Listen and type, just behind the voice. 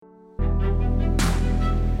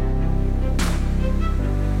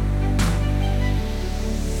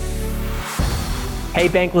Hey,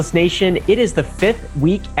 Bankless Nation, it is the 5th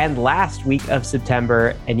week and last week of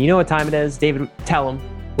September, and you know what time it is? David, tell them.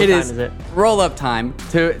 What time is it? Roll-up time.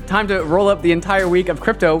 Time to roll up the entire week of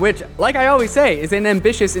crypto, which, like I always say, is an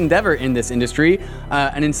ambitious endeavor in this industry.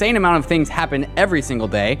 An insane amount of things happen every single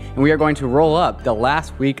day, and we are going to roll up the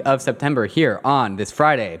last week of September here on this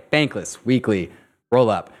Friday, Bankless Weekly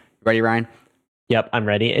Roll-up. Ready, Ryan? Yep, I'm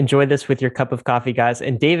ready. Enjoy this with your cup of coffee, guys.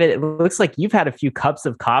 And David, it looks like you've had a few cups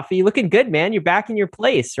of coffee. Looking good, man. You're back in your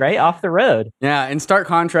place, right? Off the road. Yeah, in stark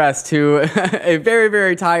contrast to a very,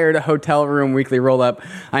 very tired hotel room weekly roll-up,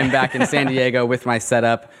 I'm back in San Diego with my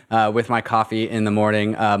setup, with my coffee in the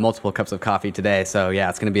morning, multiple cups of coffee today. So yeah,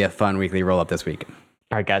 it's going to be a fun weekly roll-up this week.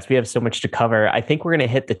 All right, guys, we have so much to cover. I think we're going to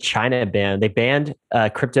hit the China ban. They banned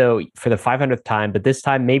crypto for the 500th time, but this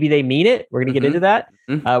time maybe they mean it. We're going to get into that.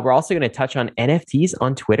 We're also going to touch on NFTs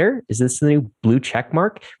on Twitter. Is this the new blue check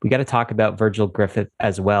mark? We got to talk about Virgil Griffith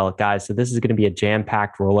as well, guys. So this is going to be a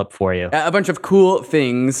jam-packed roll-up for you. A bunch of cool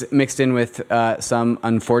things mixed in with some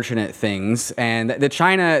unfortunate things. And the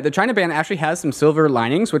China ban actually has some silver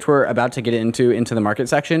linings, which we're about to get into the market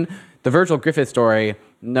section. The Virgil Griffith story,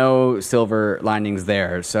 no silver linings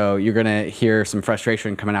there. So you're going to hear some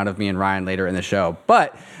frustration coming out of me and Ryan later in the show.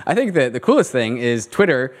 But I think the coolest thing is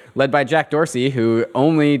Twitter, led by Jack Dorsey, who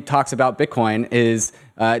only talks about Bitcoin,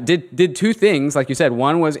 did two things. Like you said,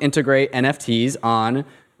 one was integrate NFTs on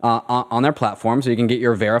their platform so you can get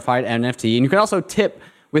your verified NFT. And you can also tip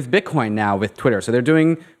with Bitcoin now with Twitter. So they're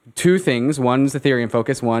doing two things. One's Ethereum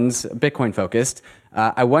focused, one's Bitcoin focused.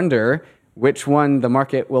 I wonder which one the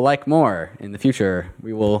market will like more in the future.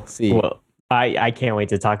 We will see. Well, I can't wait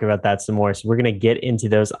to talk about that some more. So we're going to get into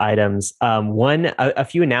those items. A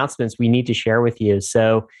few announcements we need to share with you.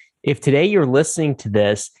 So if today you're listening to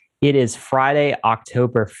this, it is Friday,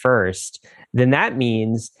 October 1st, then that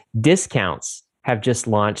means discounts have just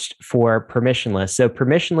launched for Permissionless. So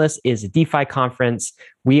Permissionless is a DeFi conference.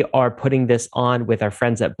 We are putting this on with our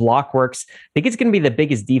friends at Blockworks. I think it's going to be the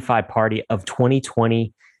biggest DeFi party of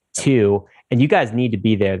 2022. And you guys need to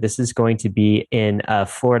be there. This is going to be in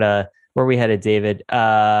Florida. Where are we headed, David?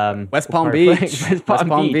 West Palm Beach. West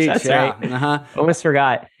Palm Beach. That's yeah. right. Uh-huh. Almost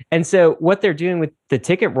forgot. And so what they're doing with the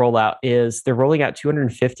ticket rollout is they're rolling out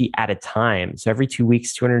 250 at a time. So every 2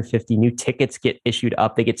 weeks, 250 new tickets get issued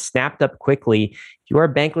up. They get snapped up quickly. If you are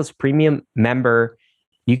a Bankless Premium member,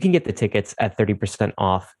 you can get the tickets at 30%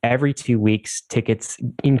 off. Every 2 weeks, tickets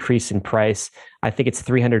increase in price. I think it's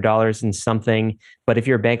 $300 and something. But if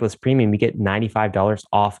you're a Bankless Premium, you get $95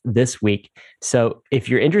 off this week. So if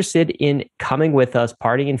you're interested in coming with us,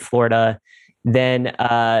 partying in Florida, then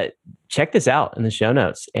check this out in the show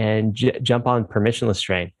notes and jump on Permissionless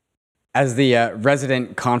train. As the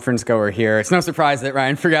resident conference goer here, it's no surprise that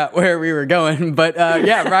Ryan forgot where we were going. But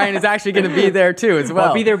yeah, Ryan is actually going to be there too as well.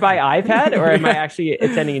 I'll be there by iPad, or am I actually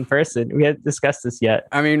attending in person? We haven't discussed this yet.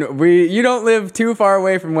 I mean, you don't live too far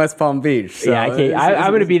away from West Palm Beach. So yeah,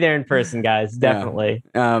 I'm going to be there in person, guys. Definitely.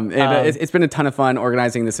 Yeah. It's been a ton of fun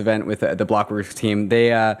organizing this event with the Blockworks team. They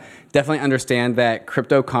definitely understand that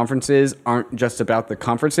crypto conferences aren't just about the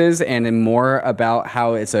conferences and more about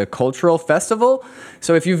how it's a cultural festival.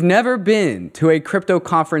 So if you've never been to a crypto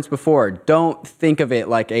conference before, don't think of it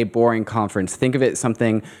like a boring conference. Think of it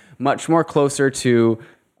something much more closer to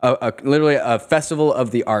literally a festival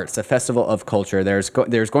of the arts, a festival of culture. There's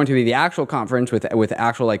going to be the actual conference with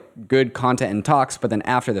actual like good content and talks, but then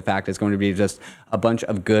after the fact, it's going to be just a bunch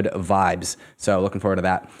of good vibes. So looking forward to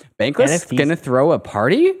that. Bankless gonna throw a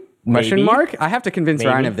party? Question mark? I have to convince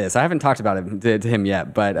Ryan of this. I haven't talked about it to him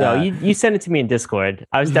yet, but no, you sent it to me in Discord.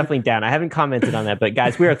 I was definitely down. I haven't commented on that, but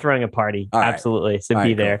guys, we are throwing a party. Absolutely. So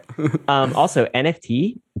be there. Also,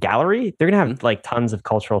 NFT gallery, they're gonna have like tons of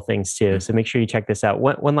cultural things too. So make sure you check this out.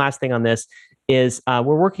 One last thing on this is we're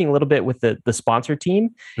working a little bit with the sponsor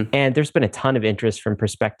team, and there's been a ton of interest from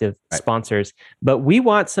prospective sponsors, but we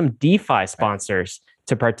want some DeFi sponsors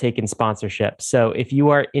to partake in sponsorship. So if you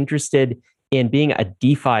are interested in being a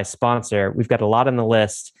DeFi sponsor, we've got a lot on the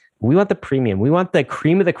list. We want the premium. We want the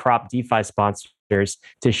cream of the crop DeFi sponsors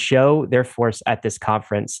to show their force at this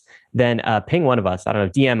conference. Then ping one of us, I don't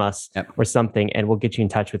know, DM us or something, and we'll get you in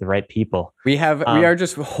touch with the right people. We are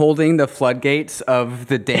just holding the floodgates of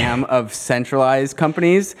the dam of centralized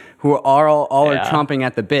companies who are all are chomping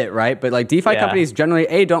at the bit, right? But like DeFi companies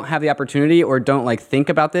generally don't have the opportunity or don't like think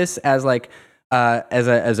about this as like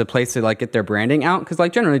as a place to like get their branding out, because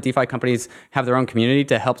like generally DeFi companies have their own community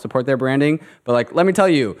to help support their branding. But like, let me tell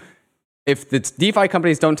you, if the DeFi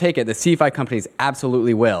companies don't take it, the CeFi companies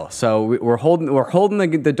absolutely will. So we're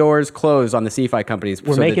holding the doors closed on the CeFi companies.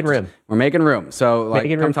 We're making room. We're making room. So like,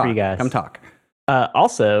 making room for you guys. Come talk.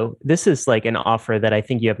 Also, this is like an offer that I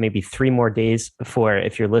think you have maybe 3 more days for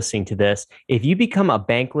if you're listening to this. If you become a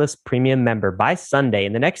Bankless premium member by Sunday,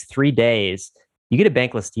 in the next 3 days, you get a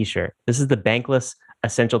Bankless t-shirt. This is the Bankless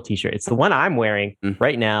Essential t-shirt. It's the one I'm wearing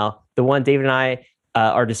right now. The one David and I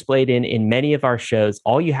are displayed in many of our shows.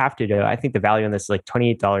 All you have to do, I think the value on this is like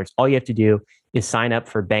 $28. All you have to do is sign up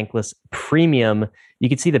for Bankless Premium. You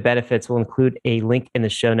can see the benefits. We'll include a link in the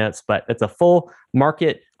show notes, but that's a full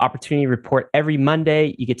market opportunity report every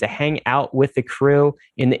Monday. You get to hang out with the crew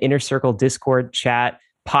in the Inner Circle Discord chat,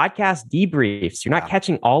 podcast debriefs. You're not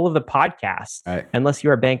catching all of the podcasts unless you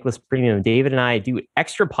are Bankless Premium. David and I do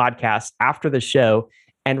extra podcasts after the show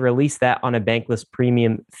and release that on a Bankless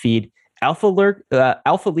Premium feed. Alpha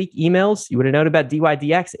Leak emails. You would have known about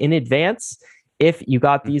DYDX in advance if you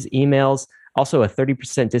got these emails. Also, a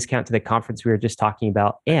 30% discount to the conference we were just talking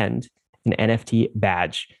about, and an NFT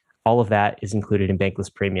badge. All of that is included in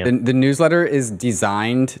Bankless Premium. The newsletter is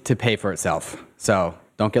designed to pay for itself, so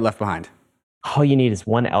don't get left behind. All you need is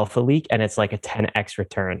one alpha leak, and it's like a 10x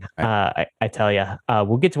return. I tell you,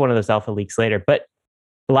 we'll get to one of those alpha leaks later. But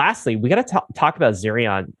lastly, we got to talk about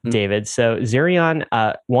Zerion, David. So Zerion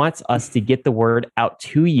wants us to get the word out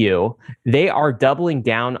to you. They are doubling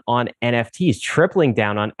down on NFTs, tripling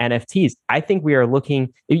down on NFTs. I think we are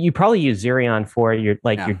looking, you probably use Zerion for your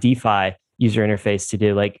DeFi user interface to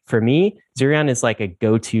do. Like for me, Zerion is like a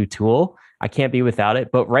go-to tool. I can't be without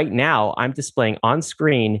it. But right now I'm displaying on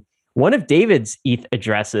screen one of David's ETH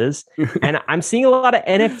addresses, and I'm seeing a lot of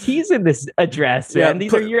NFTs in this address. Yeah, and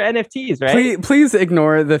these are your NFTs, right? Please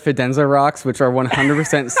ignore the Fidenza rocks, which are 100%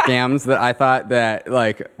 scams that I thought that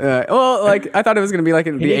I thought it was going to be like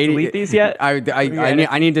in the 80s. Delete these yet?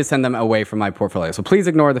 I need to send them away from my portfolio. So please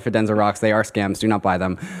ignore the Fidenza rocks. They are scams. Do not buy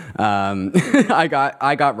them.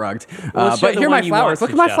 I got rugged. But here are my flowers.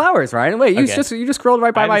 Look at my flowers, Ryan. Wait, you just scrolled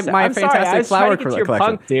right by my fantastic flower collection.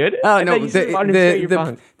 Punk, dude. Oh no,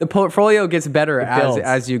 the portfolio gets better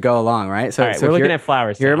as you go along, right? So, we're looking at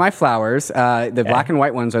flowers. Here are my flowers. The black and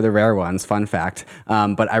white ones are the rare ones. Fun fact.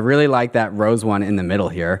 But I really like that rose one in the middle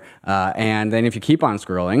here. And then if you keep on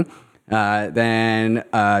scrolling, then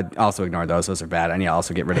also ignore those. Those are bad. I need to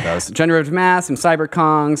also get rid of those. Generative Mass and Cyber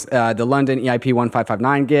Kongs, the London EIP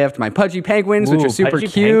 1559 gift, my Pudgy Penguins, which are super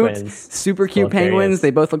cute. Super cute penguins.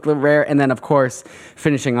 They both look a little rare. And then, of course,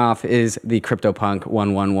 finishing off is the CryptoPunk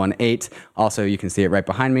 1118. Also, you can see it right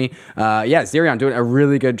behind me. Zerion doing a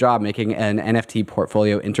really good job making an NFT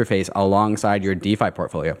portfolio interface alongside your DeFi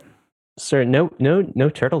portfolio. Sir, no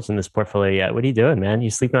turtles in this portfolio yet. What are you doing, man? You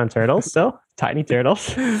sleeping on turtles still? Tiny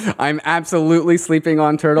turtles? I'm absolutely sleeping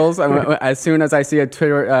on turtles. As soon as I see a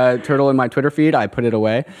turtle in my Twitter feed, I put it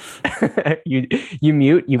away. You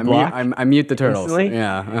block? I mute the turtles. Instantly?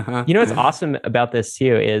 Yeah. Uh-huh. You know what's awesome about this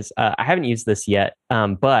too is I haven't used this yet,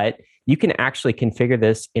 but you can actually configure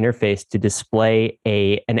this interface to display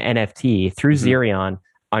an NFT through Zerion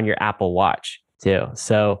on your Apple Watch too.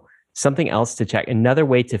 So something else to check. Another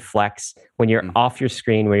way to flex when you're off your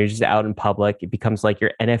screen, when you're just out in public, it becomes like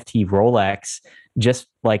your NFT Rolex, just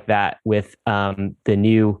like that with the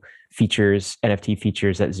new features, NFT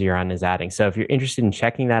features that Zerion is adding. So if you're interested in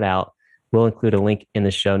checking that out, we'll include a link in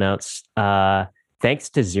the show notes. Thanks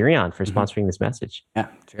to Zerion for sponsoring this message. Yeah,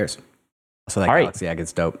 cheers. Also, that Galaxy egg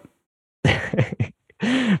is dope.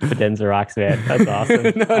 Fidenza rocks, man. That's awesome.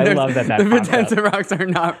 I love that. The Fidenza rocks are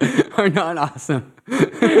not awesome.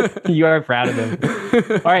 You are proud of them.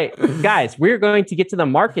 All right, guys, we're going to get to the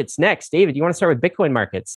markets next. David, you want to start with Bitcoin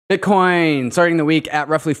markets? Bitcoin starting the week at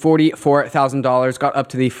roughly $44,000, got up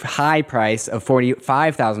to the high price of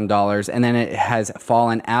 $45,000, and then it has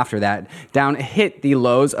fallen after that. Down, hit the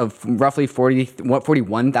lows of roughly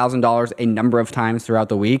 $41,000 a number of times throughout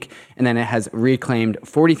the week, and then it has reclaimed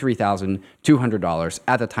 $43,200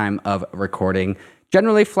 at the time of recording.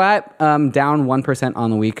 Generally flat, down 1%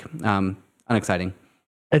 on the week. Unexciting.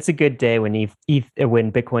 It's a good day when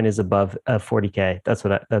when Bitcoin is above 40K. That's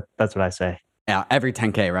what I say. Yeah, every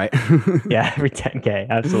 10K, right? Yeah, every 10K.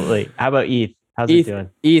 Absolutely. How about ETH? How's it doing?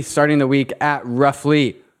 ETH starting the week at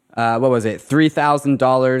roughly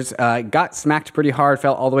 $3,000. Got smacked pretty hard,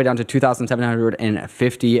 fell all the way down to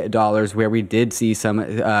 $2,750, where we did see some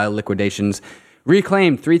liquidations.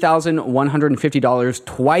 Reclaimed $3,150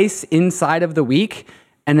 twice inside of the week.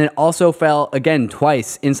 And then also fell again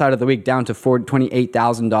twice inside of the week down to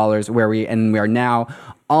 $28,000, where we are now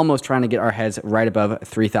almost trying to get our heads right above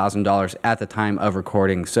 $3,000 at the time of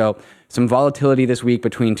recording. So some volatility this week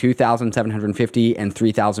between 2,750 and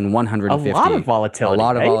 3,150. A lot of volatility. A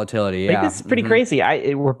lot of volatility, yeah. This is pretty crazy.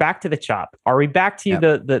 We're back to the chop. Are we back to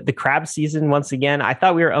the crab season once again? I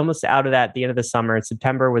thought we were almost out of that at the end of the summer.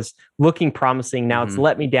 September was looking promising. Now it's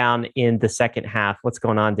let me down in the second half. What's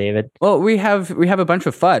going on, David? Well, we have a bunch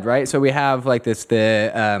of FUD, right? So we have like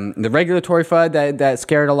the regulatory FUD that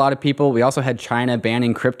scared a lot of people. We also had China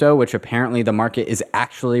banning crypto, which apparently the market is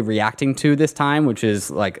actually reacting to this time, which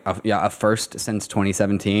is like a first since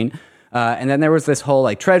 2017. And then there was this whole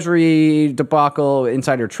like treasury debacle,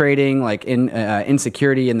 insider trading, like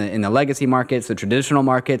insecurity in the legacy markets. The traditional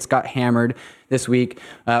markets got hammered this week.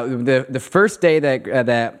 The first day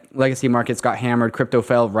that legacy markets got hammered, crypto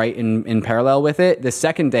fell right in parallel with it. The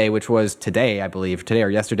second day, which was today, I believe, today or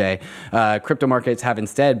yesterday, crypto markets have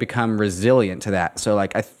instead become resilient to that. So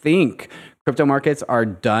like I think crypto markets are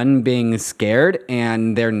done being scared,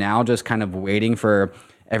 and they're now just kind of waiting for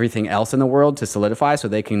everything else in the world to solidify so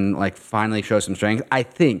they can like finally show some strength. I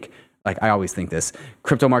think, like I always think this,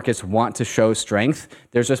 crypto markets want to show strength.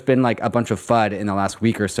 There's just been like a bunch of FUD in the last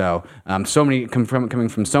week or so, so many coming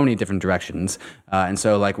from so many different directions. And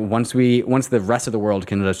so like once the rest of the world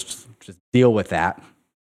can just deal with that,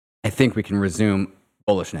 I think we can resume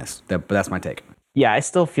bullishness. But that's my take. Yeah, I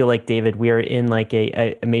still feel like, David, we are in like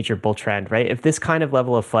a major bull trend, right? If this kind of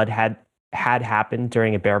level of FUD had happened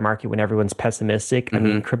during a bear market when everyone's pessimistic, I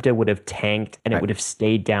mean, crypto would have tanked and it would have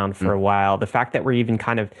stayed down for a while. The fact that we're even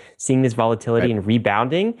kind of seeing this volatility and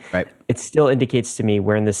rebounding, it still indicates to me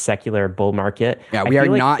we're in this secular bull market. Yeah, we are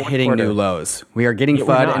not hitting new lows. We are getting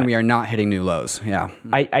FUD and we are not hitting new lows. Yeah.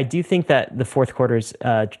 I do think that the fourth quarter's,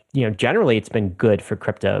 generally it's been good for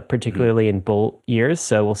crypto, particularly in bull years.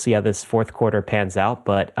 So we'll see how this fourth quarter pans out,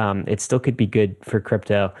 but it still could be good for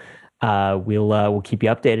crypto. We'll keep you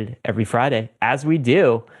updated every Friday as we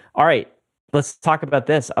do. All right, let's talk about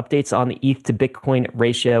this. Updates on the ETH to Bitcoin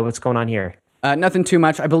ratio. What's going on here? Nothing too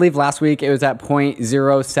much. I believe last week it was at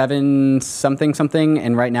 0.07 something,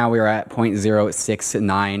 and right now we are at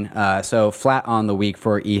 0.069. So flat on the week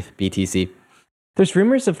for ETH BTC. There's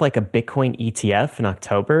rumors of like a Bitcoin ETF in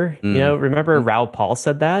October. Remember Raoul Pal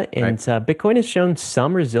said that, and Bitcoin has shown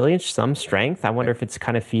some resilience, some strength. I wonder if it's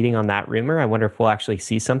kind of feeding on that rumor. I wonder if we'll actually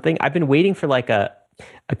see something. I've been waiting for like a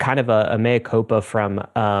kind of a mea culpa from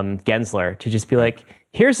Gensler to just be like,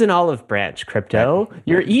 here's an olive branch, crypto,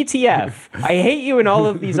 your ETF. I hate you in all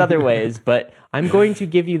of these other ways, but I'm going to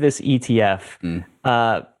give you this ETF.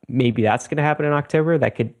 Maybe that's going to happen in October.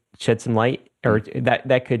 That could shed some light, or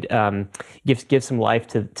that could give some life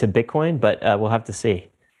to Bitcoin, but we'll have to see.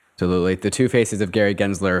 Absolutely. The two faces of Gary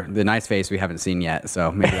Gensler, the nice face we haven't seen yet.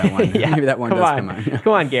 So maybe that one, maybe that one does come on.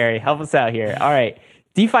 Come on, Gary, help us out here. All right.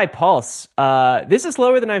 DeFi Pulse. This is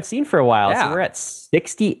lower than I've seen for a while. Yeah. So we're at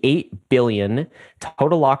 68 billion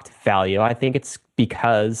total locked value. I think it's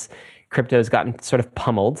because crypto has gotten sort of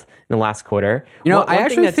pummeled in the last quarter. I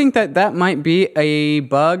actually think that might be a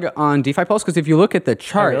bug on DeFi Pulse, because if you look at the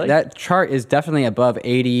chart, that chart is definitely above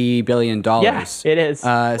 $80 billion. Yeah, it is.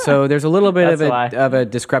 So there's a little bit of a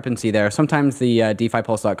discrepancy there. Sometimes the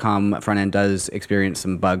DeFiPulse.com front end does experience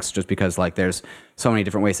some bugs just because like there's so many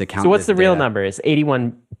different ways to count. So what's the real number? It's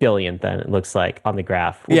 81 billion then, it looks like, on the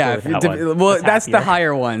graph. That's the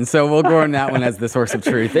higher one. So we'll go on that one as the source of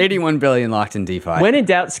truth. 81 billion locked in DeFi. When in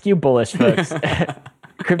doubt, skew bullish, folks.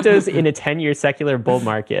 Crypto's in a 10-year secular bull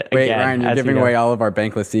market. Wait, Ryan, you're giving away all of our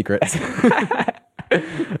bankless secrets.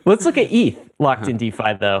 Let's look at ETH locked in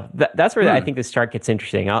DeFi, though. That's where I think this chart gets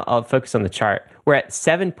interesting. I'll focus on the chart. We're at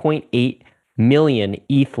 7.8 million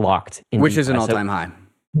ETH locked in Which DeFi. is an all-time high.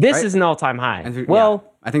 This is an all-time high.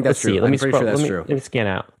 I think that's true. Let me scan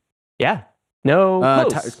out. Yeah. No.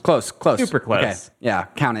 Close. Super close. Okay. Yeah.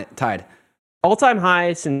 Count it. Tied. All-time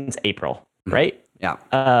high since April, right? Yeah.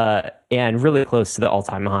 And really close to the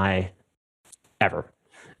all-time high ever.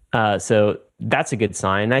 So that's a good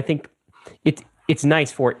sign. I think it's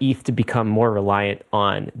nice for ETH to become more reliant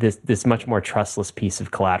on this much more trustless piece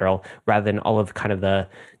of collateral rather than all of kind of the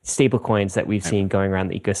stable coins that we've seen going around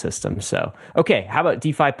the ecosystem. So, okay, how about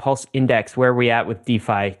DeFi Pulse Index? Where are we at with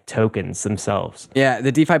DeFi tokens themselves? Yeah,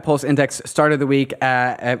 the DeFi Pulse Index start of the week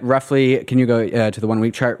at roughly, can you go to the 1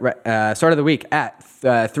 week chart? Start of the week at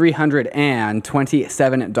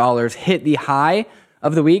 $327, hit the high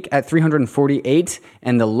of the week at 348,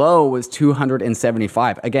 and the low was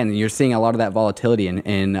 275. Again, you're seeing a lot of that volatility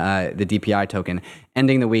in the DPI token,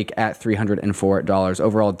 ending the week at $304.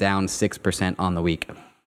 Overall, down 6% on the week.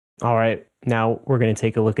 All right. Now we're going to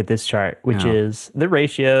take a look at this chart, which is the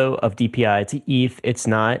ratio of DPI to ETH. It's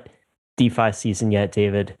not DeFi season yet,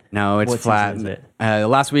 David? No, it's what flat. Is it?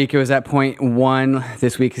 Last week it was at 0.1.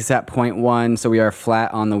 This week it's at 0.1. So we are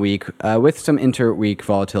flat on the week with some inter-week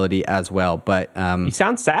volatility as well. But you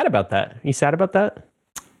sound sad about that. You sad about that?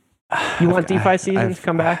 You want DeFi season to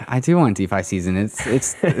come back? I do want DeFi season.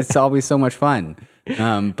 It's always so much fun.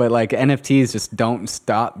 But like NFTs just don't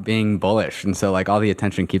stop being bullish, and so like all the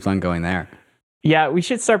attention keeps on going there. Yeah, we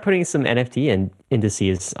should start putting some NFT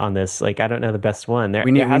indices on this. Like, I don't know the best one.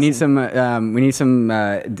 We need some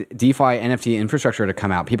DeFi NFT infrastructure to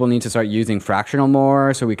come out. People need to start using fractional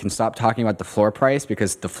more, so we can stop talking about the floor price,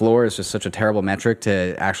 because the floor is just such a terrible metric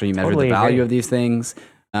to actually measure the value of these things.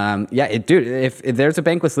 Dude, if there's a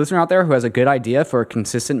bankless listener out there who has a good idea for a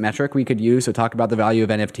consistent metric we could use to talk about the value of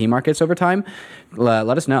NFT markets over time,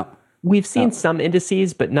 let us know. We've seen some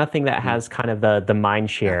indices, but nothing that has kind of the mind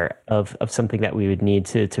share of something that we would need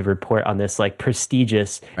to report on this like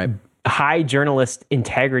prestigious, high journalist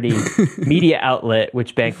integrity media outlet,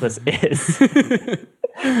 which Bankless is.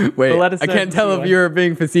 Wait, I can't tell if you're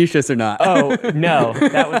being facetious or not. Oh, no,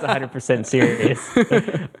 that was 100% serious.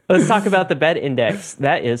 Let's talk about the BED index.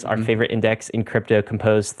 That is our favorite index in crypto,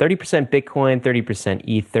 composed 30% Bitcoin, 30%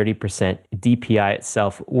 ETH, 30% DPI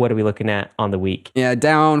itself. What are we looking at on the week? Yeah,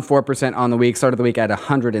 down 4% on the week. Started the week at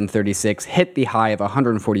 136, hit the high of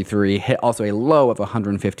 143, hit also a low of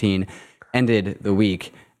 115, ended the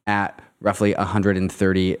week at roughly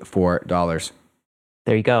 $134.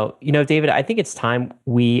 There you go. You know, David, I think it's time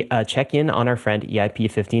we check in on our friend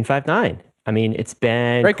EIP1559. I mean, it's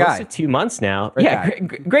been close to 2 months now.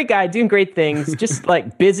 Great guy, doing great things, just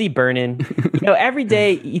like busy burning. You know, every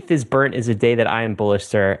day ETH is burnt is a day that I am bullish,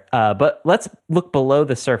 sir. But let's look below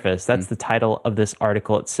the surface. That's the title of this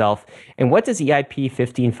article itself. And what does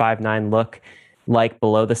EIP1559 look like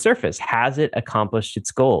below the surface? Has it accomplished its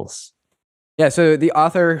goals? Yeah, so the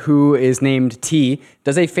author, who is named T,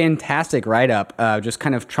 does a fantastic write-up just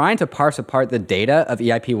kind of trying to parse apart the data of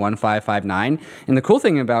EIP1559. And the cool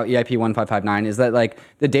thing about EIP1559 is that like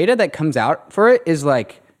the data that comes out for it is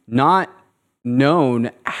like not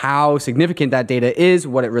known how significant that data is,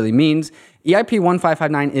 what it really means.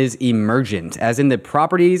 EIP1559 is emergent, as in the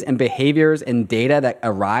properties and behaviors and data that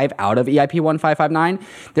arrive out of EIP1559.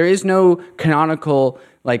 There is no canonical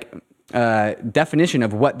definition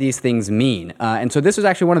of what these things mean, and so this was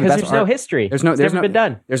actually one of the best. There's no history. It's never been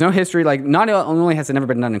done. There's no history. Like not only has it never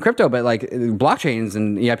been done in crypto, but like blockchains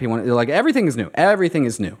and EIP1, like everything is new. Everything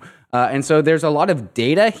is new. And so there's a lot of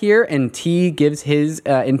data here, and T gives his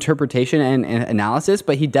interpretation and analysis,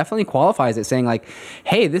 but he definitely qualifies it, saying like,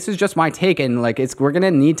 "Hey, this is just my take, and like we're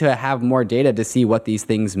gonna need to have more data to see what these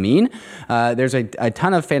things mean." There's a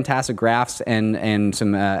ton of fantastic graphs and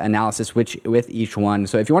some analysis with each one.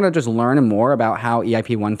 So if you want to just learn more about how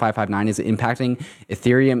EIP1559 is impacting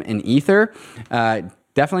Ethereum and Ether,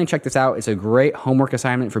 definitely check this out. It's a great homework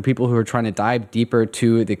assignment for people who are trying to dive deeper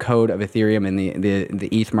to the code of Ethereum and the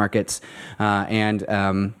ETH markets.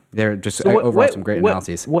 They're just overall some great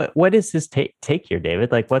analyses. What is his take here,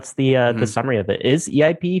 David? Like, what's the summary of it? Is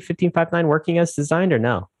EIP 1559 working as designed or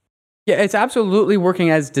no? Yeah, it's absolutely working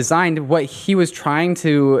as designed. What he was trying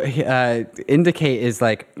to indicate is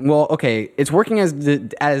like, well, okay, it's working as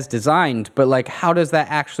designed, but like, how does that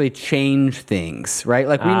actually change things, right?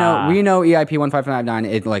 Like we know EIP1559.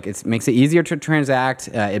 It makes it easier to transact.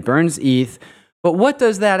 It burns ETH. But what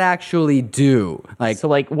does that actually do?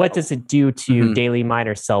 What does it do to daily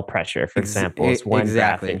miner sell pressure, for example? Is one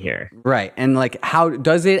graph in here, right? And like, how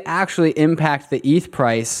does it actually impact the ETH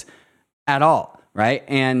price at all? Right.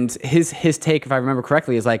 And his take, if I remember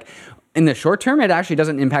correctly, is like in the short term, it actually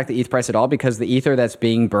doesn't impact the ETH price at all, because the Ether that's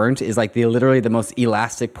being burnt is like literally the most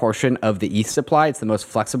elastic portion of the ETH supply. It's the most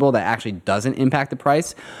flexible, that actually doesn't impact the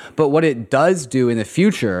price. But what it does do in the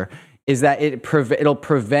future is that it'll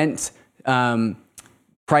prevent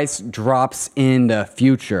price drops in the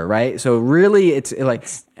future, right? So really, it's like,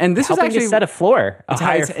 and this is actually set a floor, it's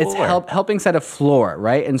helping set a floor,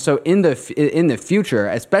 right? And so in the future,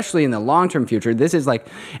 especially in the long-term future, this is like,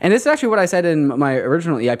 and this is actually what I said in my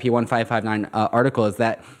original EIP1559 article, is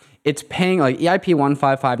that it's paying like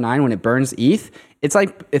EIP1559 when it burns ETH. It's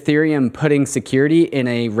like Ethereum putting security in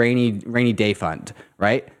a rainy day fund,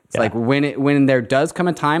 right? It's like when there does come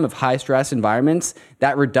a time of high stress environments,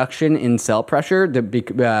 that reduction in sell pressure,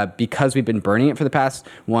 because we've been burning it for the past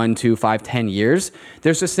 1, 2, 5, 10 years,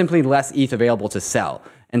 there's just simply less ETH available to sell.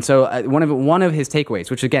 And so one of his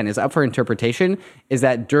takeaways, which again is up for interpretation, is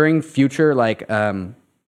that during future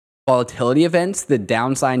volatility events, the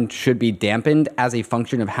downside should be dampened as a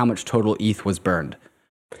function of how much total ETH was burned.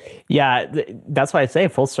 Yeah, that's why I say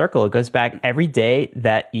full circle. It goes back every day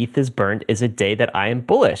that ETH is burned is a day that I am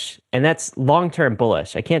bullish. And that's long-term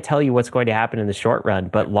bullish. I can't tell you what's going to happen in the short run,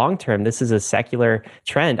 but long-term, this is a secular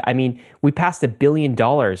trend. I mean, we passed $1 billion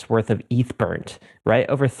worth of ETH burned, right?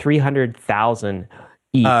 Over 300,000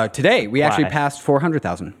 ETH. Today, we actually passed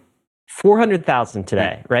 400,000. 400,000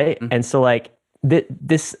 today, right? Mm-hmm. And so like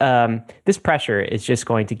this pressure is just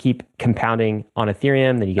going to keep compounding on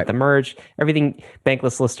Ethereum. Then you get the merge, everything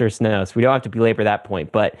bankless listeners know. So we don't have to belabor that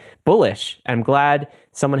point, but bullish. I'm glad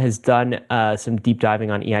someone has done some deep diving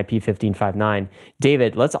on EIP 1559.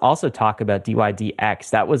 David, let's also talk about DYDX.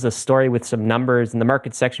 That was a story with some numbers in the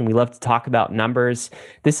market section. We love to talk about numbers.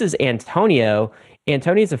 This is Antonio.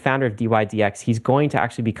 Antonio is the founder of DYDX. He's going to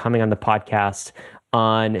actually be coming on the podcast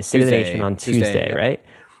on State of the Nation on Tuesday, right?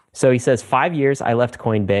 So he says, 5 years, I left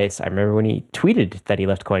Coinbase. I remember when he tweeted that he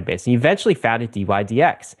left Coinbase. He eventually founded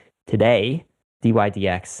DYDX. Today,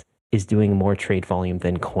 DYDX is doing more trade volume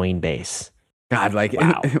than Coinbase. God, like,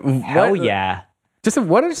 wow. Hell yeah.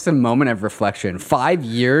 What is just a moment of reflection? 5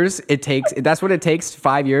 years it takes. That's what it takes.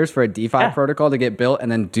 5 years for a DeFi protocol to get built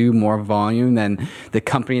and then do more volume than the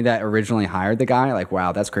company that originally hired the guy. Like,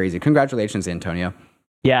 wow, that's crazy. Congratulations, Antonio.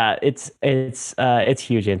 Yeah, it's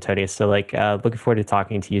huge, Antonio. So like, looking forward to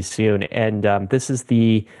talking to you soon. And this is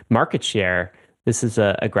the market share. This is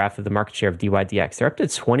a graph of the market share of DYDX. They're up to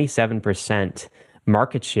 27%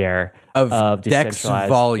 market share of DEX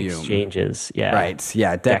volume exchanges. Yeah, right.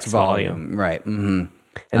 Yeah, DEX volume. Right. Mm-hmm.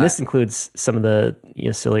 And this includes some of the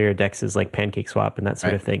sillier DEXs like PancakeSwap and that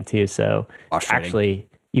sort of thing too. So actually,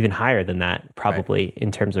 even higher than that, probably in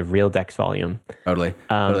terms of real DEX volume. Totally.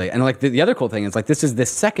 And like the other cool thing is like this is the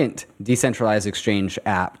second decentralized exchange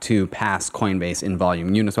app to pass Coinbase in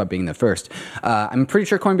volume, Uniswap being the first. I'm pretty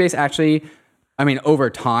sure Coinbase actually, I mean, over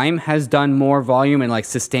time has done more volume and like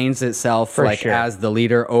sustains itself as the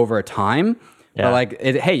leader over time. Yeah.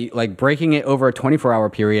 But like breaking it over a 24-hour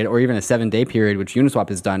period or even a 7-day period, which Uniswap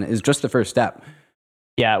has done, is just the first step.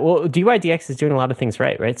 Yeah, well, DYDX is doing a lot of things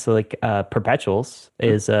right? So like perpetuals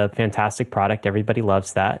is a fantastic product. Everybody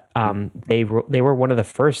loves that. They were one of the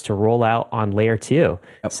first to roll out on layer 2.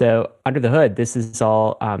 Yep. So under the hood, this is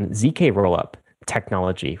all ZK rollup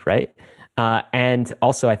technology, right? And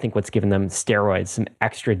also I think what's given them steroids, some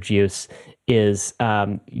extra juice, is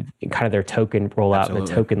kind of their token rollout and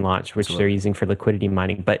the token launch, which they're using for liquidity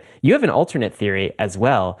mining. But you have an alternate theory as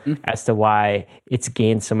well as to why it's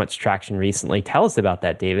gained so much traction recently. Tell us about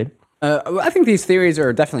that, David. I think these theories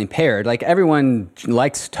are definitely paired. Like everyone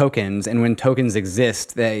likes tokens, and when tokens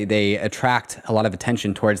exist, they attract a lot of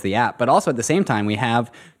attention towards the app. But also at the same time, we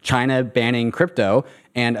have China banning crypto,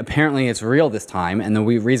 and apparently it's real this time. And the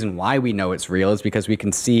reason why we know it's real is because we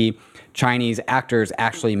can see Chinese actors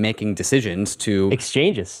actually making decisions to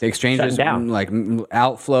exchanges down. Like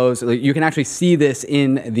outflows. You can actually see this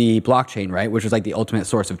in the blockchain, right? Which is like the ultimate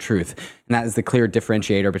source of truth. And that is the clear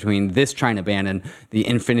differentiator between this China ban and the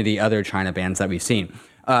infinity other China bans that we've seen.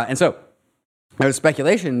 And so there's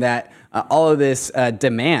speculation that all of this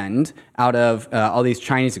demand out of all these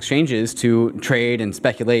Chinese exchanges to trade and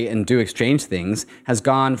speculate and do exchange things has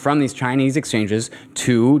gone from these Chinese exchanges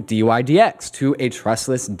to DYDX, to a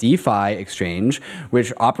trustless DeFi exchange,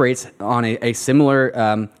 which operates on a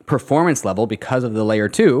similar performance level because of the layer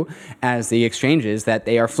 2 as the exchanges that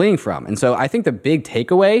they are fleeing from. And so I think the big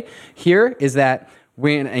takeaway here is that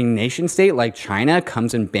when a nation state like China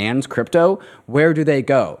comes and bans crypto, where do they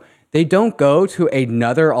go? They don't go to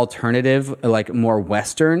another alternative, like more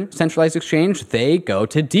Western centralized exchange. They go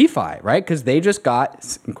to DeFi, right? Because they just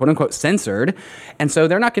got, quote unquote, censored. And so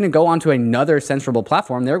they're not going to go onto another censorable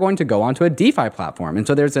platform. They're going to go onto a DeFi platform. And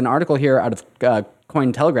so there's an article here out of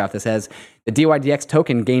Cointelegraph that says the DYDX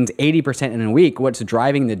token gains 80% in a week. What's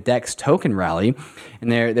driving the DEX token rally? And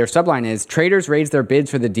their subline is, traders raised their bids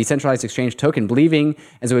for the decentralized exchange token, believing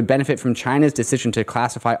as it would benefit from China's decision to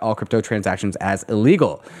classify all crypto transactions as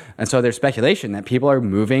illegal. And so there's speculation that people are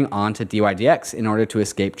moving on to DYDX in order to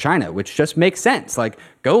escape China, which just makes sense. Like,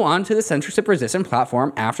 go on to the censorship-resistant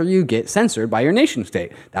platform after you get censored by your nation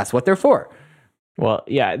state. That's what they're for. Well,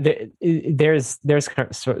 yeah, there's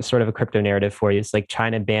sort of a crypto narrative for you. It's like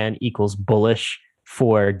China ban equals bullish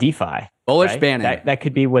for DeFi. Bullish banning. That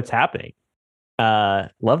could be what's happening.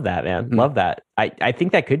 Love that, man. Love that. I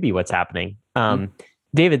think that could be what's happening.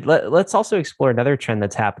 David, let's also explore another trend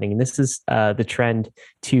that's happening. And this is the trend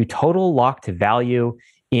to total locked value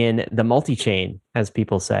in the multi-chain, as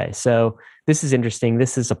people say. So this is interesting.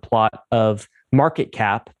 This is a plot of market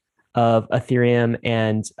cap of Ethereum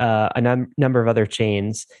and a number of other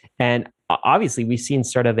chains. And obviously, we've seen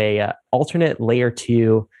sort of a alternate layer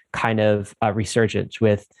 2 kind of resurgence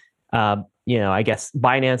with I guess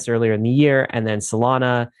Binance earlier in the year, and then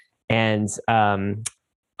Solana and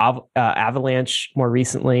Avalanche more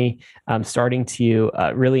recently, starting to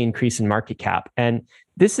really increase in market cap. And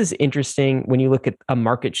this is interesting when you look at a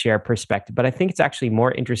market share perspective, but I think it's actually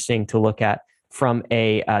more interesting to look at from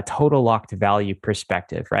a total locked value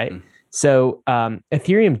perspective, right? So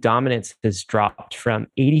Ethereum dominance has dropped from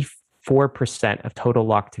 84% of total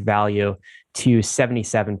locked value to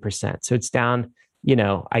 77%. So it's down,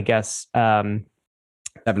 I guess 7%.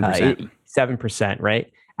 7%,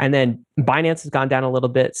 right? And then Binance has gone down a little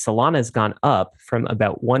bit. Solana has gone up from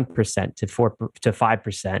about 1% to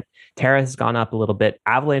 5%. Terra has gone up a little bit.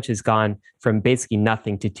 Avalanche has gone from basically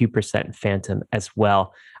nothing to 2%. Phantom as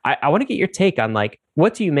well. I want to get your take on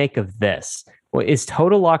what do you make of this? Is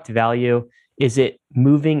total locked value, is it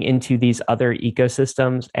moving into these other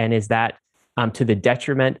ecosystems? And is that to the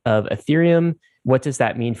detriment of Ethereum? What does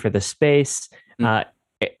that mean for the space?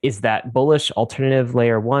 Is that bullish alternative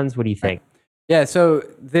layer ones? What do you think? Yeah, so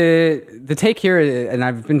the take here,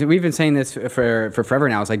 and we've been saying this for forever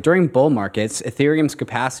now, is during bull markets, Ethereum's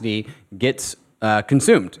capacity gets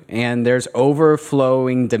consumed, and there's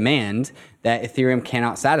overflowing demand that Ethereum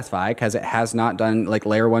cannot satisfy because it has not done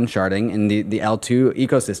layer one sharding, and the L2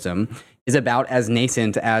 ecosystem is about as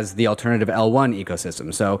nascent as the alternative L1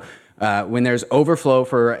 ecosystem. So when there's overflow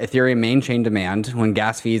for Ethereum main chain demand, when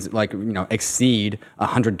gas fees exceed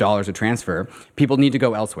 $100 a transfer, people need to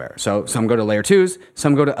go elsewhere. So some go to layer twos,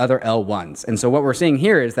 some go to other L1s. And so what we're seeing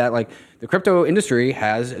here is that the crypto industry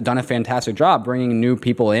has done a fantastic job bringing new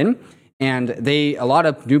people in. And a lot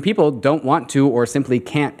of new people don't want to or simply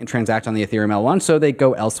can't transact on the Ethereum L1, so they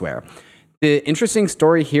go elsewhere. The interesting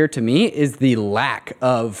story here to me is the lack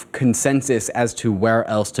of consensus as to where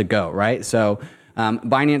else to go, right? So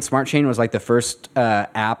Binance Smart Chain was the first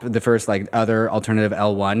app, the first other alternative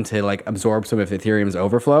L1 to absorb some of Ethereum's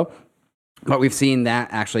overflow. But we've seen that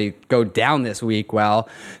actually go down this week while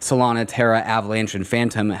Solana, Terra, Avalanche, and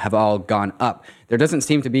Phantom have all gone up. There doesn't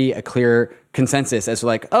seem to be a clear consensus as to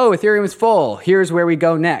Ethereum is full. Here's where we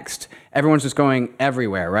go next. Everyone's just going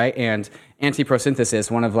everywhere, right? And Anti-Prosynthesis,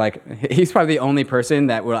 one of he's probably the only person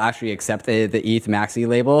that will actually accept the ETH maxi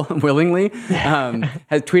label willingly,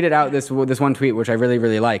 has tweeted out this one tweet, which I really,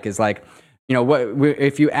 really like, is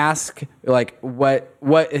if you ask what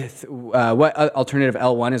alternative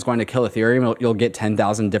L1 is going to kill Ethereum, you'll get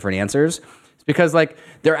 10,000 different answers. It's because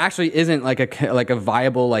there actually isn't a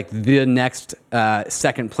viable the next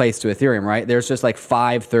second place to Ethereum, right? There's just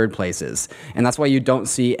 5 third places, and that's why you don't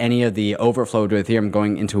see any of the overflow to Ethereum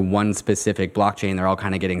going into one specific blockchain. They're all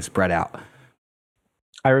kind of getting spread out.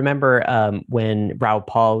 I remember when Raoul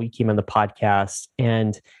Paul came on the podcast,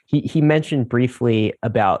 and he mentioned briefly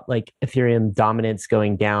about Ethereum dominance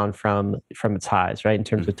going down from its highs, right, in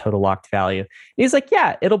terms of total locked value. And he's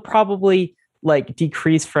yeah, it'll probably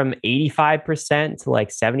decrease from 85% to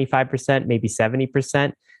 75%, maybe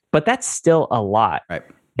 70%, but that's still a lot, right?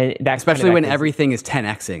 And that especially when everything is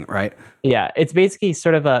 10xing, right? Yeah, it's basically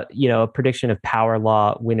sort of a prediction of power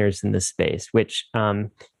law winners in this space, which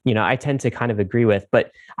I tend to kind of agree with.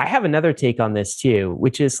 But I have another take on this too,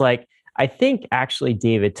 which is I think actually,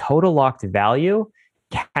 David, total locked value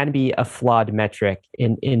can be a flawed metric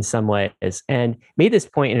in some ways, and made this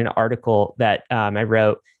point in an article that I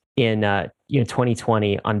wrote in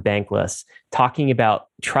 2020 on Bankless, talking about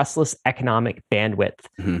trustless economic bandwidth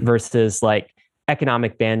versus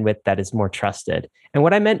economic bandwidth that is more trusted. And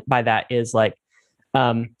what I meant by that is it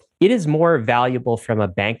is more valuable from a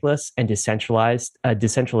bankless and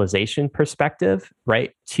decentralization perspective,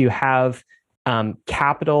 right? To have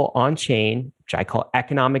capital on chain, which I call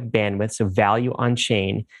economic bandwidth, so value on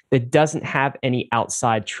chain, that doesn't have any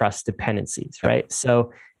outside trust dependencies, right?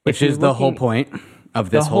 So, which is the whole point of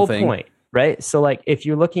this whole thing, point, right? So, if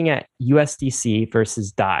you're looking at USDC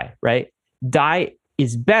versus DAI, right? DAI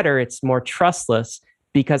is better; it's more trustless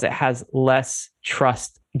because it has less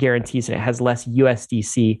trust guarantees and it has less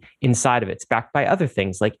USDC inside of it. It's backed by other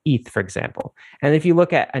things like ETH, for example. And if you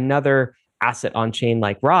look at another asset on chain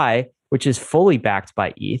like RAI, which is fully backed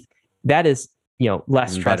by ETH, that is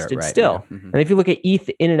less trusted right? still. Yeah. Mm-hmm. And if you look at ETH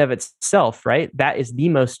in and of itself, right, that is the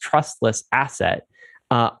most trustless asset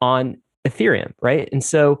on Ethereum, right? And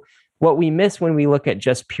so what we miss when we look at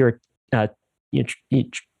just pure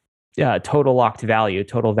total locked value,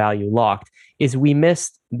 total value locked, is we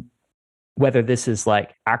missed whether this is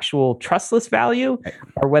actual trustless value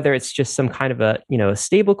or whether it's just some kind of a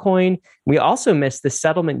stable coin. We also miss the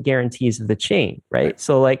settlement guarantees of the chain, right?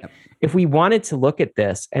 So if we wanted to look at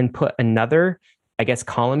this and put another, I guess,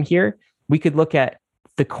 column here, we could look at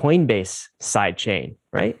the Coinbase side chain,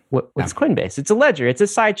 right? What's Coinbase? It's a ledger. It's a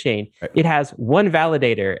side chain. Right. It has one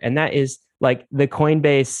validator, and that is like the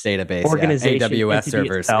Coinbase database, organization, AWS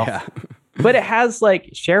servers, itself. But it has like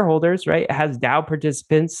shareholders, right? It has DAO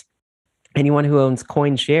participants. Anyone who owns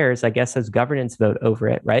coin shares, I guess, has governance vote over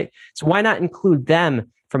it, right? So why not include them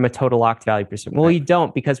from a total locked value perspective? Well, you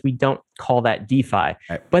don't, because we don't call that DeFi.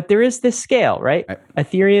 Right. But there is this scale, right?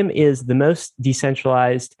 Ethereum is the most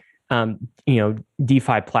decentralized,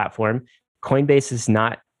 DeFi platform. Coinbase is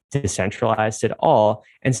not decentralized at all,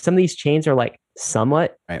 and some of these chains are like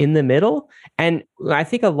somewhat in the middle. And I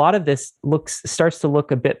think a lot of this starts to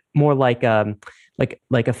look a bit more like a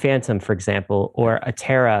Phantom, for example, or a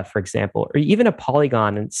Terra, for example, or even a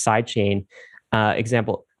Polygon and sidechain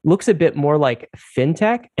example. Looks a bit more like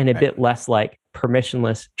fintech and a bit less like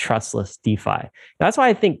permissionless, trustless DeFi. That's why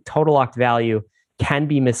I think total locked value can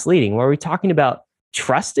be misleading. Are we talking about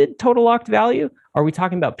trusted total locked value? Or are we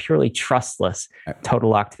talking about purely trustless total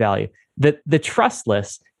locked value? The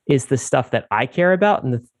trustless is the stuff that I care about,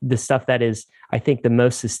 and the stuff that is, I think, the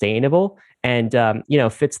most sustainable and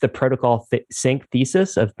fits the protocol sync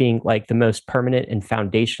thesis of being like the most permanent and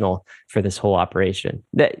foundational for this whole operation.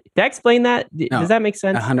 Did I explain that? Does that make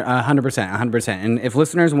sense? 100%. And if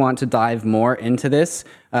listeners want to dive more into this,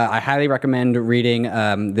 I highly recommend reading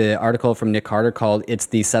the article from Nick Carter called "It's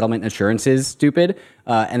the Settlement Assurances Stupid."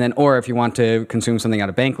 Or if you want to consume something out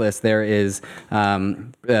of Bankless, there is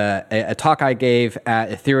a talk I gave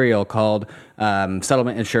at Ethereal called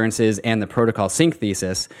Settlement Assurances and the Protocol Sync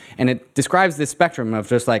Thesis. And it describes this spectrum of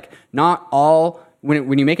just like not all,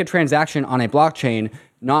 when you make a transaction on a blockchain,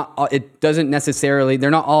 it doesn't necessarily,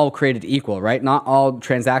 they're not all created equal, right? Not all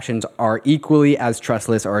transactions are equally as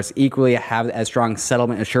trustless or equally have as strong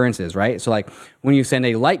settlement assurances, right? So like when you send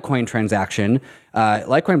a Litecoin transaction,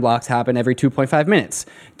 Litecoin blocks happen every 2.5 minutes.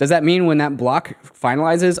 Does that mean when that block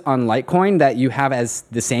finalizes on Litecoin that you have as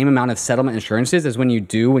the same amount of settlement assurances as when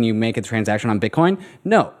you make a transaction on Bitcoin?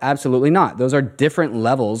 No, absolutely not. Those are different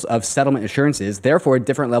levels of settlement assurances, therefore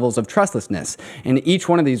different levels of trustlessness. And each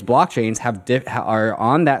one of these blockchains are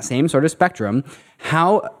on that same sort of spectrum.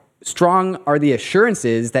 How strong are the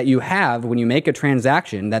assurances that you have when you make a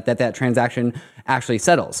transaction that transaction actually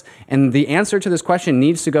settles? And the answer to this question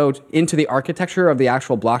needs to go into the architecture of the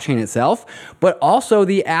actual blockchain itself, but also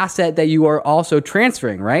the asset that you are also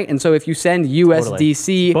transferring, right? And so if you send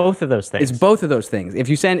USDC, both of those things. It's both of those things.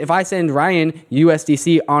 If I send Ryan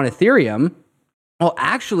USDC on Ethereum, well,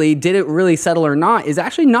 actually, did it really settle or not is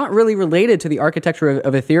actually not really related to the architecture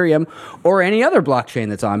of Ethereum or any other blockchain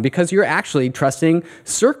that's on, because you're actually trusting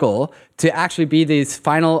Circle to actually be the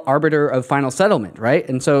final arbiter of final settlement, right?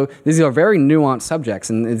 And so these are very nuanced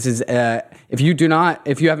subjects. And this is,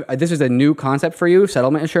 this is a new concept for you,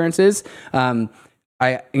 settlement assurances.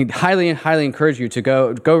 I highly encourage you to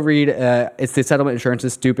go read It's the Settlement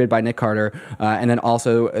Assurances Stupid by Nick Carter, and then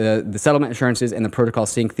also the Settlement Assurances and the Protocol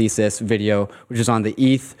Sync Thesis video, which is on the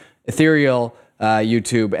Ethereal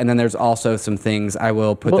YouTube. And then there's also some things, I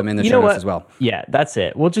will put them in the show notes as well. Yeah, that's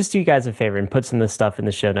it. We'll just do you guys a favor and put some of this stuff in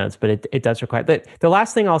the show notes, but it does require. But the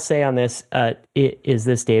last thing I'll say on this is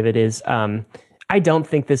this, David, is I don't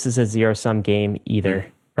think this is a zero-sum game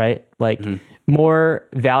either, right? Like, more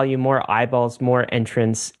value, more eyeballs, more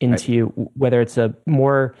entrance into whether it's a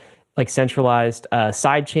more like centralized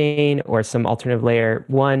side chain or some alternative layer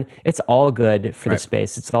one. It's all good for the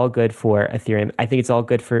space. It's all good for Ethereum. I think it's all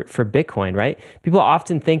good for Bitcoin, right? People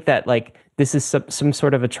often think that like this is some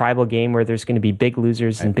sort of a tribal game where there's going to be big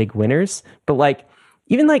losers and big winners. But like,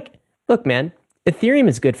 even like, look, man, Ethereum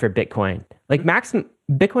is good for Bitcoin. Like Bitcoin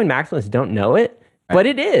maximalists don't know it. But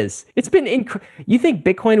it is. It's been you think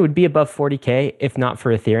Bitcoin would be above 40K if not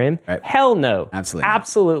for Ethereum? Hell no.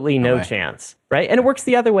 Absolutely no chance. Right? And it works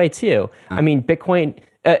the other way too. I mean,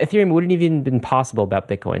 Ethereum wouldn't even been possible without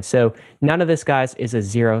Bitcoin. So none of this, guys, is a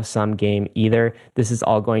zero-sum game either. This is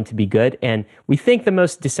all going to be good. And we think the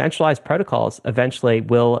most decentralized protocols eventually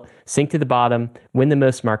will sink to the bottom, win the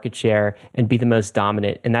most market share, and be the most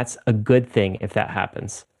dominant. And that's a good thing if that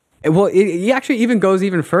happens. Well, it actually even goes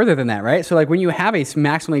even further than that, right? So like when you have a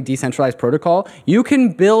maximally decentralized protocol, you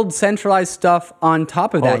can build centralized stuff on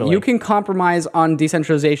top of that. You can compromise on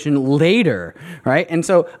decentralization later, right? And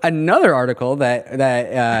so another article that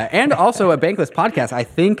and also a Bankless podcast, I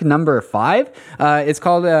think number 5, it's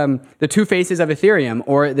called The Two Faces of Ethereum,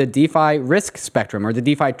 or the DeFi risk spectrum, or the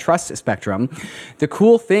DeFi trust spectrum. The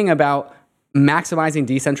cool thing about maximizing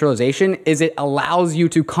decentralization is it allows you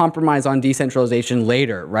to compromise on decentralization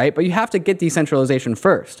later, right? But you have to get decentralization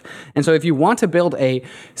first. And so if you want to build a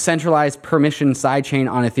centralized permission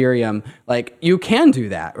sidechain on Ethereum, like you can do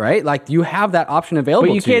that, right? Like you have that option available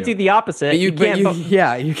to you. But you can't do the opposite. You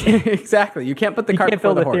can't exactly. You can't put the cart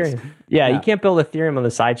before the horse. Yeah, you can't build Ethereum on the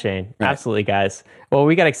sidechain. Right. Absolutely, guys. Well,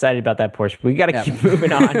 we got excited about that portion. We got to keep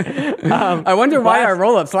moving on. I wonder why our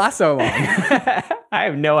rollups last so long. I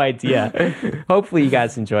have no idea. Hopefully you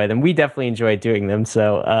guys enjoy them. We definitely enjoy doing them.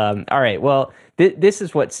 So, all right. Well, this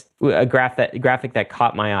is what's a graphic that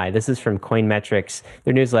caught my eye. This is from Coinmetrics.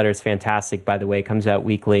 Their newsletter is fantastic, by the way. It comes out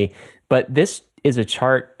weekly. But this is a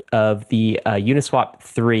chart of the Uniswap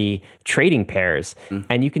 3 trading pairs.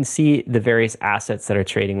 And you can see the various assets that are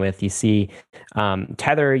trading with. You see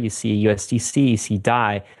Tether, you see USDC, you see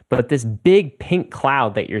DAI. But this big pink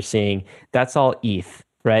cloud that you're seeing, that's all ETH,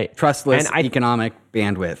 right? Trustless economic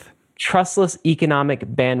bandwidth. Trustless economic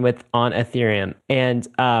bandwidth on Ethereum. And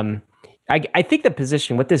I think the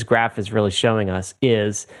position, what this graph is really showing us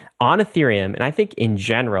is on Ethereum, and I think in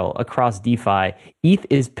general across DeFi, ETH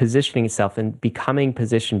is positioning itself and becoming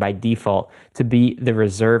positioned by default to be the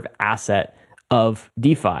reserve asset of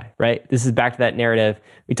DeFi, right? This is back to that narrative.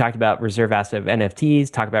 We talked about reserve asset of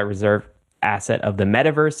NFTs, talked about reserve asset of the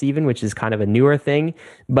metaverse even, which is kind of a newer thing.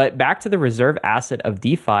 But back to the reserve asset of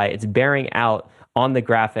DeFi, it's bearing out on the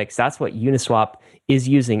graphics. That's what Uniswap is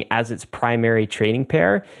using as its primary trading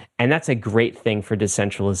pair. And that's a great thing for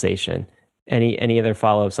decentralization. Any other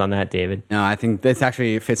follow-ups on that, David? No, I think this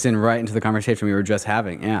actually fits in right into the conversation we were just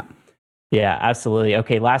having. Yeah. Yeah, absolutely.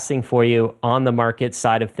 Okay, last thing for you on the market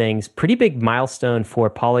side of things. Pretty big milestone for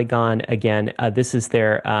Polygon. Again, this is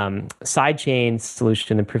their sidechain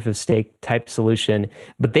solution, the proof of stake type solution.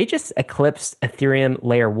 But they just eclipsed Ethereum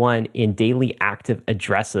layer 1 in daily active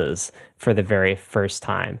addresses for the very first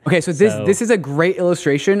time. Okay, so this is a great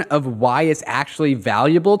illustration of why it's actually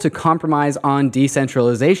valuable to compromise on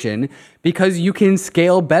decentralization, because you can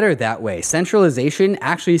scale better that way. Centralization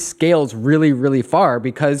actually scales really, really far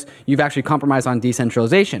because you've actually compromised on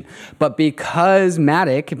decentralization. But because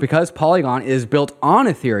because Polygon is built on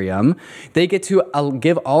Ethereum, they get to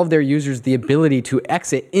give all of their users the ability to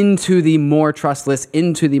exit into the more trustless,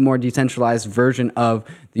 into the more decentralized version of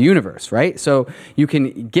the universe, right? So you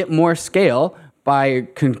can get more scale by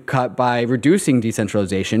reducing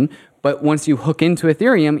decentralization, but once you hook into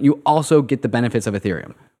Ethereum, you also get the benefits of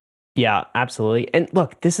Ethereum. Yeah, absolutely. And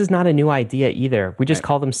look, this is not a new idea either. We just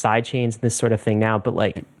call them side chains and this sort of thing now, but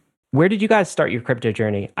like, where did you guys start your crypto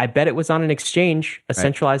journey? I bet it was on an exchange, a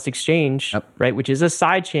centralized exchange, right? Which is a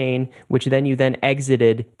side chain, which then you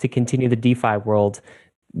exited to continue the DeFi world.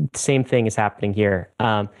 Same thing is happening here.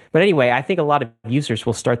 But anyway, I think a lot of users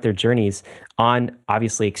will start their journeys on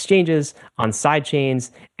obviously exchanges, on side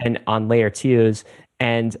chains, and on layer 2s.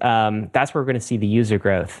 And that's where we're going to see the user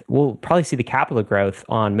growth. We'll probably see the capital growth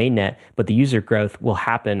on mainnet, but the user growth will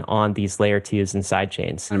happen on these layer 2s and side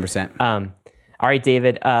chains. 100%. All right,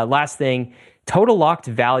 David, last thing. Total locked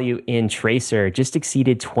value in Tracer just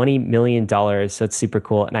exceeded $20 million. So it's super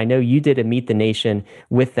cool. And I know you did a Meet the Nation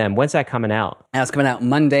with them. When's that coming out? That's coming out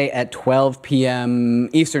Monday at 12 p.m.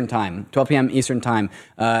 Eastern time. 12 p.m. Eastern time.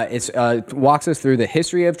 It walks us through the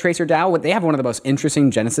history of Tracer DAO. They have one of the most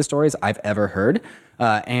interesting genesis stories I've ever heard,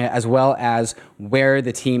 and as well as where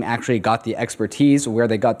the team actually got the expertise, where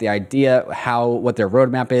they got the idea, what their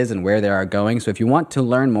roadmap is, and where they are going. So if you want to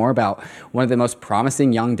learn more about one of the most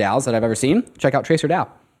promising young DAOs that I've ever seen, check out Tracer DAO.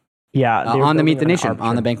 Yeah, on the Meet the Nation,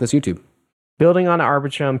 on the Bankless YouTube. Building on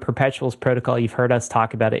Arbitrum, Perpetuals protocol. You've heard us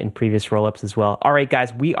talk about it in previous rollups as well. All right,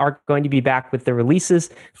 guys, we are going to be back with the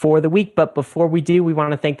releases for the week. But before we do, we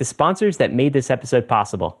want to thank the sponsors that made this episode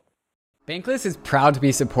possible. Bankless is proud to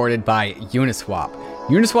be supported by Uniswap.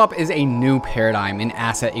 Uniswap is a new paradigm in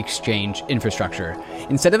asset exchange infrastructure.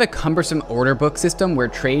 Instead of a cumbersome order book system where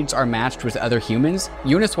trades are matched with other humans,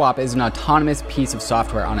 Uniswap is an autonomous piece of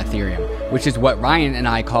software on Ethereum, which is what Ryan and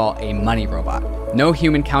I call a money robot. No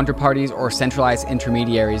human counterparties or centralized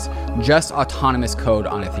intermediaries, just autonomous code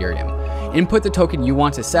on Ethereum. Input the token you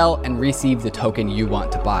want to sell and receive the token you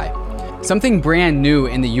want to buy. Something brand new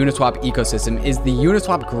in the Uniswap ecosystem is the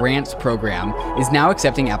Uniswap Grants program is now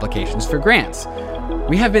accepting applications for grants.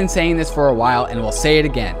 We have been saying this for a while and we'll say it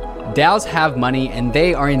again. DAOs have money and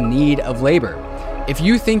they are in need of labor. If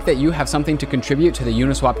you think that you have something to contribute to the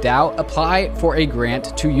Uniswap DAO, apply for a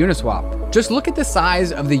grant to Uniswap. Just look at the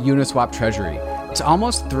size of the Uniswap treasury. It's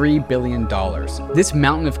almost $3 billion. This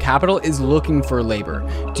mountain of capital is looking for labor.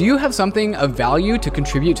 Do you have something of value to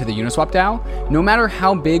contribute to the Uniswap DAO? No matter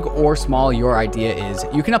how big or small your idea is,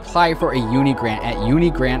 you can apply for a uni grant at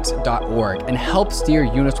unigrants.org and help steer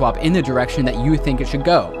Uniswap in the direction that you think it should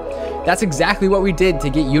go. That's exactly what we did to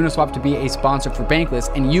get Uniswap to be a sponsor for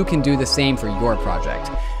Bankless, and you can do the same for your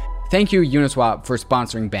project. Thank you, Uniswap, for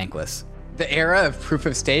sponsoring Bankless. The era of proof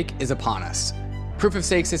of stake is upon us. Proof of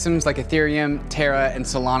stake systems like Ethereum, Terra, and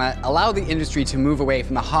Solana allow the industry to move away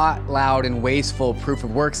from the hot, loud, and wasteful proof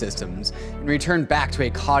of work systems and return back to a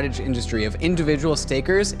cottage industry of individual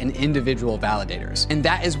stakers and individual validators. And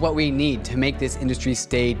that is what we need to make this industry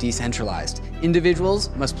stay decentralized.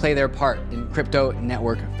 Individuals must play their part in crypto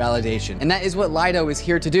network validation. And that is what Lido is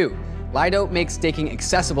here to do. Lido makes staking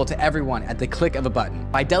accessible to everyone at the click of a button.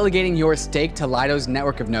 By delegating your stake to Lido's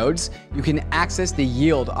network of nodes, you can access the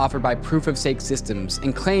yield offered by proof-of-stake systems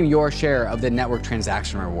and claim your share of the network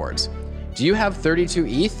transaction rewards. Do you have 32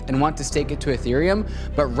 ETH and want to stake it to Ethereum,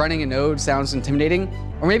 but running a node sounds intimidating?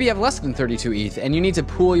 Or maybe you have less than 32 ETH and you need to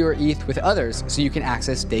pool your ETH with others so you can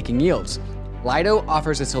access staking yields. Lido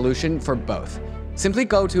offers a solution for both. Simply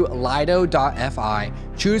go to lido.fi,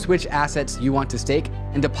 choose which assets you want to stake,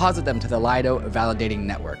 and deposit them to the Lido validating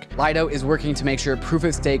network. Lido is working to make sure proof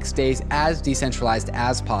of stake stays as decentralized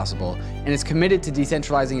as possible, and is committed to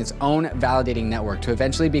decentralizing its own validating network to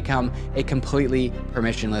eventually become a completely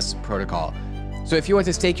permissionless protocol. So if you want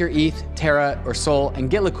to stake your ETH, Terra, or Sol and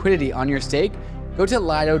get liquidity on your stake, go to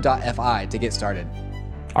lido.fi to get started.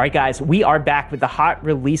 All right, guys, we are back with the hot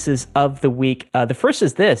releases of the week. The first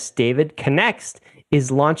is this, David. Connext is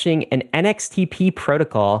launching an NXTP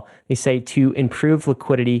protocol, they say, to improve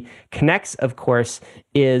liquidity. Connext, of course,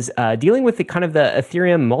 is dealing with the kind of the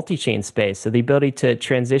Ethereum multi-chain space. So the ability to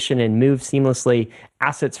transition and move seamlessly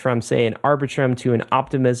assets from, say, an Arbitrum to an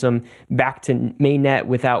Optimism back to mainnet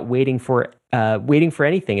without waiting for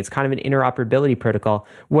anything. It's kind of an interoperability protocol.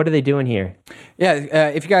 What are they doing here? Yeah,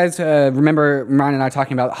 if you guys remember Ryan and I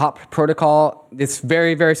talking about Hop protocol, it's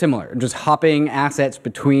very, very similar. Just hopping assets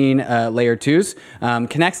between layer twos.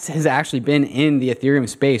 Connext has actually been in the Ethereum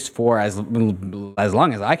space for as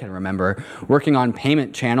long as I can remember, working on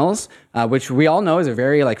payment channels, which we all know is a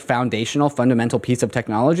very foundational, fundamental piece of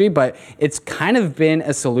technology, but it's kind of been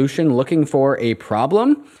a solution looking for a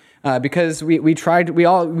problem. Because we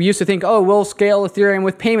used to think, oh, we'll scale Ethereum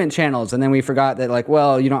with payment channels. And then we forgot that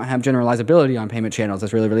you don't have generalizability on payment channels.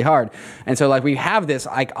 That's really, really hard. And so we have this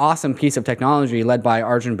awesome piece of technology led by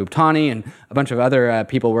Arjun Bhuptani and a bunch of other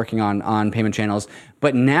people working on payment channels.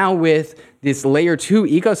 But now with this layer 2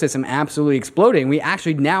 ecosystem absolutely exploding, we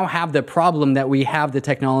actually now have the problem that we have the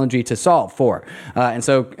technology to solve for. And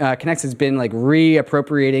so Connext has been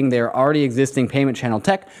reappropriating their already existing payment channel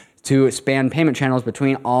tech to span payment channels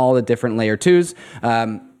between all the different layer 2s.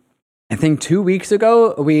 I think 2 weeks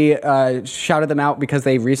ago, we shouted them out because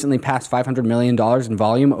they recently passed $500 million in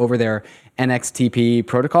volume over their NXTP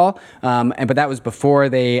protocol. But that was before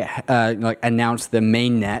they announced the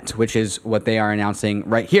mainnet, which is what they are announcing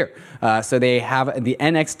right here. So they have the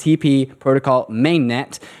NXTP protocol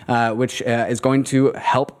mainnet, which is going to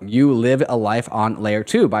help you live a life on layer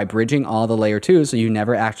 2 by bridging all the layer 2s so you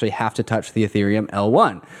never actually have to touch the Ethereum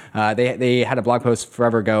L1. They had a blog post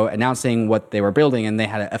forever ago announcing what they were building, and they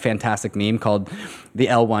had a fantastic meme called "The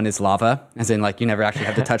L1 is lava," as in you never actually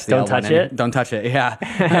have to touch the Don't L1. touch it. Don't touch it. Yeah.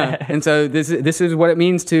 And so this is what it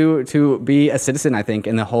means to be a citizen, I think,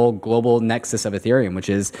 in the whole global nexus of Ethereum, which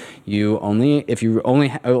is only if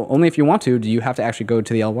you want to, do you have to actually go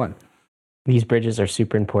to the L1. These bridges are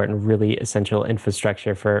super important, really essential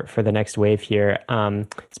infrastructure for the next wave here.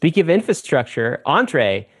 Speaking of infrastructure,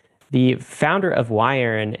 Andre, the founder of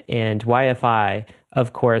Yearn and YFI,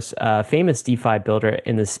 of course, a famous DeFi builder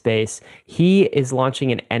in the space, he is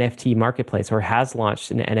launching an NFT marketplace, or has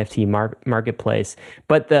launched an NFT marketplace.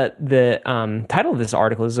 But the title of this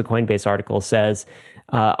article, this is a Coinbase article, says,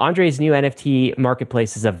 Andre's new NFT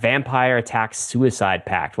marketplace is a vampire attack suicide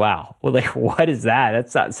pact. Wow. Well, what is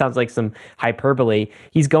that? That sounds like some hyperbole.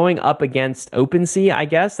 He's going up against OpenSea, I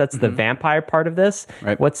guess. That's the vampire part of this.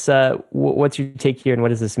 Right. What's your take here, and what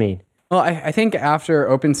does this mean? Well, I think after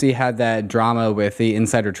OpenSea had that drama with the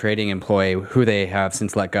insider trading employee, who they have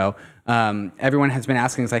since let go, everyone has been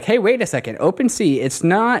asking, it's hey, wait a second, OpenSea, it's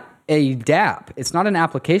not a dApp. It's not an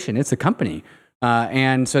application. It's a company.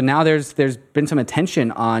 And so now there's been some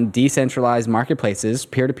attention on decentralized marketplaces,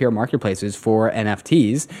 peer-to-peer marketplaces for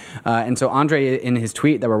NFTs. And so Andre, in his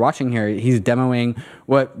tweet that we're watching here, he's demoing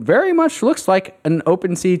what very much looks like an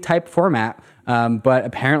OpenSea type format, but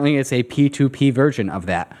apparently it's a P2P version of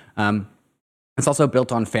that. It's also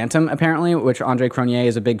built on Phantom, apparently, which Andre Cronje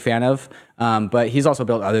is a big fan of. But he's also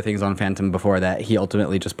built other things on Phantom before that he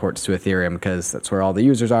ultimately just ports to Ethereum because that's where all the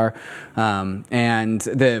users are. And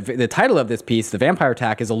the title of this piece, The Vampire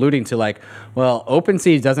Attack, is alluding to like, well,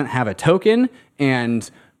 OpenSea doesn't have a token, and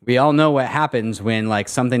we all know what happens when like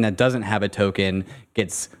something that doesn't have a token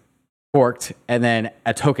gets forked and then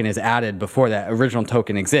a token is added before that original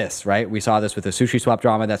token exists, right? We saw this with the SushiSwap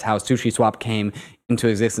drama. That's how SushiSwap came into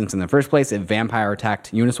existence in the first place. It vampire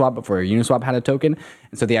attacked Uniswap before Uniswap had a token.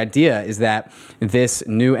 And so the idea is that this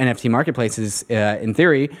new NFT marketplace is, in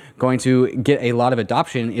theory, going to get a lot of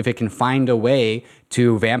adoption if it can find a way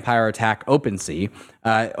to vampire attack OpenSea.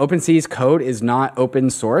 OpenSea's code is not open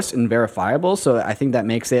source and verifiable, so I think that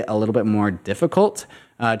makes it a little bit more difficult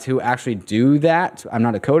to actually do that. I'm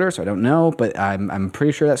not a coder, so I don't know, but I'm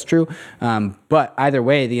pretty sure that's true. But either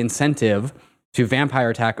way, the incentive to vampire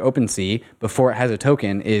attack OpenSea before it has a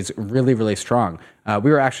token is really, really strong.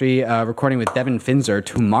 We were actually recording with Devin Finzer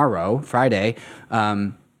tomorrow, Friday.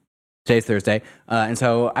 Today's Thursday, and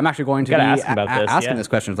so I'm actually going to be asking this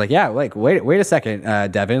question. It's like, wait a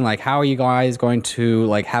second, Devin. Like, how are you guys going to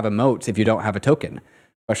like have a moat if you don't have a token?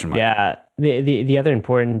 Question mark. Yeah. The other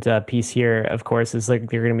important piece here, of course, is like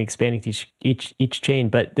they're going to be expanding to each chain,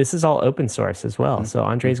 but this is all open source as well. Mm-hmm. So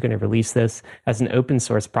Andre is going to release this as an open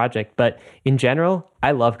source project. But in general,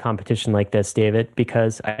 I love competition like this, David,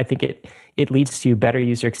 because I think it leads to better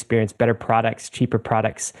user experience, better products, cheaper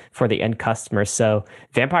products for the end customer. So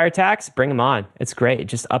vampire attacks, bring them on. It's great. It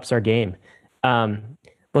just ups our game.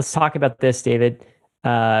 Let's talk about this, David.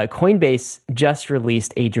 Coinbase just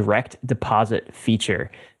released a direct deposit feature.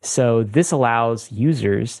 So this allows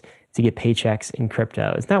users to get paychecks in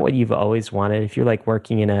crypto. Isn't that what you've always wanted? If you're like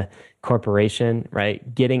working in a corporation,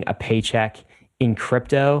 right? Getting a paycheck in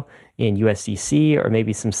crypto, in USDC, or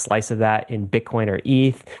maybe some slice of that in Bitcoin or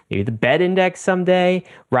ETH, maybe the BED index someday,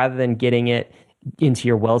 rather than getting it into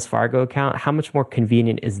your Wells Fargo account. How much more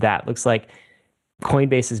convenient is that? Looks like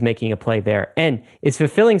Coinbase is making a play there. And it's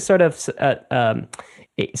fulfilling sort of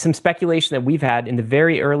some speculation that we've had in the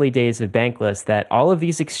very early days of Bankless that all of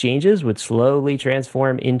these exchanges would slowly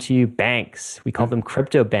transform into banks. We called them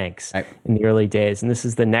crypto banks in the early days. And this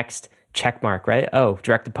is the next check mark, right? Oh,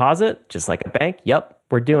 direct deposit, just like a bank? Yep,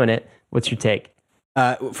 we're doing it. What's your take?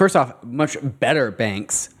 First off, much better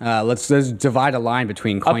banks. Let's divide a line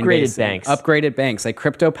between Coinbase upgraded banks, like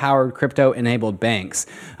crypto-powered, crypto-enabled banks.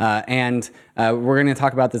 And we're going to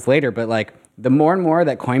talk about this later, but like the more and more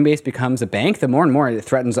that Coinbase becomes a bank, the more and more it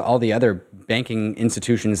threatens all the other banking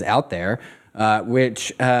institutions out there,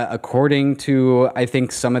 which, according to, I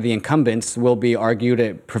think, some of the incumbents, will be argued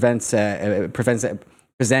it presents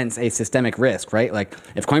a systemic risk, right? Like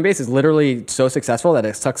if Coinbase is literally so successful that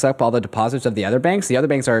it sucks up all the deposits of the other banks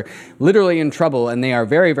are literally in trouble, and they are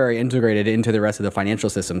very, very integrated into the rest of the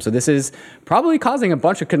financial system. So this is probably causing a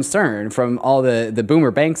bunch of concern from all the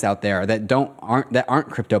boomer banks out there that aren't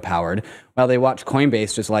crypto powered, while they watch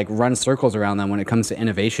Coinbase just like run circles around them when it comes to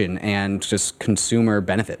innovation and just consumer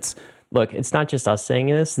benefits. Look, it's not just us saying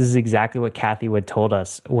this. This is exactly what Kathy Wood told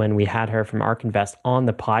us when we had her from ARK Invest on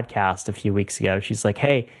the podcast a few weeks ago. She's like,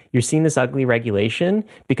 hey, you're seeing this ugly regulation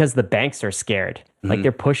because the banks are scared. Like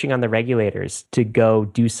they're pushing on the regulators to go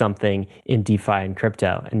do something in DeFi and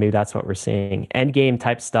crypto. And maybe that's what we're seeing. Endgame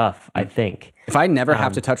type stuff, I think. If I never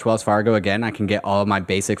have to touch Wells Fargo again, I can get all of my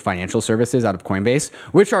basic financial services out of Coinbase,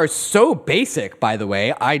 which are so basic, by the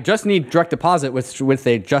way. I just need direct deposit, which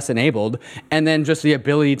they just enabled, and then just the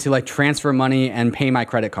ability to like transfer money and pay my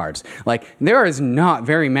credit cards. Like there is not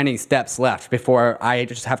very many steps left before I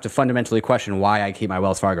just have to fundamentally question why I keep my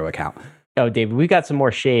Wells Fargo account. Oh, David, we got some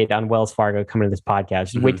more shade on Wells Fargo coming to this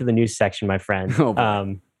podcast. Just wait to the news section, my friend.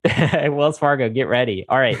 Wells Fargo, get ready.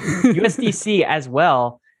 All right. USDC as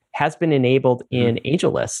well has been enabled in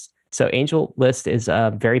AngelList. So AngelList is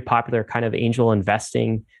a very popular kind of angel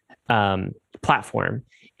investing platform.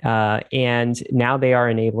 And now they are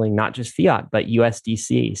enabling not just fiat, but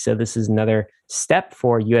USDC. So this is another step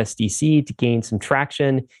for USDC to gain some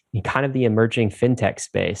traction in kind of the emerging fintech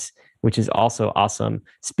space, which is also awesome.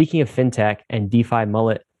 Speaking of fintech and DeFi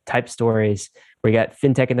mullet type stories, we got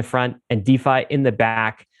fintech in the front and DeFi in the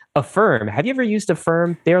back. Affirm. Have you ever used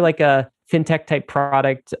Affirm? They're like a fintech type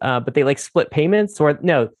product, but they like split payments, or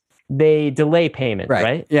no, they delay payment,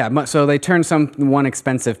 right? Yeah. So they turn one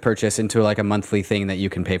expensive purchase into like a monthly thing that you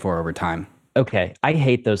can pay for over time. Okay. I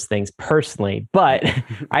hate those things personally, but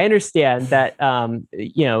I understand that,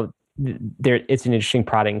 it's an interesting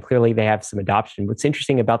product, and clearly they have some adoption. What's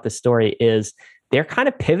interesting about this story is they're kind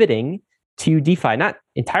of pivoting to DeFi, not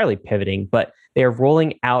entirely pivoting, but they're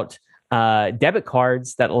rolling out debit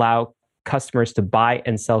cards that allow customers to buy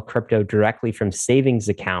and sell crypto directly from savings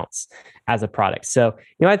accounts as a product. So,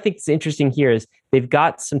 I think it's interesting here is they've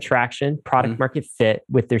got some traction, product market fit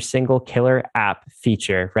with their single killer app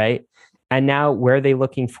feature, right? And now where are they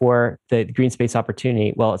looking for the green space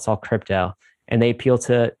opportunity? Well, it's all crypto. And they appeal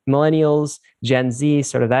to millennials, Gen Z,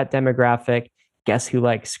 sort of that demographic. Guess who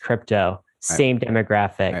likes crypto? Same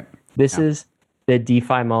demographic. Right. This is the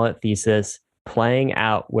DeFi mullet thesis playing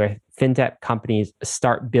out where fintech companies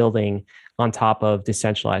start building on top of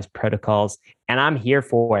decentralized protocols. And I'm here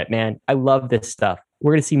for it, man. I love this stuff.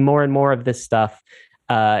 We're going to see more and more of this stuff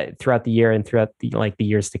throughout the year and throughout the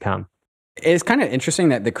years to come. It's kind of interesting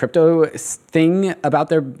that the crypto thing about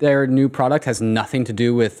their new product has nothing to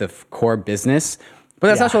do with the core business.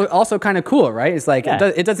 But that's also kind of cool, right? It's like,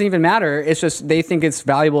 it doesn't even matter. It's just they think it's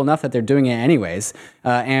valuable enough that they're doing it anyways.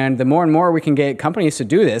 And the more and more we can get companies to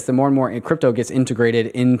do this, the more and more crypto gets integrated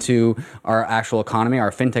into our actual economy, our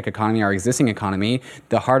fintech economy, our existing economy,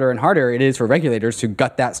 the harder and harder it is for regulators to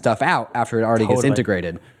gut that stuff out after it already gets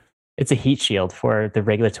integrated. It's a heat shield for the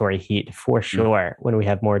regulatory heat for sure when we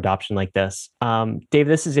have more adoption like this. Dave,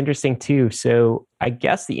 this is interesting too. So I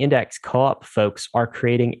guess the index co-op folks are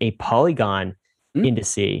creating a Polygon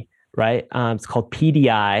indice, right? It's called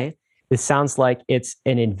PDI. This sounds like it's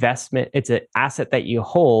an investment. It's an asset that you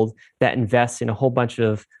hold that invests in a whole bunch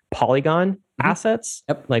of Polygon assets,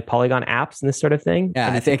 like Polygon apps and this sort of thing.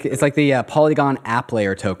 Yeah, I think it's like the Polygon app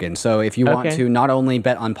layer token. So if you want to not only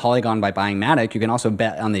bet on Polygon by buying Matic, you can also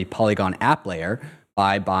bet on the Polygon app layer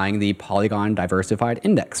by buying the Polygon Diversified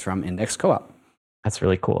Index from Index Co-op. That's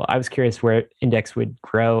really cool. I was curious where Index would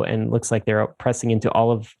grow, and looks like they're pressing into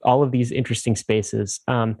all of these interesting spaces.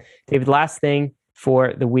 David, last thing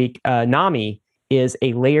for the week, Nami is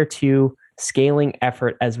a layer 2 scaling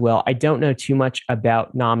effort as well. I don't know too much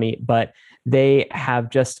about Nami, but they have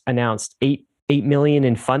just announced $8 million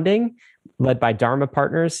in funding led by Dharma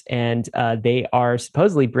Partners, and they are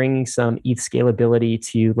supposedly bringing some ETH scalability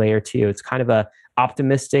to layer 2. It's kind of a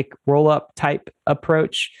optimistic roll-up type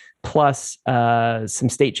approach, plus some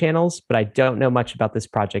state channels, but I don't know much about this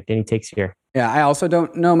project. Any takes here? Yeah, I also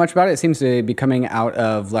don't know much about it. It seems to be coming out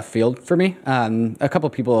of left field for me. A couple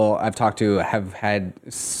of people I've talked to have had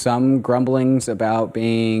some grumblings about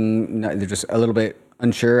they're just a little bit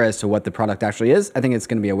unsure as to what the product actually is. I think it's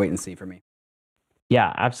going to be a wait and see for me.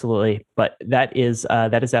 Yeah, absolutely. But that is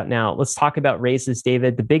out now. Let's talk about raises,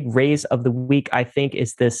 David. The big raise of the week, I think,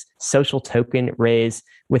 is this social token raise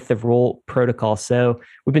with the ROLL protocol. So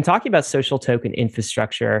we've been talking about social token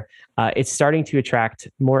infrastructure. It's starting to attract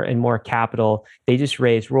more and more capital. They just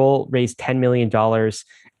ROLL raised $10 million.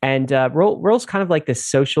 And ROLL's kind of like this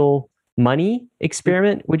social money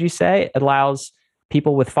experiment, would you say? It allows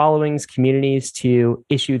people with followings, communities to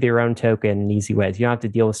issue their own token in easy ways. You don't have to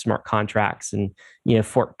deal with smart contracts and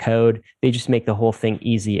fork code. They just make the whole thing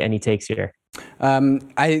easy. Any takes here?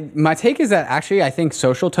 My take is that actually I think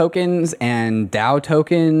social tokens and DAO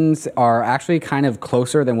tokens are actually kind of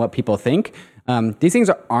closer than what people think. These things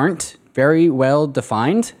aren't very well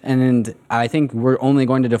defined, and I think we're only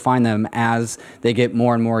going to define them as they get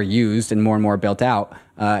more and more used and more built out.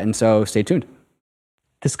 And so stay tuned.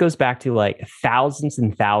 This goes back to like thousands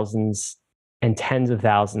and thousands and tens of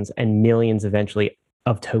thousands and millions eventually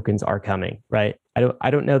of tokens are coming, right?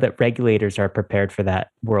 I don't know that regulators are prepared for that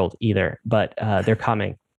world either, but they're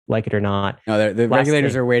coming, like it or not. No, the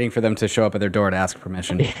regulators are waiting for them to show up at their door to ask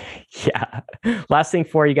permission. Yeah. Last thing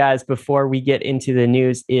for you guys before we get into the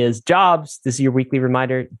news is jobs. This is your weekly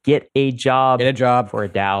reminder. Get a job. Get a job for a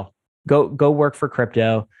DAO. Go work for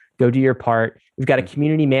crypto. Go do your part. We've got a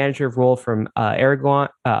community manager role from Aragorn.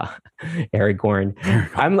 I'm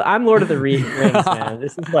Lord of the Rings, man.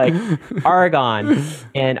 This is like Aragon.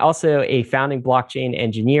 And also a founding blockchain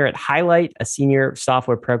engineer at Highlight, a senior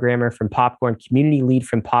software programmer from Popcorn, community lead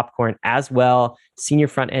from Popcorn as well, senior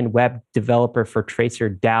front-end web developer for Tracer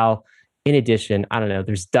DAO. In addition, I don't know,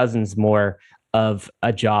 there's dozens more of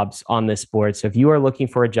jobs on this board. So if you are looking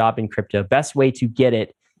for a job in crypto, best way to get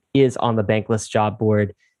it is on the Bankless job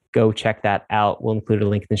board. Go check that out. We'll include a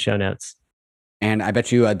link in the show notes. And I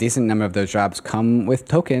bet you a decent number of those jobs come with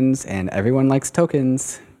tokens, and everyone likes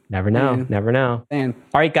tokens. Never know. Man. Never know. Man.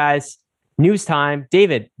 All right, guys. News time.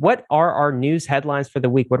 David, what are our news headlines for the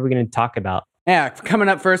week? What are we going to talk about? Yeah, coming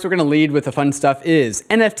up first, we're going to lead with the fun stuff is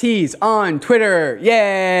NFTs on Twitter.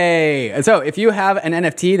 Yay! And so if you have an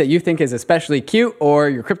NFT that you think is especially cute or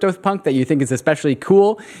your CryptoPunk that you think is especially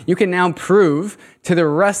cool, you can now prove to the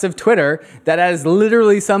rest of Twitter that is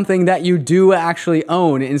literally something that you do actually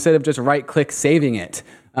own instead of just right-click saving it.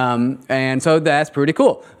 And so that's pretty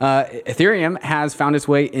cool. Ethereum has found its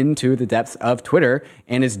way into the depths of Twitter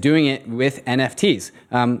and is doing it with NFTs.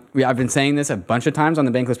 I've been saying this a bunch of times on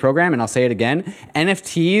the Bankless program, and I'll say it again.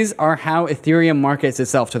 NFTs are how Ethereum markets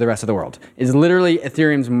itself to the rest of the world. It's literally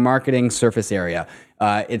Ethereum's marketing surface area.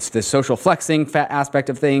 It's the social flexing aspect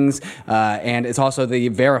of things, and it's also the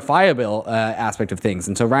verifiable aspect of things.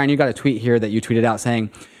 And so, Ryan, you got a tweet here that you tweeted out saying,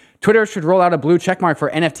 Twitter should roll out a blue checkmark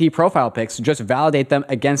for NFT profile pics to just validate them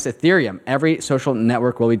against Ethereum. Every social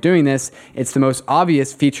network will be doing this. It's the most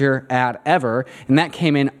obvious feature ever. And that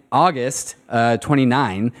came in August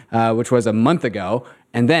 29, which was a month ago.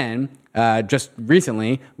 And then just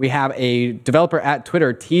recently, we have a developer at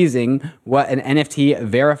Twitter teasing what an NFT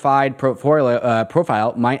verified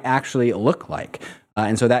profile might actually look like.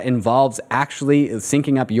 And so that involves actually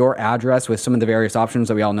syncing up your address with some of the various options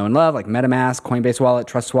that we all know and love, like MetaMask, Coinbase Wallet,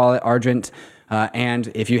 Trust Wallet, Argent. And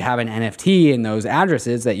if you have an NFT in those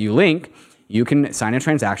addresses that you link, you can sign a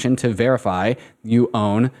transaction to verify you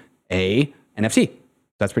own a NFT.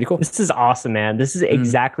 That's pretty cool. This is awesome, man. This is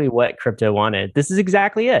exactly what crypto wanted. This is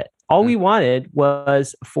exactly it. All we wanted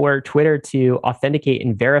was for Twitter to authenticate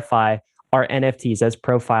and verify our NFTs as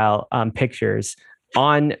profile pictures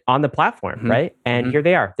on the platform, right? And here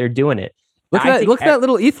they are. They're doing it. Look at that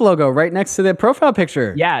little ETH logo right next to the profile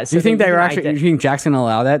picture. Yeah. So do you think you think Jackson will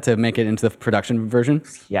allow that to make it into the production version?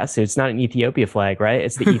 Yeah. So it's not an Ethiopia flag, right?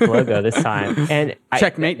 It's the ETH logo this time. And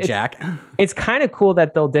checkmate, Jack. It's kind of cool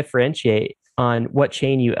that they'll differentiate on what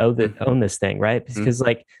chain you own this thing, right? Because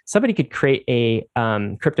like somebody could create a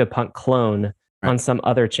CryptoPunk clone on some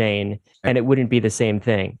other chain and it wouldn't be the same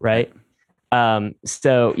thing, right?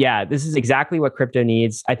 So yeah, this is exactly what crypto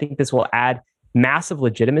needs. I think this will add massive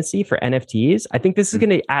legitimacy for NFTs. I think this is going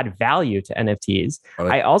to add value to NFTs.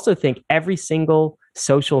 I also think every single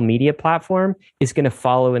social media platform is going to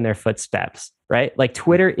follow in their footsteps, right? Like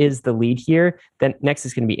Twitter is the lead here. Then next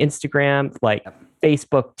is going to be Instagram, like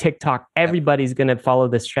Facebook, TikTok. Everybody's going to follow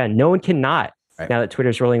this trend. No one cannot. Now that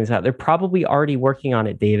Twitter's rolling this out. They're probably already working on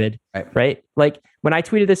it, David, right? Like when I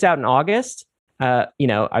tweeted this out in August, I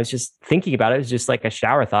was just thinking about it. It was just like a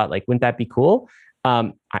shower thought. Like, wouldn't that be cool?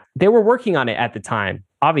 They were working on it at the time.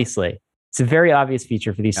 Obviously, it's a very obvious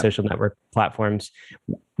feature for these social network platforms.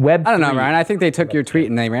 I don't know, Ryan. I think they took your tweet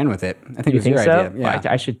and they ran with it. I think it was your idea. Yeah.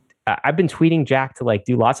 I should. I've been tweeting Jack to like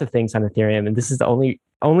do lots of things on Ethereum, and this is the only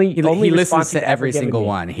he listens to every single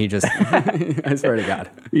one. He just I swear to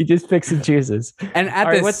God, he just picks and chooses. And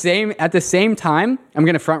at the same time, I'm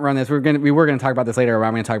going to front run this. We were going to talk about this later, or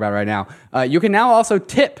I'm going to talk about it right now. You can now also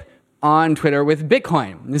tip on Twitter with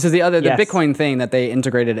Bitcoin. This is the Bitcoin thing that they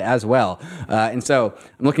integrated as well. And so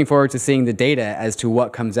I'm looking forward to seeing the data as to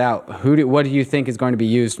what comes out. What do you think is going to be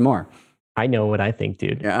used more? I know what I think,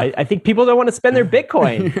 dude. Yeah. I think people don't want to spend their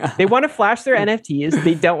Bitcoin. They want to flash their NFTs.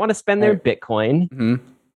 They don't want to spend their Bitcoin.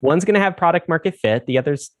 One's going to have product market fit. The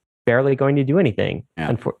other's barely going to do anything.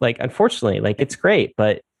 Yeah. Unfortunately, it's great,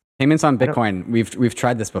 but payments on Bitcoin. We've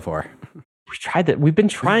tried this before. We've tried that. We've been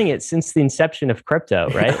trying it since the inception of crypto,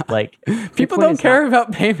 right? Yeah. Like people don't care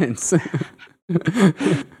about payments.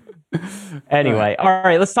 Anyway, all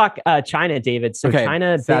right, let's talk China, David. So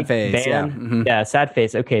China, sad phase, ban. Yeah, sad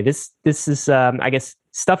phase. Okay, this is I guess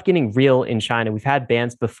stuff getting real in China. We've had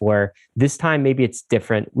bans before. This time, maybe it's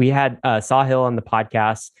different. We had Sahil on the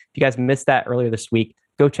podcast. If you guys missed that earlier this week,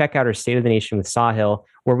 go check out our State of the Nation with Sahil,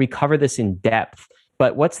 where we cover this in depth.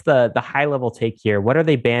 But what's the high level take here? What are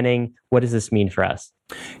they banning? What does this mean for us?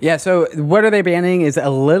 Yeah, so what are they banning is a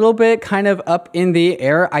little bit kind of up in the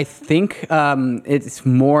air. I think it's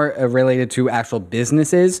more related to actual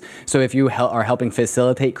businesses. So if you are helping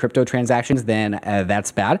facilitate crypto transactions, then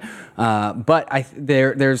that's bad. But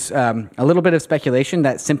there's a little bit of speculation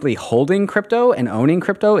that simply holding crypto and owning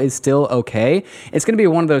crypto is still okay. It's going to be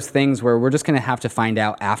one of those things where we're just going to have to find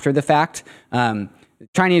out after the fact.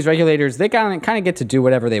 Chinese regulators, they kind of get to do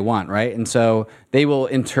whatever they want, right? And so they will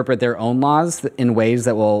interpret their own laws in ways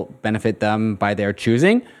that will benefit them by their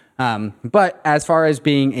choosing. But as far as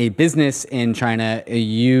being a business in China,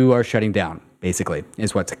 you are shutting down, basically,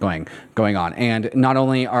 is what's going on. And not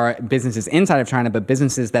only are businesses inside of China, but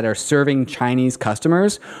businesses that are serving Chinese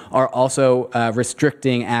customers are also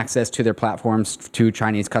restricting access to their platforms to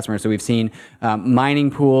Chinese customers. So we've seen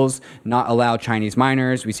mining pools not allow Chinese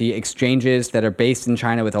miners. We see exchanges that are based in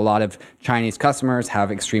China with a lot of Chinese customers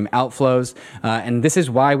have extreme outflows. And this is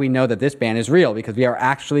why we know that this ban is real, because we are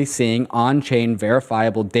actually seeing on-chain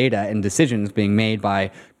verifiable data and decisions being made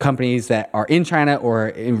by companies that are in China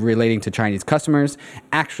or relating to Chinese customers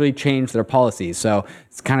actually change their policies. So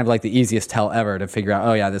it's kind of like the easiest tell ever to figure out,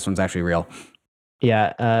 oh yeah, this one's actually real.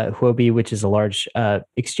 Yeah, Huobi, which is a large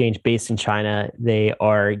exchange based in China, they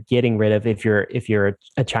are getting rid of if you're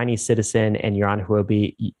a Chinese citizen and you're on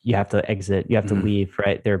Huobi, you have to exit, you have to leave,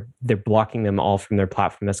 right? They're blocking them all from their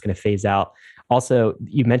platform. That's going to phase out. Also,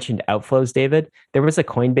 you mentioned outflows, David. There was a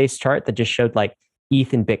Coinbase chart that just showed like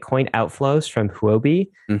ETH and Bitcoin outflows from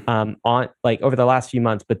Huobi on like over the last few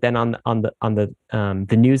months, but then on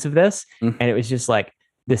the news of this, and it was just like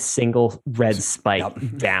this single red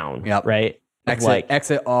spike down, right?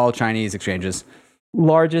 Exit all Chinese exchanges.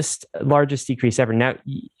 Largest decrease ever. Now,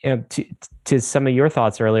 to some of your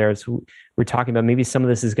thoughts earlier, as we're talking about, maybe some of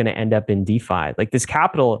this is going to end up in DeFi. Like this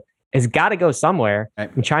capital has got to go somewhere.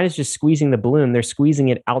 Right. And China's just squeezing the balloon. They're squeezing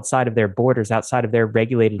it outside of their borders, outside of their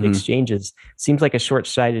regulated exchanges. Seems like a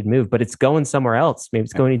short-sighted move, but it's going somewhere else. Maybe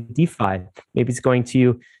it's going to DeFi. Maybe it's going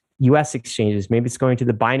to US exchanges, maybe it's going to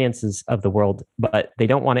the Binances of the world, but they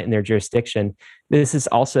don't want it in their jurisdiction. This is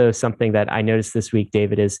also something that I noticed this week,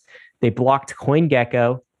 David, is they blocked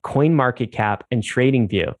CoinGecko, CoinMarketCap, and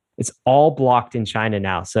TradingView. It's all blocked in China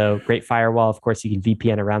now. So great firewall. Of course, you can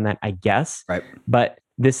VPN around that, I guess. Right. But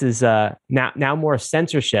this is now more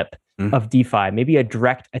censorship of DeFi, maybe a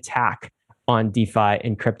direct attack on DeFi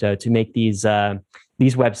and crypto to make these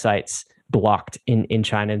websites blocked in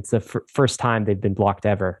China. It's the first time they've been blocked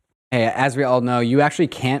ever. Hey, as we all know, you actually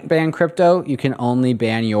can't ban crypto. You can only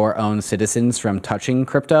ban your own citizens from touching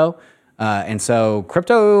crypto. And so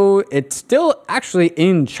crypto, it's still actually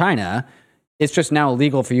in China. It's just now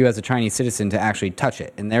illegal for you as a Chinese citizen to actually touch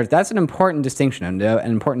it. And that's an important distinction and an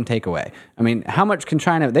important takeaway. I mean, how much can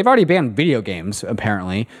China... They've already banned video games,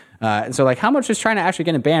 apparently. So like, how much is China actually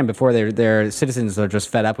going to ban before their citizens are just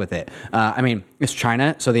fed up with it? I mean, it's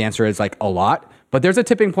China, so the answer is like a lot. But there's a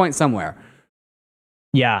tipping point somewhere.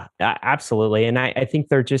 Yeah, absolutely. And I think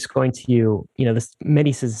they're just going to,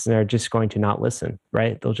 many citizens are just going to not listen,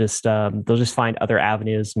 right? They'll just find other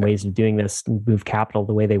avenues and ways of doing this and move capital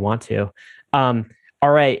the way they want to. All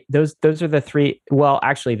right, those are the three. Well,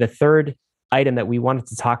 actually, the third item that we wanted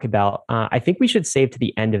to talk about, I think we should save to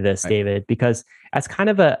the end of this, David, because that's kind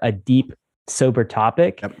of a deep, sober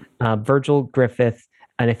topic. Virgil Griffith,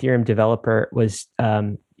 an Ethereum developer, was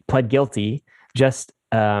pled guilty.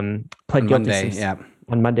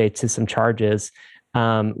 On Monday to some charges.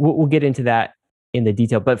 We'll get into that in the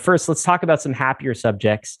detail. But first, let's talk about some happier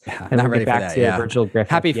subjects. And we'll get back to Virgil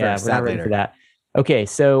Griffith. Happy first, we're not ready for that. Okay,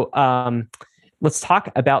 so let's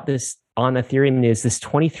talk about this on Ethereum news, this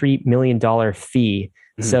 $23 million fee.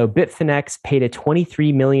 So Bitfinex paid a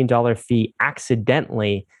 $23 million fee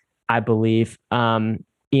accidentally, I believe,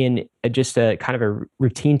 in just a kind of a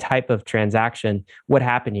routine type of transaction. What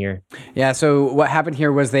happened here? Yeah, so what happened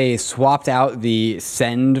here was they swapped out the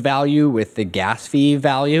send value with the gas fee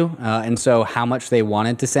value. And so how much they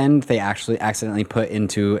wanted to send, they actually accidentally put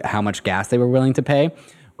into how much gas they were willing to pay.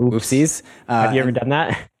 Oopsies. Have you ever done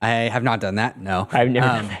that? I have not done that, no. I've never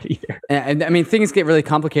done that either. And I mean, things get really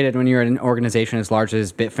complicated when you're in an organization as large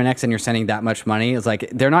as Bitfinex and you're sending that much money. It's like,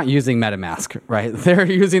 they're not using MetaMask, right? They're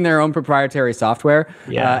using their own proprietary software.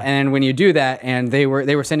 Yeah. And when you do that, and they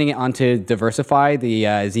were sending it on to Diversify, the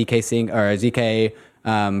ZK Sync or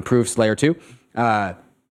ZK proofs layer 2.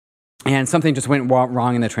 And something just went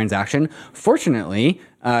wrong in the transaction. Fortunately,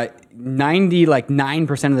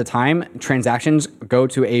 9% of the time, transactions go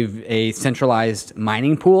to a centralized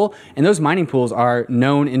mining pool, and those mining pools are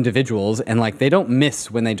known individuals, and like they don't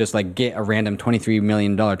miss when they just like get a random $23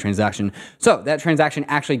 million transaction. So that transaction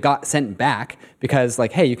actually got sent back because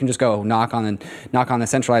like, hey, you can just go knock on the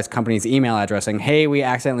centralized company's email address saying, hey, we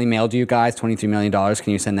accidentally mailed you guys $23 million.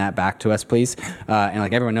 Can you send that back to us, please? And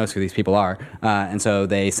like everyone knows who these people are, and so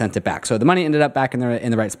they sent it back. So the money ended up back in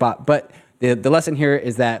the right spot. But the lesson here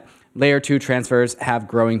is that Layer 2 transfers have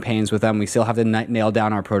growing pains with them. We still have to nail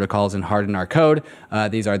down our protocols and harden our code.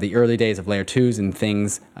 These are the early days of Layer 2s, and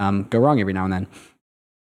things go wrong every now and then.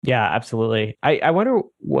 Yeah, absolutely. I wonder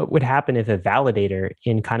what would happen if a validator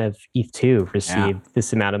in kind of ETH2 received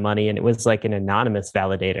this amount of money and it was like an anonymous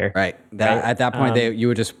validator. Right. At that point, you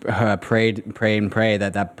would just pray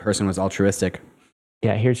that that person was altruistic.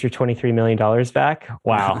 Yeah, here's your $23 million back.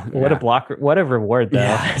 Wow. What a blocker. What a reward, though,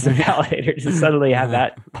 as a validator to suddenly have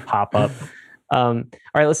that pop up. All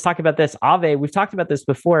right, let's talk about this. Aave, we've talked about this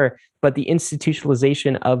before, but the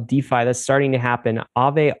institutionalization of DeFi that's starting to happen.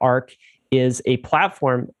 Aave Arc is a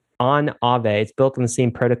platform on Aave. It's built on the same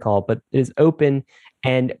protocol, but it is open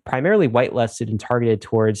and primarily whitelisted and targeted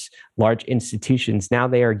towards large institutions. Now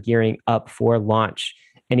they are gearing up for launch.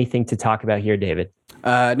 Anything to talk about here, David?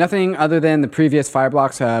 Nothing other than the previous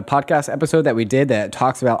Fireblocks podcast episode that we did that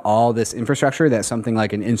talks about all this infrastructure that something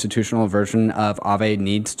like an institutional version of Aave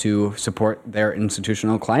needs to support their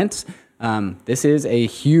institutional clients. This is a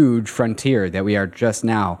huge frontier that we are just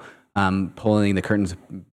now pulling the curtains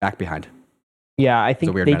back behind. Yeah, I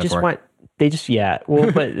think they just want.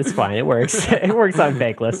 Well, but it's fine. It works. It works on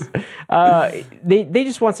Bankless. They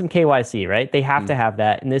just want some KYC, right? They have to have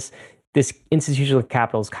that. And this institutional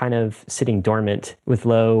capital is kind of sitting dormant with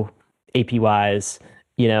low APYs,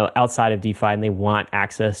 outside of DeFi, and they want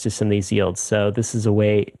access to some of these yields. So this is a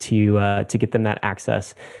way to get them that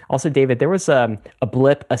access. Also, David, there was a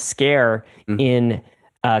scare in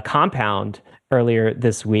Compound earlier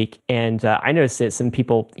this week, and I noticed that some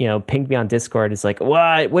people, pinged me on Discord. It's like,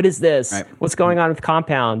 what is this? Right. What's going on with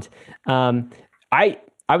Compound? I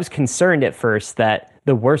was concerned at first that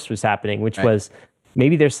the worst was happening, which was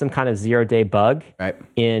maybe there's some kind of 0-day bug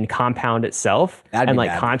in Compound itself, and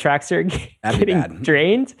like contracts are getting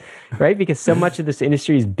drained, right? Because so much of this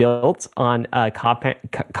industry is built on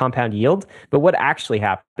compound yield. But what actually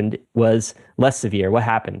happened was less severe. What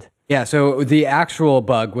happened? Yeah, so the actual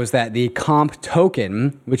bug was that the comp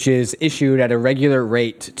token, which is issued at a regular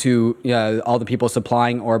rate to all the people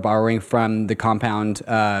supplying or borrowing from the Compound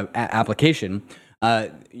application,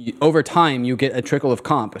 over time you get a trickle of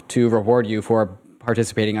comp to reward you for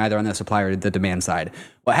participating either on the supply or the demand side.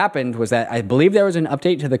 What happened was that I believe there was an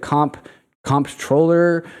update to the comp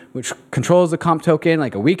controller, which controls the comp token,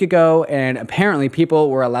 like a week ago, and apparently people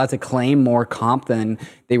were allowed to claim more comp than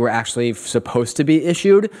they were actually supposed to be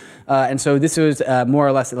issued. And so this was more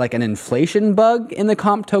or less like an inflation bug in the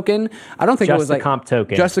comp token. I don't think it was like comp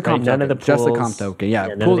token. Just the comp token. None of the pools. Just the comp token.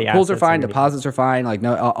 Yeah, pools are fine, deposits are fine. Like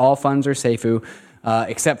all funds are seifu.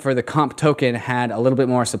 Except for the comp token had a little bit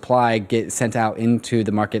more supply get sent out into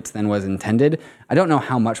the markets than was intended. I don't know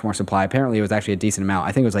how much more supply. Apparently, it was actually a decent amount.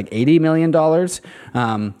 I think it was like $80 million.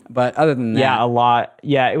 But other than that... Yeah, a lot.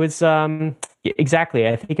 Yeah, it was... exactly.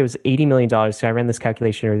 I think it was $80 million. So I ran this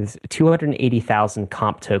calculation. It was 280,000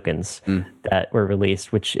 comp tokens that were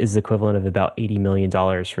released, which is the equivalent of about $80 million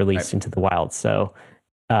released into the wild. So...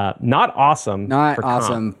 not awesome. Not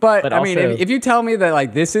awesome. But I mean, if you tell me that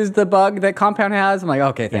like this is the bug that Compound has, I'm like,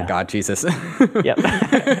 okay, thank God, Jesus. Yep.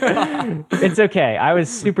 It's okay. I was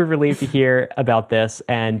super relieved to hear about this,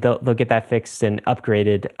 and they'll get that fixed and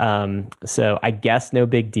upgraded. So I guess no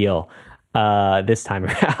big deal this time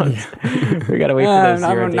around. We gotta wait for those.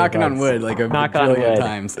 I'm knocking on wood like a billion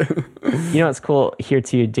times. What's cool here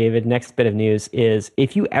too, David? Next bit of news is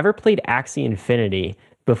if you ever played Axie Infinity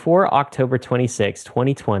before October 26,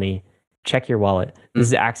 2020, check your wallet. This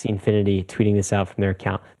is Axie Infinity tweeting this out from their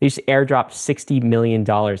account. They just airdropped $60 million,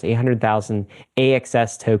 800,000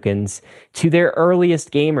 AXS tokens to their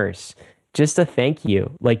earliest gamers. Just a thank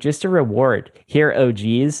you, like just a reward. Here,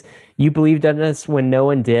 OGs, you believed in us when no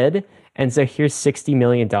one did. And so here's $60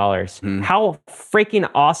 million. How freaking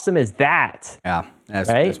awesome is that? Yeah,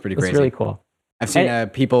 that's pretty crazy. It's really cool. I've seen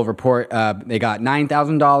people report they got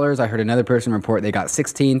 $9,000. I heard another person report they got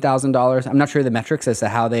 $16,000. I'm not sure the metrics as to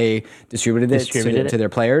how they distributed it to their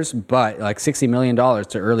players, but like $60 million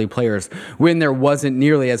to early players when there wasn't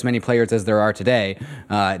nearly as many players as there are today.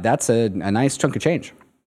 That's a nice chunk of change.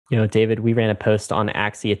 David, we ran a post on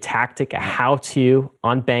Axie, a tactic, a how-to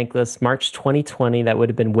on Bankless, March 2020. That would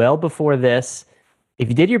have been well before this. If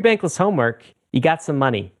you did your Bankless homework, you got some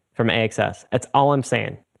money from AXS. That's all I'm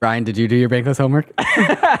saying. Ryan, did you do your Bankless homework?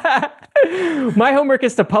 My homework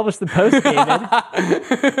is to publish the post, David.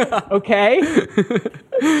 Okay?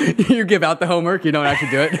 You give out the homework, you don't actually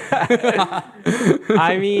do it.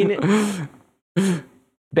 I mean,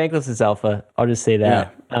 Bankless is alpha. I'll just say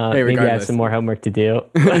that. Maybe I have some more homework to do.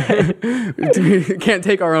 Can't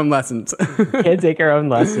take our own lessons.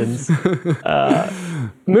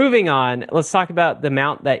 Moving on, let's talk about the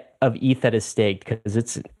amount of ETH that is staked, because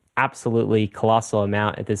it's absolutely colossal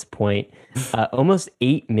amount at this point. Almost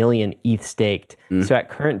 8 million ETH staked. So at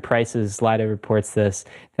current prices, Slido reports this,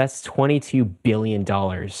 that's $22 billion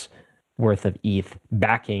worth of ETH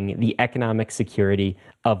backing the economic security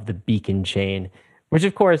of the Beacon chain, which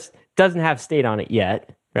of course doesn't have state on it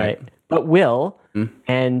yet, right? But will.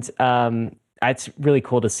 And it's really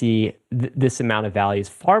cool to see this amount of value is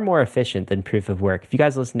far more efficient than proof of work. If you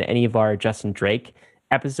guys listen to any of our Justin Drake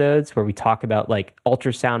episodes where we talk about like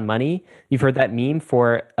ultrasound money, you've heard that meme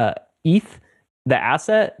for ETH, the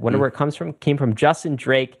asset, wonder where it comes from, came from Justin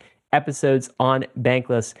Drake episodes on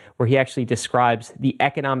Bankless, where he actually describes the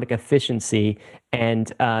economic efficiency and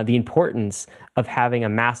the importance of having a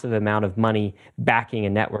massive amount of money backing a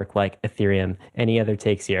network like Ethereum. Any other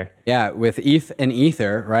takes here? Yeah, with ETH and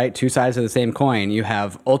Ether, right? Two sides of the same coin. You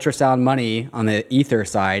have ultrasound money on the Ether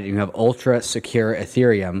side, and you have ultra secure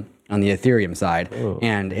Ethereum on the Ethereum side. Ooh.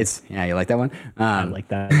 And it's, you like that one? I like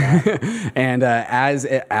that. And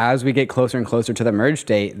as we get closer and closer to the merge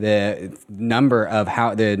date, the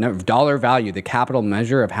dollar value, the capital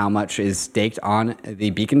measure of how much is staked on the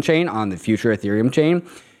Beacon chain, on the future Ethereum chain,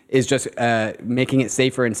 is just making it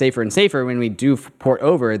safer and safer and safer. When we do port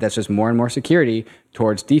over, that's just more and more security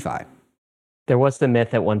towards DeFi. There was the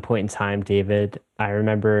myth at one point in time, David. I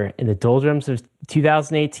remember in the doldrums of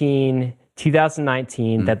 2018,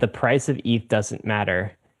 2019, that the price of ETH doesn't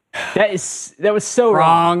matter. That was so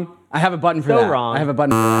wrong. I have a button for that. Wrong. I have a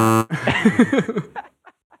button for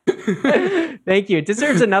that. Thank you. It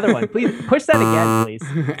deserves another one. Please push that again, please.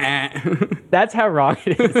 That's how wrong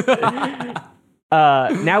it is.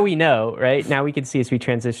 Now we know, right? Now we can see as we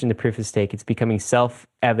transition to proof of stake, it's becoming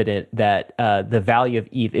self-evident that the value of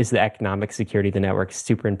ETH is the economic security of the network.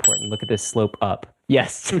 Super important. Look at this slope up.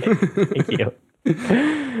 Yes. Thank you.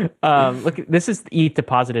 Look, this is ETH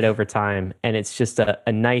deposited over time, and it's just a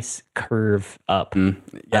nice curve up.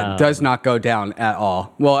 It does not go down at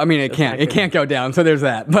all. Well, I mean, it can't go down, so there's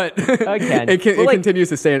that. But it continues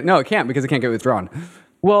to stay. No, it can't, because it can't get withdrawn.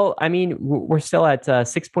 Well, I mean, we're still at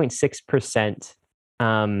 6.6%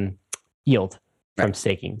 yield from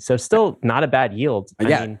staking. So still not a bad yield. I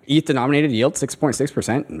mean, ETH denominated yield,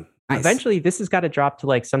 6.6%. Nice. Eventually, this has got to drop to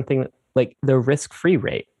like something like the risk-free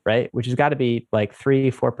rate, right? Which has got to be like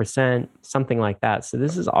 3-4%, something like that. So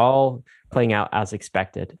this is all playing out as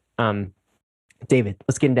expected. David,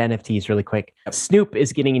 let's get into NFTs really quick. Snoop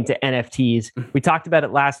is getting into NFTs. We talked about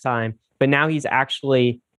it last time, but now he's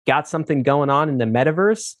actually got something going on in the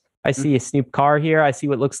metaverse. I see a Snoop car here. I see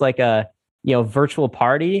what looks like a virtual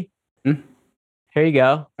party. Here you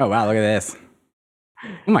go. Oh wow, look at this.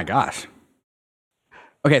 Oh my gosh.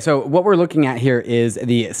 Okay, so what we're looking at here is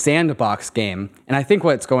the Sandbox game. And I think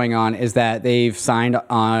what's going on is that they've signed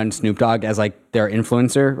on Snoop Dogg as like their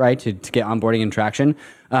influencer, right, to get onboarding and traction.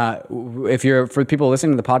 For people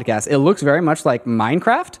listening to the podcast, it looks very much like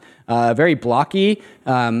Minecraft, very blocky.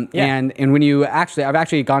 And when you I've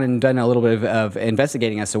actually gone and done a little bit of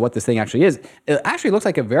investigating as to what this thing actually is. It actually looks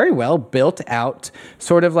like a very well built out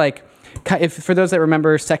sort of like, for those that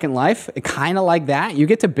remember Second Life, kind of like that. You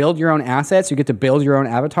get to build your own assets. You get to build your own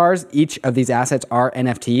avatars. Each of these assets are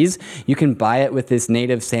NFTs. You can buy it with this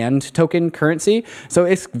native sand token currency. So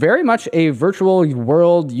it's very much a virtual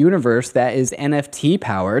world universe that is NFT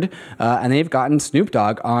powered. And they've gotten Snoop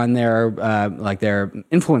Dogg on their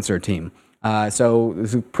influencer team. So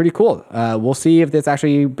this is pretty cool. We'll see if this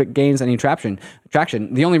actually gains any traction.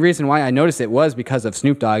 The only reason why I noticed it was because of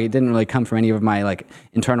Snoop Dogg. It didn't really come from any of my like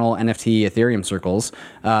internal NFT Ethereum circles.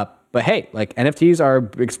 But hey, like NFTs are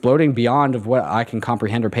exploding beyond of what I can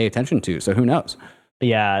comprehend or pay attention to. So who knows?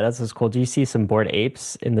 Yeah, that's what's cool. Do you see some Bored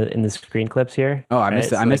Apes in the screen clips here? Oh, I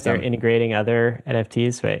missed it. I missed them. They're integrating other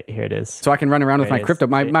NFTs. Wait, here it is. So I can run around with my crypto.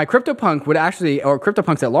 My CryptoPunk would actually, or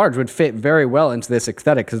CryptoPunks at large, would fit very well into this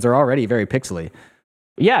aesthetic because they're already very pixely.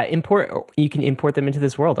 Yeah, you can import them into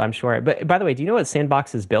this world, I'm sure. But by the way, do you know what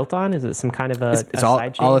Sandbox is built on? Is it some kind of it's all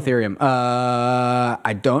Ethereum.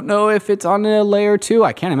 I don't know if it's on a layer 2.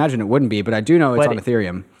 I can't imagine it wouldn't be, but I do know it's on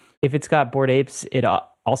Ethereum. If it's got Bored Apes, it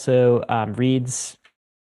also reads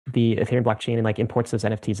the Ethereum blockchain and like imports those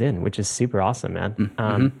NFTs in, which is super awesome,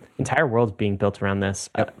 man. Entire world's being built around this.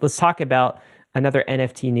 Let's talk about another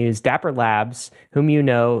NFT news. Dapper Labs, whom you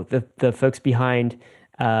know, the folks behind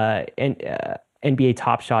NBA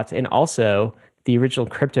Top Shots and also the original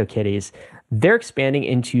CryptoKitties, they're expanding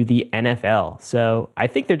into the NFL. So I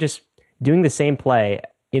think they're just doing the same play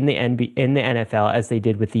in the NFL as they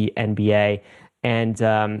did with the NBA, and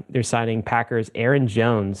they're signing Packers' Aaron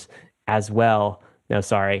Jones as well. No,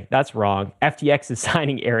 sorry, that's wrong. FTX is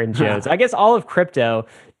signing Aaron Jones. I guess all of crypto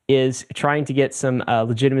is trying to get some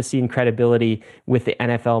legitimacy and credibility with the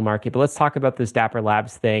NFL market. But let's talk about this Dapper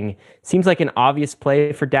Labs thing. Seems like an obvious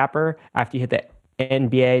play for Dapper after you hit the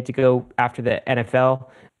NBA to go after the NFL,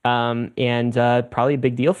 and probably a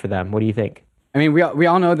big deal for them. What do you think? I mean, we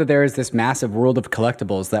all know that there is this massive world of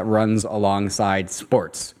collectibles that runs alongside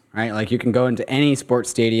sports, right? Like you can go into any sports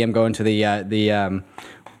stadium, go into the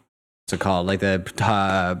what's it called? Like the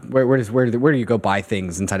where do you go buy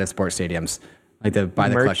things inside of sports stadiums? Like buy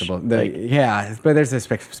the collectible. But there's this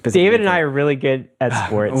specific. David and I are really good at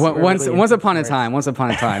sports. Once upon a time,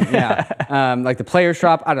 yeah. Like the players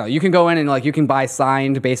shop. I don't know. You can go in and like you can buy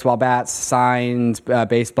signed baseball bats, signed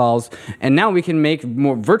baseballs, and now we can make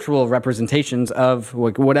more virtual representations of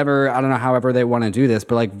like whatever. I don't know, however they want to do this,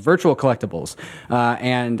 but like virtual collectibles.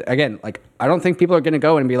 And again, like I don't think people are going to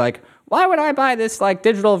go and be like, why would I buy this like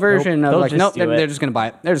digital version of like, nope, they're just going to buy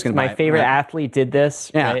it. They're just going to buy it. My favorite athlete did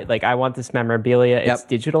this, right? Like, I want this memorabilia. It's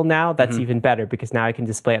digital now. That's even better because now I can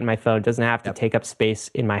display it on my phone. It doesn't have to take up space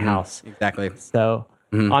in my house. Exactly. So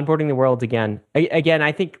onboarding the world again.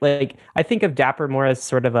 I think of Dapper more as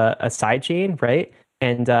sort of a side chain, right?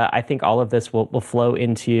 And I think all of this will flow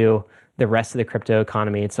into the rest of the crypto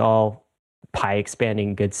economy. It's all pie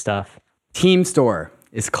expanding good stuff. Team store.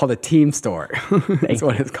 It's called a team store. That's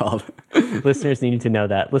what it's called. Listeners need to know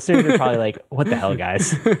that. Listeners are probably like, what the hell,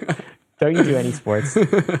 guys? Don't you do any sports?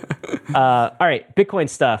 All right, Bitcoin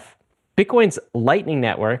stuff. Bitcoin's Lightning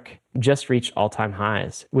Network just reached all-time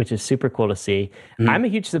highs, which is super cool to see. I'm a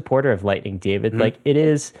huge supporter of Lightning, David. Like, it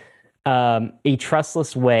is a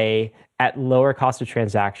trustless way at lower cost of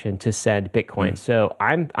transaction to send Bitcoin. So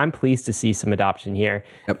I'm pleased to see some adoption here.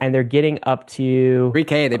 And they're getting up to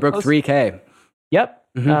 3K. They broke 3K. Yep.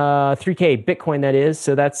 3K Bitcoin, that is.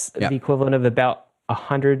 So that's the equivalent of about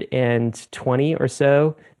 120 or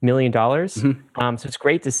so $1 million. So it's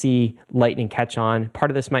great to see Lightning catch on.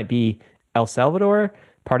 Part of this might be El Salvador.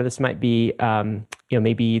 Part of this might be,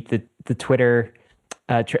 maybe the Twitter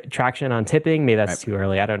traction on tipping. Maybe that's too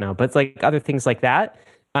early. I don't know. But it's like other things like that.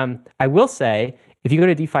 I will say, if you go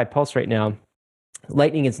to DeFi Pulse right now,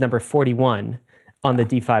 Lightning is number 41 on the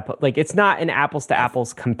DeFi. Like, it's not an apples to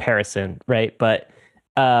apples comparison, right? But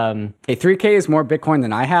hey, 3K is more Bitcoin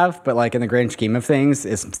than I have, but like in the grand scheme of things,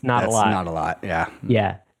 it's not a lot. Not a lot.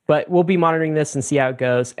 Yeah. But we'll be monitoring this and see how it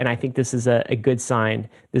goes. And I think this is a good sign.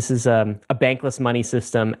 This is a bankless money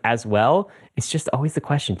system as well. It's just always the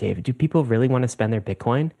question, David, do people really want to spend their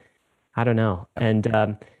Bitcoin? I don't know. And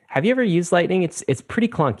have you ever used Lightning? It's pretty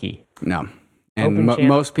clunky. No. And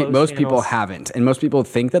most people haven't. And most people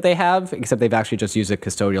think that they have, except they've actually just used a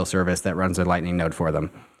custodial service that runs a Lightning node for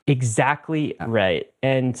them. Exactly right.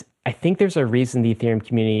 And I think there's a reason the Ethereum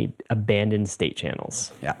community abandoned state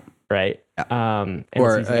channels. Yeah. Right. And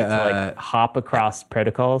it's easy to like hop across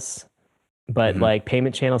protocols, but like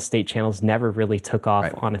payment channels, state channels never really took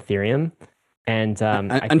off on Ethereum. And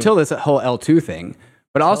until this whole L2 thing,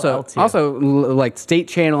 but also like state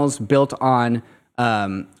channels built on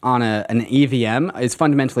an EVM is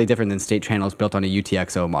fundamentally different than state channels built on a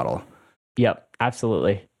UTXO model. Yep,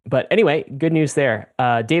 absolutely. But anyway, good news there.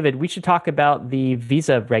 David, we should talk about the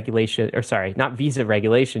Visa regulation, or sorry, not Visa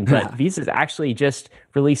regulation, but Visa's actually just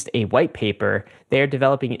released a white paper. They're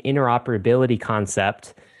developing an interoperability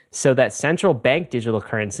concept so that central bank digital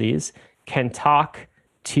currencies can talk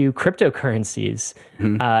to cryptocurrencies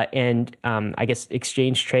and I guess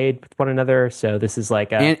exchange trade with one another. So this is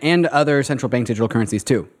like and other central bank digital currencies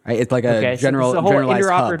too, right? It's like a general, so it's a whole generalized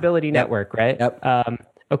interoperability network, right? Yep.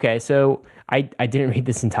 Okay, so I didn't read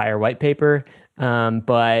this entire white paper,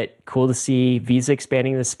 but cool to see Visa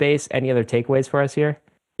expanding the space. Any other takeaways for us here?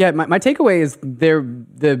 Yeah, my takeaway is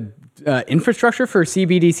the infrastructure for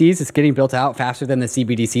CBDCs is getting built out faster than the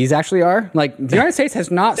CBDCs actually are. Like, the United States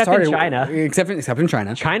has not started in China, except in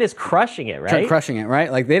China. China's crushing it, right? Crushing it,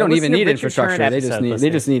 right? Like, they don't even need infrastructure. They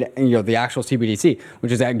just need the actual CBDC,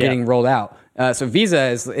 which is getting rolled out. So Visa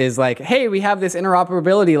is like, hey, we have this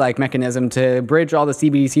interoperability like mechanism to bridge all the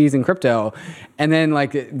CBDCs in crypto, and then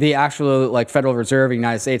like the actual like Federal Reserve of the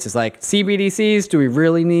United States is like, CBDCs, do we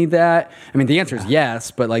really need that? I mean, the answer is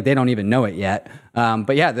yes, but like they don't even know it yet.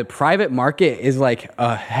 But yeah, the private market is like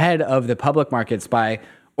ahead of the public markets by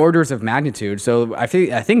orders of magnitude. So I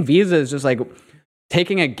think Visa is just like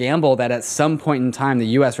taking a gamble that at some point in time the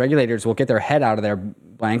U.S. regulators will get their head out of their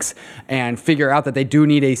blanks and figure out that they do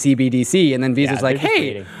need a CBDC, and then Visa's like,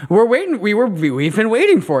 "Hey, we're waiting. We've been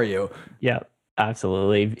waiting for you." Yeah,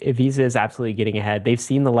 absolutely. Visa is absolutely getting ahead. They've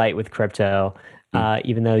seen the light with crypto,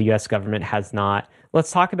 even though the U.S. government has not.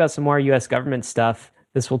 Let's talk about some more U.S. government stuff.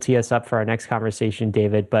 This will tee us up for our next conversation,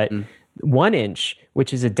 David. But 1inch,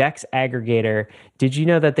 which is a DEX aggregator, did you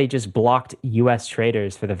know that they just blocked U.S.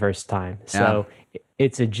 traders for the first time? So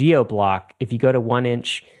it's a geo block. If you go to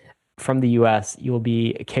 1inch from the US, you will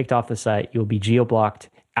be kicked off the site. You will be geo-blocked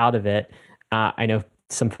out of it. I know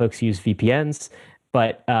some folks use VPNs,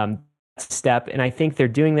 but step. And I think they're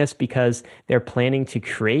doing this because they're planning to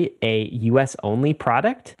create a US-only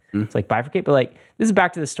product. It's like bifurcate, but like this is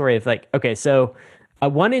back to the story of like, okay, so a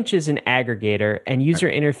 1inch is an aggregator and user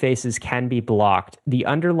interfaces can be blocked. The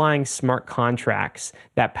underlying smart contracts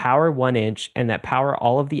that power 1inch and that power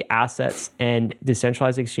all of the assets and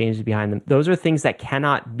decentralized exchanges behind them, those are things that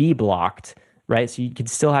cannot be blocked, right? So you can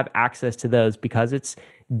still have access to those because it's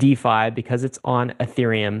DeFi, because it's on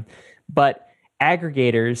Ethereum. But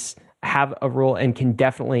aggregators have a role and can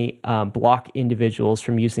definitely block individuals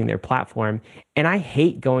from using their platform. And I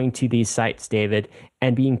hate going to these sites, David,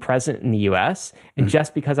 and being present in the US. And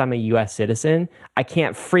just because I'm a US citizen, I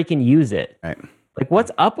can't freaking use it. Right. Like,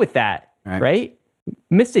 what's up with that? Right?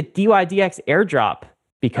 Missed a DYDX airdrop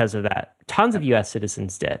because of that. Tons of US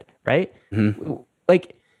citizens did, right?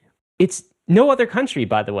 Like, it's no other country,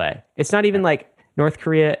 by the way. It's not even like North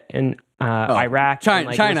Korea and Iraq.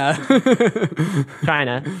 China.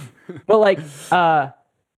 China. But like,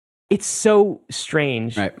 it's so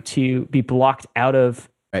strange to be blocked out of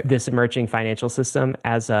this emerging financial system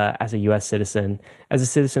as a US citizen, as a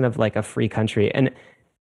citizen of like a free country. And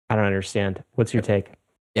I don't understand. What's your take?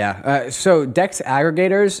 Yeah. So DEX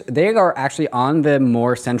aggregators, they are actually on the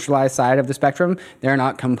more centralized side of the spectrum. They're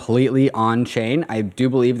not completely on chain. I do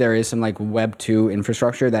believe there is some like Web 2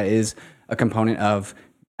 infrastructure that is a component of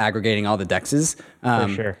aggregating all the DEXs. For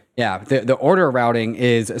sure. Yeah. The order routing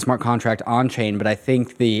is a smart contract on chain, but I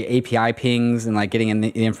think the API pings and like getting in the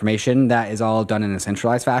information, that is all done in a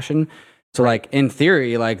centralized fashion. So like in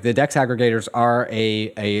theory, like the DEX aggregators are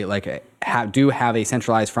do have a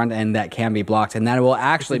centralized front end that can be blocked, and that will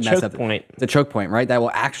actually mess up the choke point, right? That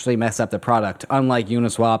will actually mess up the product, unlike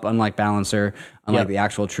Uniswap, unlike Balancer, unlike the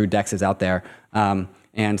actual true DEXs out there.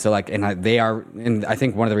 And so like, and they are, and I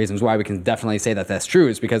think one of the reasons why we can definitely say that that's true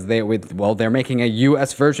is because they're making a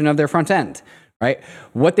US version of their front end, right?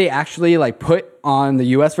 What they actually like put on the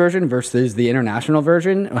US version versus the international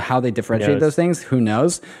version, how they differentiate those things, who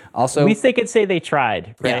knows? Also, at least they could say they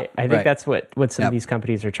tried, right? I think that's what some of these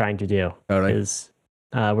companies are trying to do. Is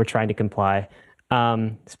we're trying to comply.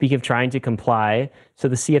 Speaking of trying to comply, so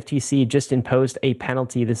the CFTC just imposed a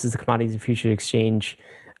penalty. This is the Commodities and Futures Exchange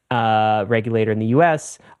regulator in the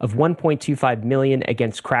US of $1.25 million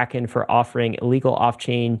against Kraken for offering illegal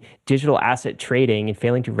off-chain digital asset trading and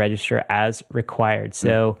failing to register as required.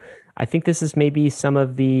 So I think this is maybe some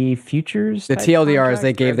of the futures. The TLDR is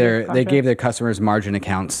they gave their customers margin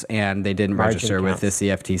accounts and they didn't register with the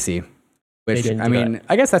CFTC. Which I mean,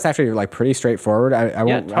 I guess that's actually like pretty straightforward. I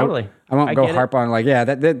won't go harp on like,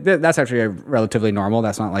 that's actually relatively normal.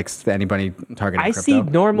 That's not like anybody targeting crypto. I see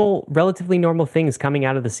relatively normal things coming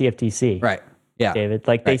out of the CFTC. Right. Yeah. David,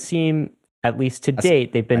 like they seem, at least to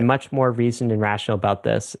date, they've been much more reasoned and rational about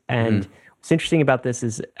this. And what's interesting about this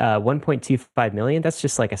is 1.25 million. That's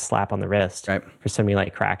just like a slap on the wrist for somebody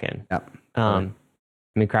like Kraken. Yep. I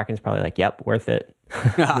mean, Kraken's probably like, yep, worth it.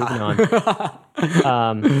 Moving on.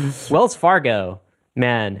 Wells Fargo,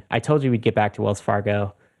 man, I told you we'd get back to Wells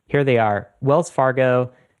Fargo. Here they are. Wells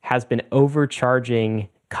Fargo has been overcharging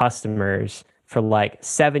customers for like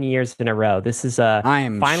 7 years in a row. This is a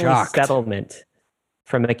final settlement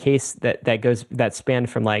from a case that spanned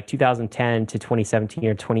from like 2010 to 2017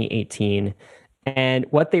 or 2018. And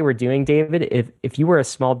what they were doing, David, if you were a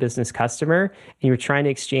small business customer and you were trying to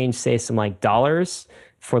exchange, say, some like dollars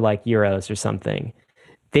for like euros or something,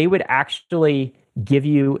 they would actually give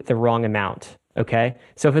you the wrong amount. Okay.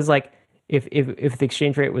 So if it's like, if the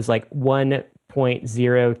exchange rate was like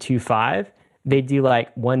 1.025, they do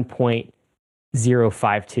like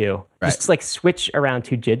 1.052. Just like switch around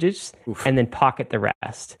two digits and then pocket the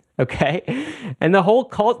rest. Okay. And the whole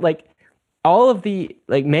all of the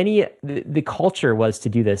the culture was to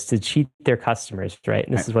do this, to cheat their customers, right?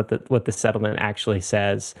 And this is what the settlement actually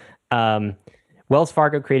says. Wells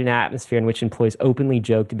Fargo created an atmosphere in which employees openly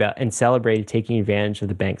joked about and celebrated taking advantage of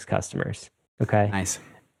the bank's customers. Okay. Nice.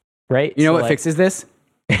 Right? You know what fixes this?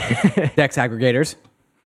 DEX aggregators.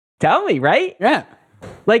 Tell me, right? Yeah.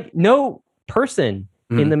 Like no person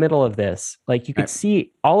in the middle of this. Like you could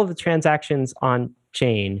see all of the transactions on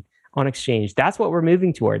chain, on exchange. That's what we're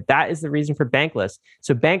moving toward. That is the reason for bankless.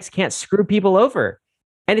 So banks can't screw people over.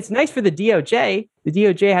 And it's nice for the DOJ. The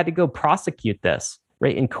DOJ had to go prosecute this,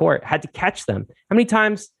 right, in court, had to catch them. How many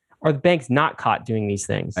times are the banks not caught doing these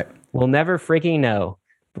things? Right. We'll never freaking know,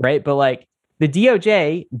 right? But like the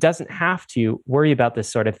DOJ doesn't have to worry about this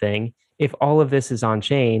sort of thing if all of this is on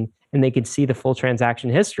chain and they can see the full transaction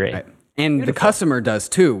history. Right. And the customer does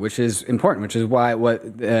too, which is important, which is why what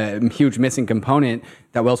huge missing component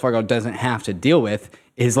that Wells Fargo doesn't have to deal with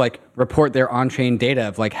is like report their on-chain data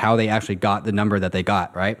of like how they actually got the number that they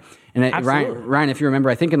got, right? And Ryan, if you remember,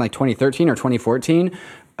 I think in like 2013 or 2014,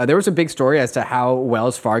 there was a big story as to how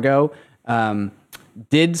Wells Fargo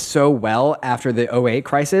did so well after the '08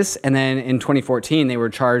 crisis. And then in 2014, they were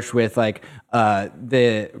charged with like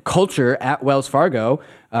the culture at Wells Fargo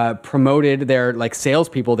promoted their like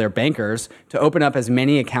salespeople, their bankers, to open up as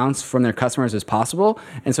many accounts from their customers as possible.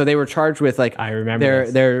 And so they were charged with like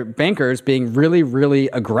their bankers being really, really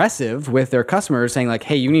aggressive with their customers, saying like,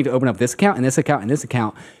 hey, you need to open up this account and this account and this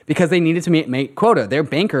account, because they needed to make quota. Their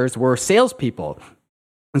bankers were salespeople.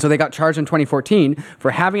 And so they got charged in 2014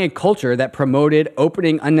 for having a culture that promoted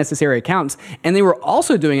opening unnecessary accounts. And they were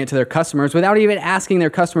also doing it to their customers without even asking their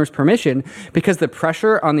customers permission, because the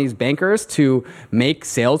pressure on these bankers to make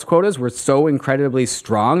sales quotas were so incredibly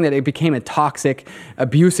strong that it became a toxic,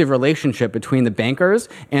 abusive relationship between the bankers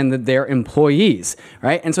and their employees,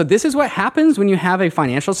 right? And so this is what happens when you have a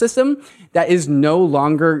financial system that is no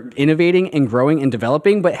longer innovating and growing and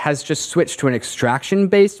developing, but has just switched to an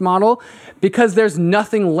extraction-based model, because there's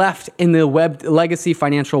nothing left in the web legacy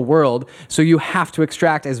financial world. So you have to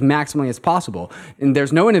extract as maximally as possible. And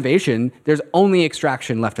there's no innovation. There's only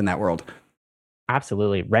extraction left in that world.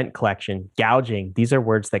 Absolutely. Rent collection, gouging. These are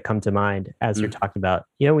words that come to mind as you're talking about.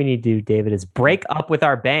 You know what we need to do, David, is break up with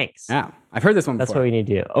our banks. Yeah, I've heard this one before. That's what we need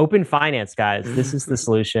to do. Open finance, guys. This is the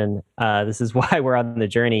solution. This is why we're on the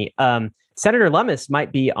journey. Senator Lummis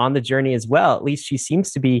might be on the journey as well. At least she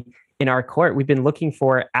seems to be in our court. We've been looking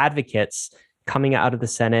for advocates coming out of the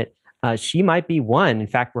Senate. She might be one. In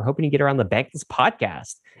fact, we're hoping to get her on the Bankless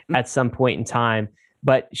podcast at some point in time.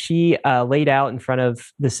 But she laid out in front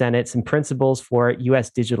of the Senate some principles for U.S.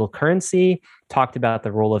 digital currency, talked about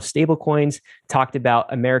the role of stablecoins, talked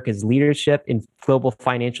about America's leadership in global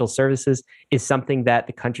financial services is something that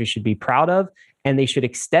the country should be proud of, and they should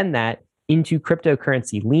extend that into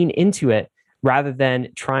cryptocurrency, lean into it, rather than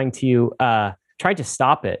trying to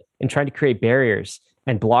stop it and trying to create barriers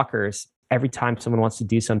and blockers every time someone wants to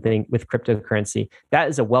do something with cryptocurrency. That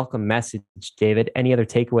is a welcome message, David. Any other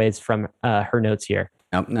takeaways from her notes here?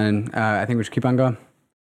 Nope. And I think we should keep on going.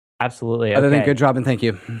 Absolutely. Other than good job and thank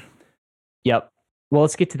you. Yep. Well,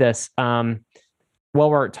 let's get to this. While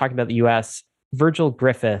we're talking about the U.S., Virgil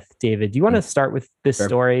Griffith, David, do you want to start with this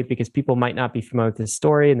story? Because people might not be familiar with this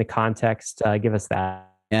story and the context. Give us that.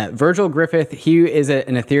 Yeah, Virgil Griffith, he is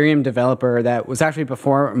an Ethereum developer that was actually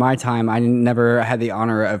before my time. I never had the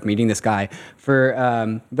honor of meeting this guy.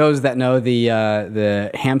 For those that know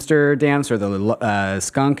the hamster dance or the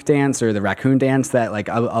skunk dance or the raccoon dance that like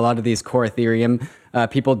a lot of these core Ethereum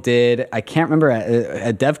people did, I can't remember,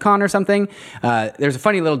 at DevCon or something. There's a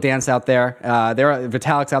funny little dance out there. There are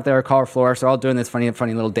Vitalik's out there, Color Floor, so they're all doing this funny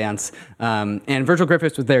little dance. And Virgil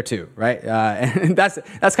Griffith was there too, right? And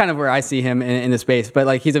that's kind of where I see him in the space. But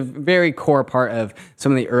like he's a very core part of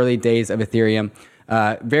some of the early days of Ethereum.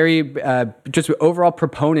 Just an overall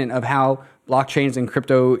proponent of how blockchains and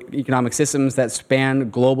crypto economic systems that span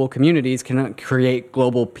global communities can create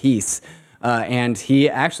global peace. And he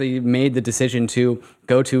actually made the decision to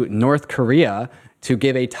go to North Korea to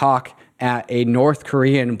give a talk at a North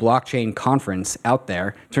Korean blockchain conference out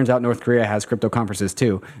there. Turns out North Korea has crypto conferences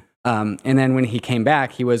too. And then when he came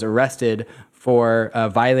back, he was arrested for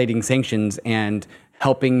violating sanctions and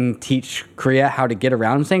helping teach Korea how to get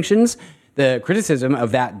around sanctions. The criticism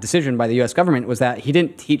of that decision by the U.S. government was that he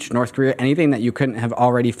didn't teach North Korea anything that you couldn't have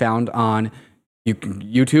already found on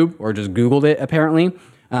YouTube or just Googled it, apparently.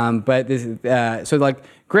 But this, so like,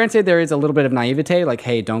 granted, there is a little bit of naivete, like,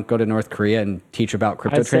 hey, don't go to North Korea and teach about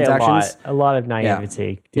crypto transactions. A lot of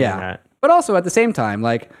naivety doing that. But also at the same time,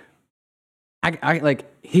 like, I like,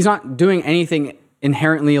 he's not doing anything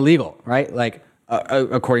inherently illegal, right? Like,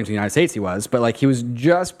 according to the United States, he was, but like he was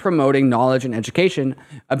just promoting knowledge and education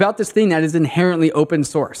about this thing that is inherently open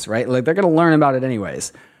source, right? Like they're going to learn about it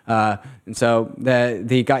anyways. And so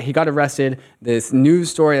he got arrested. This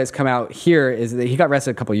news story that's come out here is that he got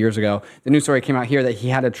arrested a couple of years ago. The news story came out here that he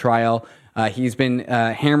had a trial. He's been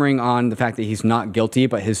hammering on the fact that he's not guilty,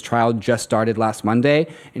 but his trial just started last Monday,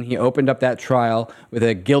 and he opened up that trial with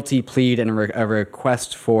a guilty plea and a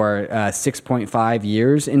request for 6.5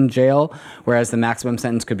 years in jail, whereas the maximum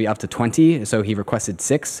sentence could be up to 20. So he requested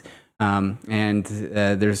 6.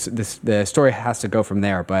 The story has to go from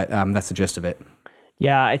there, but that's the gist of it.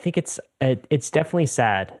 Yeah, I think it's definitely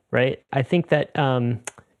sad, right? I think that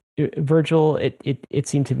Virgil, it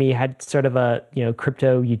seemed to me, had sort of a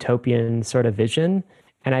crypto utopian sort of vision,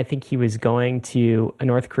 and I think he was going to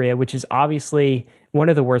North Korea, which is obviously one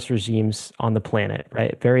of the worst regimes on the planet,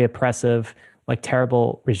 right? Very oppressive, like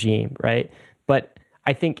terrible regime, right? But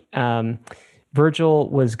I think Virgil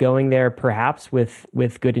was going there perhaps with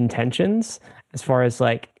good intentions, as far as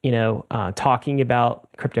like talking about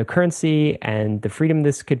cryptocurrency and the freedom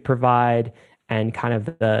this could provide, and kind of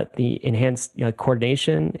the enhanced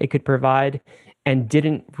coordination it could provide, and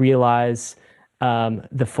didn't realize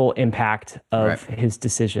the full impact of his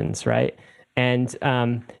decisions, right? And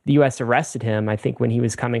the U.S. arrested him, I think, when he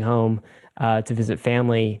was coming home to visit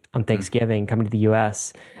family on Thanksgiving, coming to the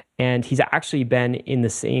U.S. And he's actually been in the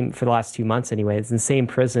same, for the last 2 months anyway, it's in the same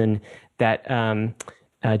prison that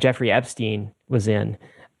Jeffrey Epstein was in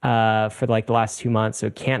for like the last 2 months. So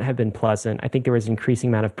it can't have been pleasant. I think there was an increasing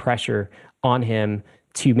amount of pressure on him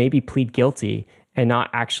to maybe plead guilty and not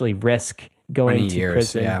actually risk going to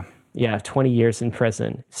prison. Yeah, 20 years in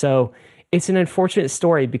prison. So it's an unfortunate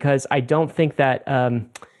story because I don't think that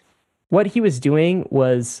what he was doing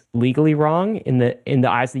was legally wrong in the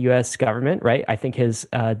eyes of the U.S. government, right? I think his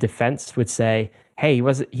defense would say, "Hey, he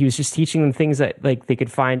was just teaching them things that like they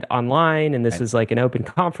could find online, and this was like an open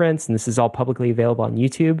conference, and this is all publicly available on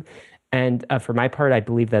YouTube." And for my part, I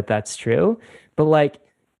believe that that's true. But like,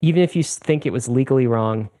 even if you think it was legally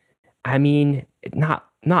wrong, I mean, not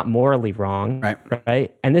morally wrong,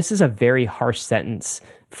 right? And this is a very harsh sentence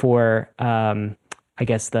for, I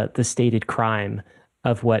guess, the stated crime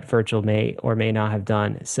of what Virgil may or may not have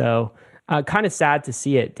done. So kind of sad to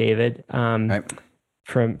see it, David,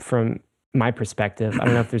 from my perspective. I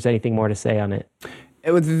don't know if there's anything more to say on it.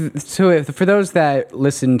 So for those that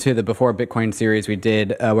listened to the Before Bitcoin series we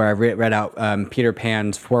did, where I read out Peter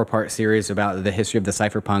Pan's 4-part series about the history of the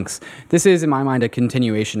cypherpunks, this is, in my mind, a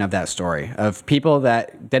continuation of that story of people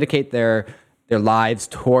that dedicate their lives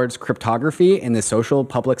towards cryptography in the social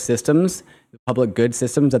public systems, the public good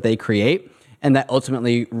systems that they create, and that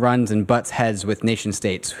ultimately runs and butts heads with nation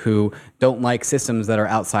states who don't like systems that are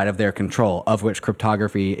outside of their control, of which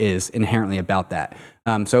cryptography is inherently about that.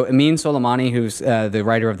 So Amin Soleimani, who's the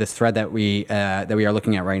writer of this thread that we are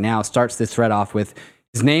looking at right now, starts this thread off with,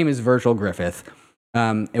 his name is Virgil Griffith.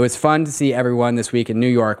 It was fun to see everyone this week in New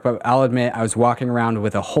York, but I'll admit I was walking around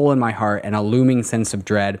with a hole in my heart and a looming sense of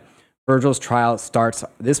dread. Virgil's trial starts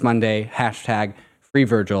this Monday, #free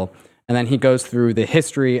Virgil. And then he goes through the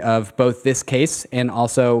history of both this case and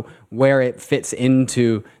also where it fits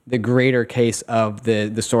into the greater case of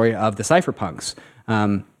the story of the cypherpunks.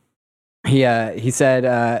 He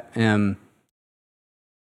said,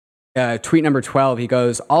 tweet number 12, he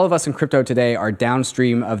goes, "All of us in crypto today are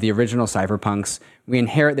downstream of the original cypherpunks. We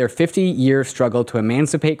inherit their 50-year struggle to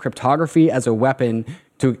emancipate cryptography as a weapon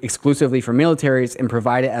to exclusively for militaries and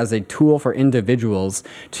provide it as a tool for individuals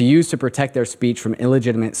to use to protect their speech from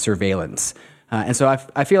illegitimate surveillance." And so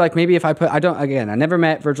I feel like maybe if I never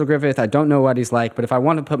met Virgil Griffith. I don't know what he's like, but if I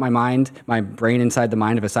want to put my brain inside the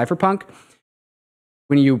mind of a cypherpunk,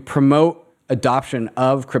 when you promote adoption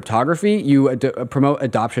of cryptography, you promote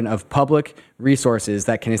adoption of public resources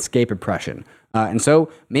that can escape oppression. And so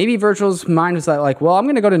maybe Virgil's mind was like, well, I'm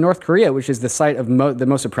going to go to North Korea, which is the site of the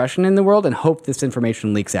most oppression in the world, and hope this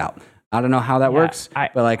information leaks out. I don't know how that works,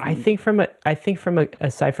 but like I think from a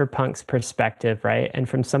cypherpunk's perspective, right, and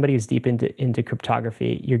from somebody who's deep into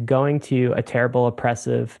cryptography, you're going to a terrible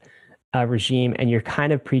oppressive regime, and you're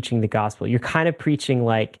kind of preaching the gospel. You're kind of preaching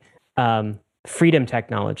like freedom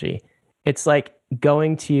technology. It's like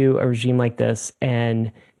going to a regime like this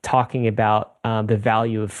and talking about the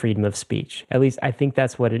value of freedom of speech. At least I think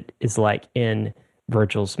that's what it is like in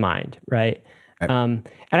Virgil's mind, right? And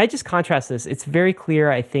I just contrast this. It's very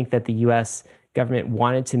clear, I think, that the U.S. government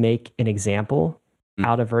wanted to make an example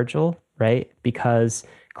out of Virgil, right? Because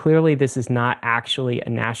clearly this is not actually a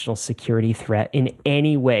national security threat in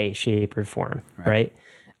any way, shape, or form, right?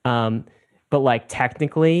 But like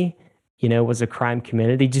technically, was a crime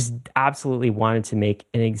committed. They just absolutely wanted to make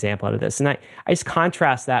an example out of this. And I just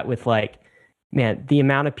contrast that with like, man, the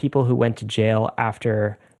amount of people who went to jail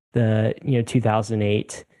after the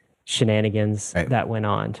 2008 shenanigans that went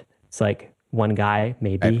on. It's like one guy,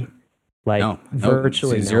 maybe,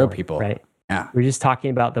 virtually zero people. Right. Yeah. We're just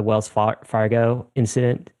talking about the Wells Fargo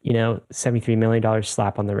incident, $73 million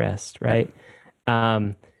slap on the wrist. Right.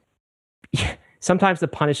 Sometimes the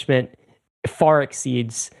punishment far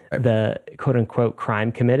exceeds the quote unquote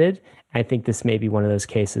crime committed. I think this may be one of those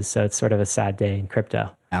cases. So it's sort of a sad day in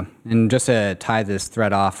crypto. Yeah. And just to tie this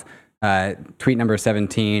thread off, tweet number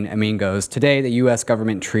 17, Amin goes, "Today, the U.S.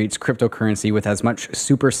 government treats cryptocurrency with as much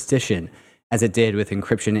superstition as it did with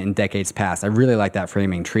encryption in decades past." I really like that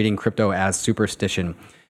framing, treating crypto as superstition.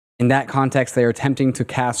 In that context, they are attempting to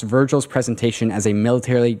cast Virgil's presentation as a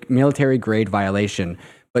military grade violation.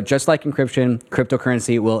 But just like encryption,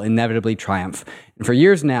 cryptocurrency will inevitably triumph. And for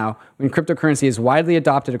years now, when cryptocurrency is widely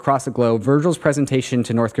adopted across the globe, Virgil's presentation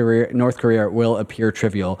to North Korea will appear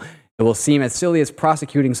trivial. It will seem as silly as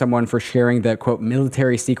prosecuting someone for sharing the, quote,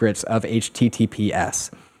 military secrets of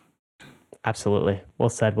HTTPS. Absolutely. Well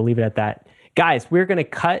said. We'll leave it at that. Guys, we're going to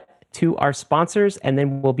cut to our sponsors, and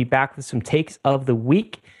then we'll be back with some takes of the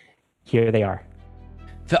week. Here they are.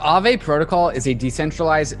 The Aave protocol is a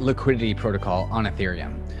decentralized liquidity protocol on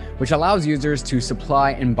Ethereum, which allows users to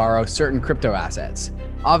supply and borrow certain crypto assets.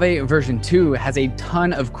 Aave version 2 has a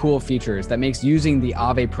ton of cool features that makes using the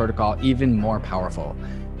Aave protocol even more powerful.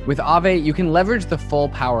 With Aave, you can leverage the full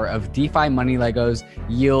power of DeFi money Legos,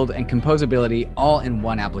 yield, and composability all in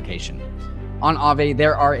one application. On Aave,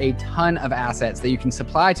 there are a ton of assets that you can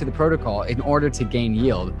supply to the protocol in order to gain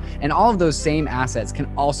yield, and all of those same assets can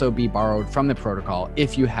also be borrowed from the protocol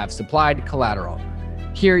if you have supplied collateral.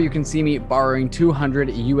 Here you can see me borrowing 200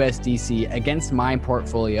 USDC against my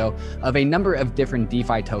portfolio of a number of different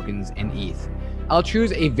DeFi tokens in ETH. I'll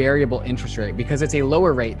choose a variable interest rate because it's a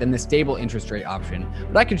lower rate than the stable interest rate option,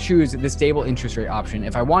 but I could choose the stable interest rate option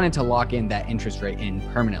if I wanted to lock in that interest rate in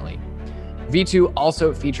permanently. V2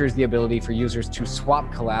 also features the ability for users to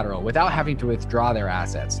swap collateral without having to withdraw their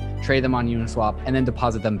assets, trade them on Uniswap, and then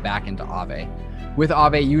deposit them back into Aave. With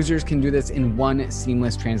Aave, users can do this in one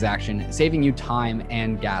seamless transaction, saving you time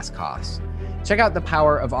and gas costs. Check out the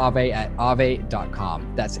power of Aave at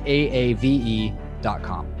aave.com. That's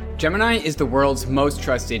AAVE.com. Gemini is the world's most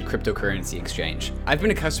trusted cryptocurrency exchange. I've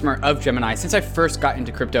been a customer of Gemini since I first got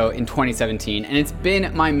into crypto in 2017, and it's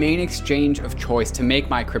been my main exchange of choice to make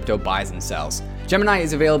my crypto buys and sells. Gemini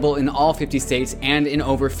is available in all 50 states and in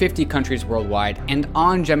over 50 countries worldwide, and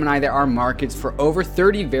on Gemini there are markets for over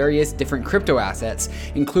 30 various different crypto assets,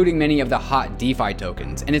 including many of the hot DeFi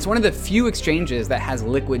tokens, and it's one of the few exchanges that has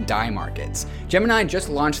liquid DAI markets. Gemini just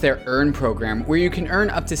launched their Earn program, where you can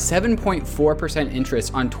earn up to 7.4%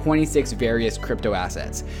 interest on 26 various crypto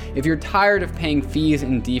assets. If you're tired of paying fees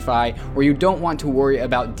in DeFi, or you don't want to worry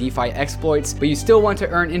about DeFi exploits, but you still want to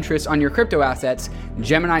earn interest on your crypto assets,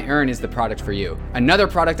 Gemini Earn is the product for you. Another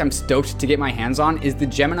product I'm stoked to get my hands on is the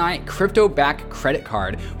Gemini Crypto Back Credit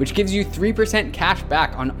Card, which gives you 3% cash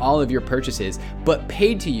back on all of your purchases, but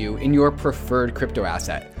paid to you in your preferred crypto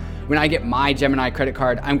asset. When I get my Gemini credit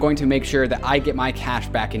card, I'm going to make sure that I get my cash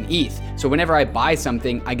back in ETH. So whenever I buy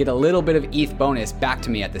something, I get a little bit of ETH bonus back to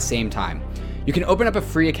me at the same time. You can open up a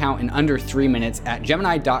free account in under 3 minutes at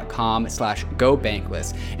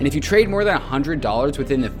gemini.com/gobankless. And if you trade more than $100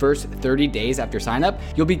 within the first 30 days after sign up,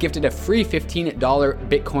 you'll be gifted a free $15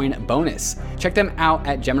 Bitcoin bonus. Check them out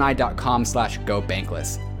at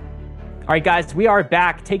gemini.com/gobankless. All right, guys, we are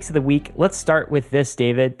back. Takes of the week. Let's start with this,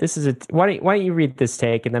 David. This is why don't you read this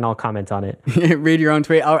take and then I'll comment on it. Read your own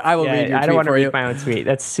tweet. I will read your tweet for you. I don't want to read my own tweet.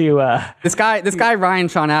 That's too. This guy Ryan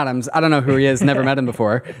Sean Adams. I don't know who he is. Never met him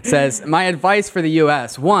before. Says my advice for the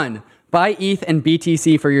U.S. 1. Buy ETH and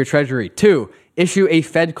BTC for your treasury. 2. Issue a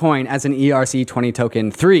Fed coin as an ERC20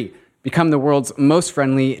 token. 3. Become the world's most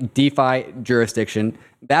friendly DeFi jurisdiction.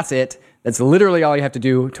 That's it. That's literally all you have to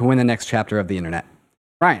do to win the next chapter of the internet.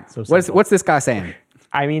 Ryan, so what's this guy saying?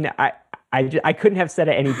 I mean, I couldn't have said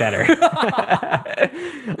it any better.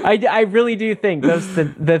 I really do think those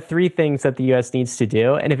the three things that the U.S. needs to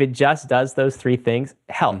do, and if it just does those three things,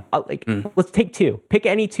 hell, let's take 2. Pick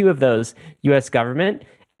any 2 of those, U.S. government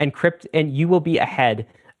and and you will be ahead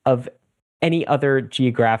of any other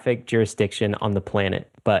geographic jurisdiction on the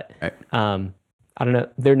planet. But right. I don't know.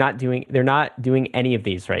 They're not doing any of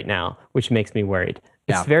these right now, which makes me worried.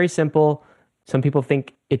 It's very simple. Some people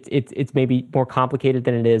think it's maybe more complicated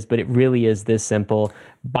than it is, but it really is this simple.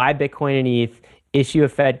 Buy Bitcoin and ETH, issue a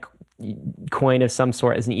Fed coin of some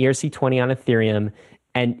sort as an ERC20 on Ethereum,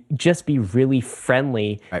 and just be really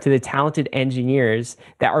friendly to the talented engineers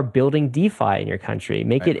that are building DeFi in your country.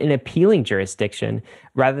 Make it an appealing jurisdiction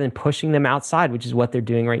rather than pushing them outside, which is what they're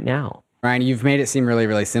doing right now. Ryan, you've made it seem really,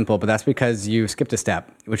 really simple, but that's because you skipped a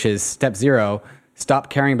step, which is step 0.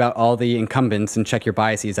 Stop caring about all the incumbents and check your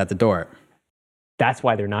biases at the door. That's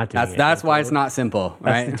why they're not doing it. That's why it's not simple,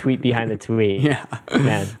 right? That's the tweet behind the tweet. Yeah.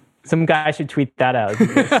 Man, some guy should tweet that out.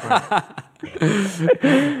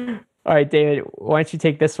 All right, David, why don't you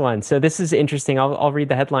take this one? So this is interesting. I'll read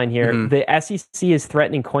the headline here. Mm-hmm. The SEC is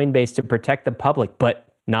threatening Coinbase to protect the public,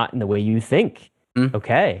 but not in the way you think. Mm-hmm.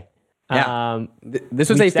 Okay. Yeah. This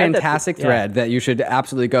was a fantastic thread that you should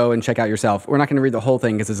absolutely go and check out yourself. We're not going to read the whole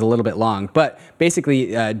thing because it's a little bit long, but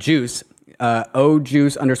basically Juice,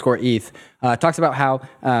 ojuice_ETH, talks about how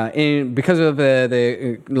because of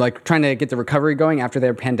the trying to get the recovery going after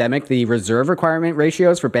their pandemic, the reserve requirement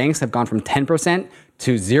ratios for banks have gone from 10%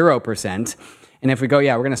 to 0%. And if we go,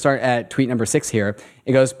 we're going to start at tweet number 6 here.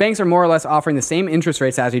 It goes, banks are more or less offering the same interest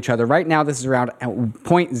rates as each other. Right now, this is around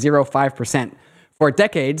 0.05%. For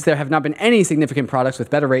decades, there have not been any significant products with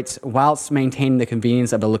better rates whilst maintaining the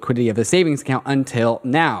convenience of the liquidity of the savings account until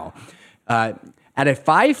now. At a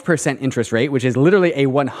 5% interest rate, which is literally a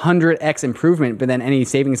 100x improvement than any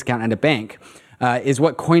savings account at a bank, is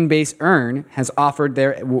what Coinbase Earn has offered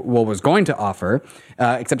was going to offer.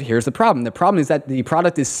 Except here's the problem. The problem is that the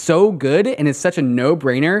product is so good and it's such a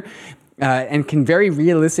no-brainer and can very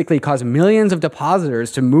realistically cause millions of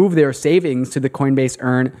depositors to move their savings to the Coinbase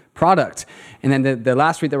Earn product. And then the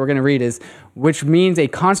last tweet that we're going to read is, which means a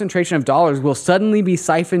concentration of dollars will suddenly be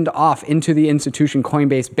siphoned off into the institution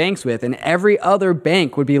Coinbase banks with, and every other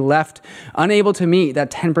bank would be left unable to meet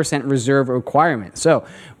that 10% reserve requirement. So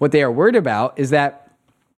what they are worried about is that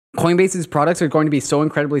Coinbase's products are going to be so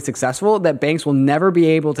incredibly successful that banks will never be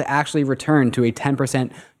able to actually return to a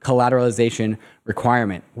 10% collateralization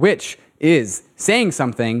requirement, which is saying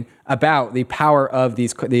something about the power of the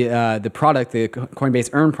product, the Coinbase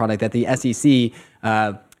Earn product, that the SEC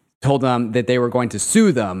told them that they were going to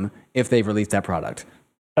sue them if they released that product.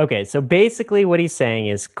 Okay, so basically what he's saying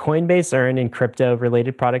is Coinbase Earn and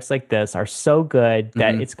crypto-related products like this are so good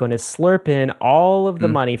that it's going to slurp in all of the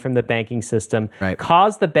money from the banking system,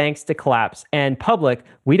 cause the banks to collapse. And public,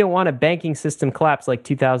 we don't want a banking system collapse like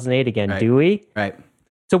 2008 again, do we? Right.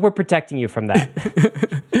 So we're protecting you from that.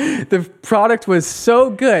 The product was so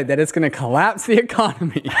good that it's going to collapse the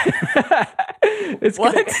economy. It's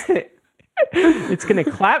going to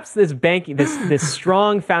collapse this banking, this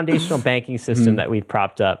strong foundational banking system that we've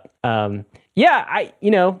propped up. I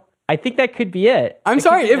think that could be it. I'm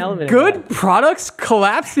sorry, if good products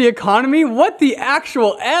collapse the economy, what the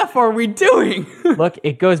actual F are we doing? Look,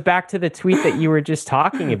 it goes back to the tweet that you were just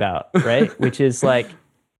talking about, right? Which is like,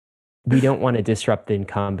 we don't want to disrupt the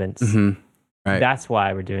incumbents. Right. That's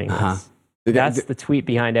why we're doing this. That's the tweet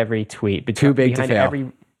behind every tweet. Too big to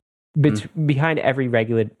fail. Behind every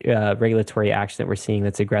regulatory action that we're seeing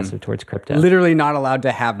that's aggressive towards crypto. Literally not allowed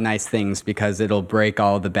to have nice things because it'll break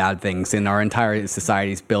all the bad things, and our entire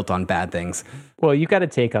society is built on bad things. Well, you got a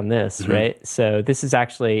take on this, right? So this is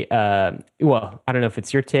actually, I don't know if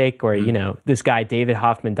it's your take or, this guy,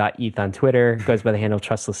 davidhoffman.eth on Twitter, goes by the handle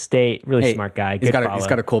Trustless State, really smart guy. He's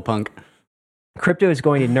got a cool punk. Crypto is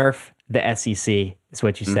going to nerf the SEC, is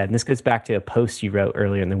what you said. And this goes back to a post you wrote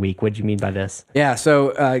earlier in the week. What did you mean by this? Yeah,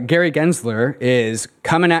 so Gary Gensler is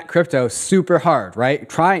coming at crypto super hard, right?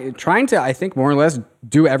 Trying to, I think, more or less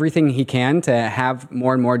do everything he can to have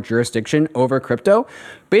more and more jurisdiction over crypto.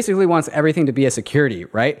 Basically wants everything to be a security,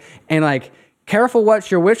 right? And careful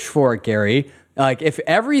what you wish for, Gary. If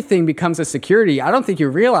everything becomes a security, I don't think you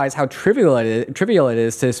realize how trivial it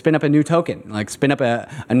is to spin up a new token. Spin up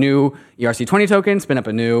a new ERC20 token, spin up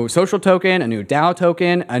a new social token, a new DAO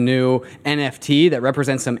token, a new NFT that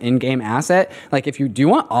represents some in-game asset. If you do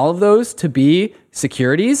want all of those to be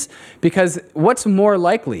securities, because what's more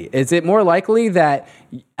likely? Is it more likely that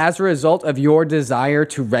as a result of your desire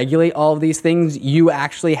to regulate all of these things, you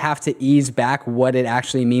actually have to ease back what it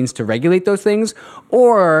actually means to regulate those things?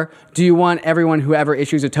 Or do you want everyone who ever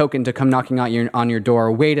issues a token to come knocking on your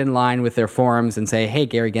door, wait in line with their forms and say, hey,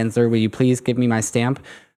 Gary Gensler, will you please give me my stamp?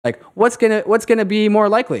 What's gonna be more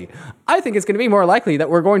likely? I think it's gonna be more likely that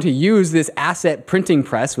we're going to use this asset printing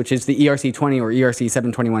press, which is the ERC20 or ERC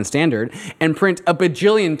 721 standard, and print a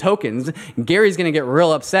bajillion tokens. Gary's gonna get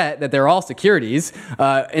real upset that they're all securities.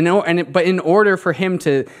 But in order for him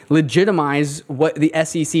to legitimize what the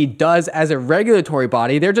SEC does as a regulatory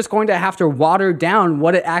body, they're just going to have to water down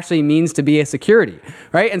what it actually means to be a security,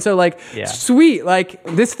 right? And so sweet,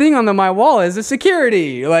 this thing on my wall is a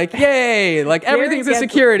security. Yay, everything's a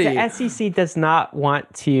security. The SEC does not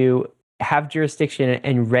want to have jurisdiction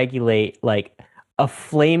and regulate a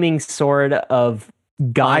flaming sword of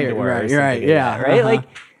Gondor. Right?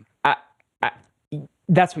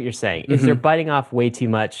 That's what you're saying. Is they're biting off way too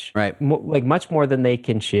much, right? Much more than they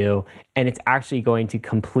can chew, and it's actually going to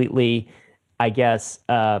completely, I guess,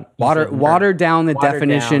 water down the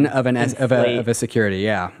definition of a security.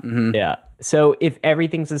 Yeah. Yeah. So if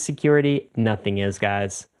everything's a security, nothing is,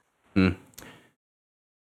 guys.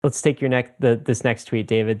 Let's take this next tweet,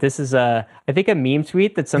 David. This is I think a meme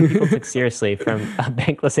tweet that some people took seriously from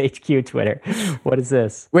Bankless HQ Twitter. What is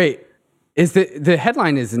this? Wait, is the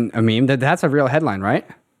headline isn't a meme? That's a real headline, right?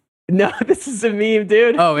 No, this is a meme,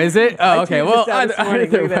 dude. Oh, is it? Oh, okay. Well,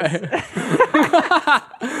 either way.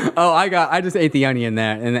 I just ate the onion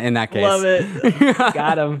there in that case. Love it.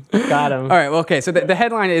 Got him. All right. Well, okay. So the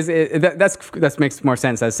headline is that makes more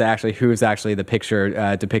sense as to actually who's actually the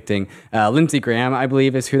picture depicting Lindsey Graham, I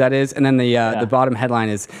believe, is who that is. And then the bottom headline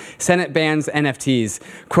is Senate bans NFTs.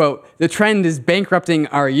 Quote, the trend is bankrupting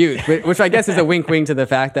our youth, which I guess is a wink to the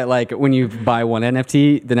fact that when you buy one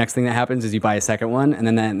NFT, the next thing that happens is you buy a second one, and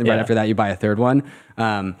then right after that you buy a third one.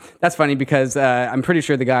 That's funny because I'm pretty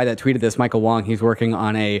sure the guy that tweeted this, Michael Daniel Wong. He's working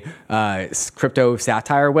on a crypto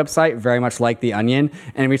satire website, very much like The Onion.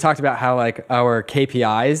 And we talked about how like our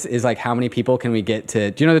KPIs is like how many people can we get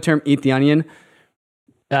to, do you know the term eat the onion?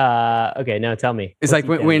 Okay, no, tell me. It's like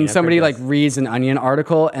when somebody like reads an Onion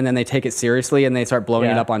article and then they take it seriously and they start blowing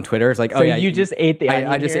it up on Twitter. It's like, so you just ate the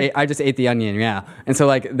onion. I just ate the onion, yeah. And so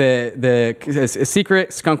like the secret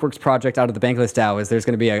Skunkworks project out of the Bankless DAO is there's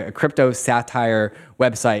going to be a crypto satire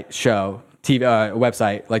website show. TV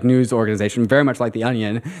website, like news organization, very much like The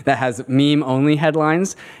Onion, that has meme-only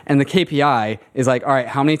headlines. And the KPI is like, all right,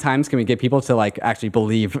 how many times can we get people to like actually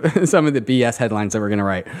believe some of the BS headlines that we're going to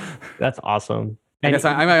write? That's awesome. I guess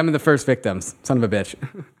I'm the first victims. Son of a bitch.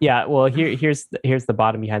 Yeah, well, here's the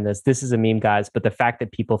bottom behind this. This is a meme, guys, but the fact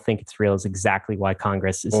that people think it's real is exactly why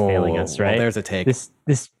Congress is failing us, right? Well, there's a take.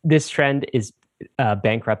 This trend is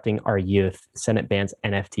bankrupting our youth. Senate bans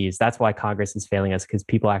NFTs. That's why Congress is failing us, because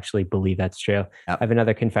people actually believe that's true. Yep. I have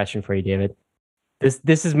another confession for you, David.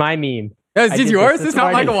 This is my meme. This is yours? This is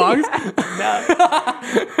not Michael Wong's? No.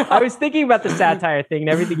 I was thinking about the satire thing and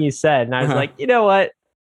everything you said, and I was like, you know what?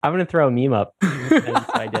 I'm going to throw a meme up. And so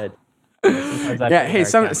I did. Yeah, hey,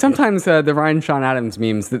 sometimes the Ryan Sean Adams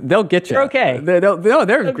memes, they'll get you. They're okay. They're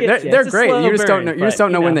great. You just don't know. You just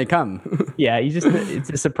don't know when they come. Yeah, it's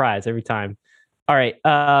a surprise every time. All right,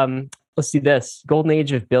 let's do this. Golden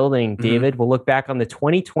age of building, David. We'll look back on the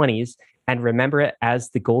 2020s and remember it as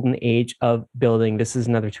the golden age of building. This is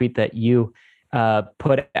another tweet that you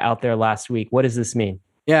put out there last week. What does this mean?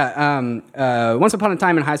 Yeah, once upon a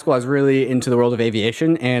time in high school, I was really into the world of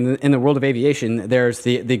aviation. And in the world of aviation, there's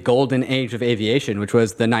the golden age of aviation, which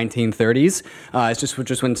was the 1930s. It's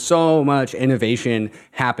just when so much innovation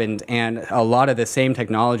happened, and a lot of the same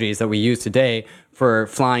technologies that we use today for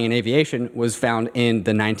flying and aviation was found in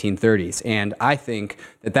the 1930s. And I think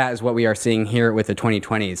that is what we are seeing here with the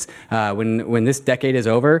 2020s. When this decade is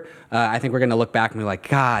over, I think we're going to look back and be like,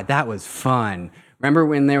 God, that was fun. Remember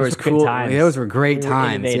when there was cool times. Those were great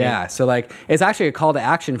times. Yeah. So like it's actually a call to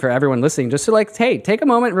action for everyone listening, just to like, hey, take a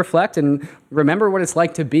moment, reflect, and remember what it's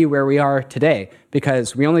like to be where we are today,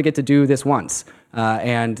 because we only get to do this once.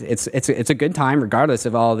 And it's a good time regardless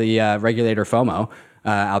of all the regulator FOMO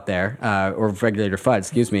out there, or regulator FUD,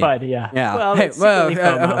 excuse me. FUD, yeah. Yeah. Well, hey,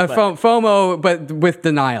 FOMO, but with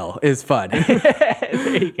denial is FUD.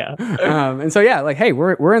 There you go. And so, yeah, like, hey,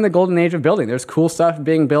 we're in the golden age of building. There's cool stuff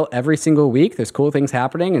being built every single week. There's cool things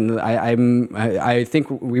happening. And I think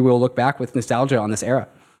we will look back with nostalgia on this era.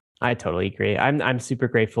 I totally agree. I'm super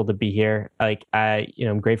grateful to be here. Like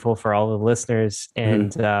I'm grateful for all the listeners,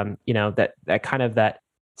 and that kind of that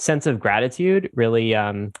sense of gratitude really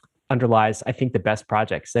underlies, I think, the best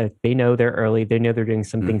projects. So they know they're early. They know they're doing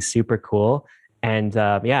something super cool. And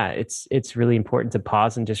it's really important to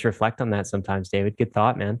pause and just reflect on that sometimes, David. Good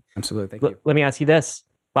thought, man. Absolutely. Thank you. Let me ask you this.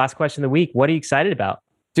 Last question of the week. What are you excited about?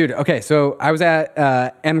 Dude, okay, so I was at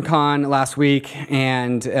MCon last week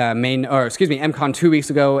and MCon 2 weeks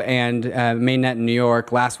ago, and Mainnet in New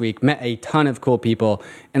York last week. Met a ton of cool people,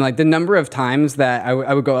 and like the number of times that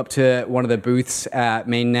I would go up to one of the booths at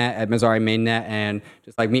Mainnet, at Missouri Mainnet, and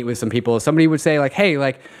just like meet with some people. Somebody would say like, hey,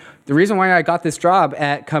 like, the reason why I got this job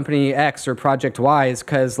at company X or project Y is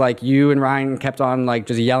because like you and Ryan kept on like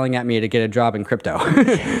just yelling at me to get a job in crypto.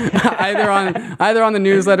 either on the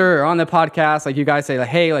newsletter or on the podcast, like you guys say like,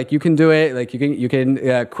 hey, like you can do it, like you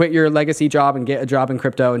can quit your legacy job and get a job in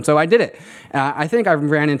crypto. And so I did it. I think I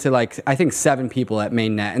ran into like 7 people at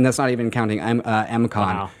Mainnet, and that's not even counting MCon.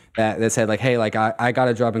 Wow. That said like, hey, like I got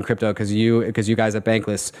a job in crypto because you guys at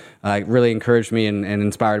Bankless really encouraged me and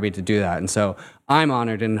inspired me to do that. And so I'm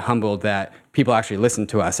honored and humbled that people actually listen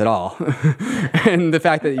to us at all. And the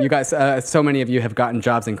fact that you guys, so many of you have gotten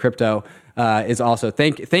jobs in crypto is also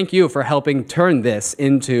thank you for helping turn this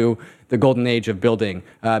into the golden age of building,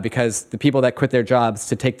 because the people that quit their jobs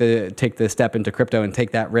to take the step into crypto and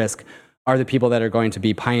take that risk are the people that are going to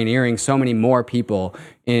be pioneering so many more people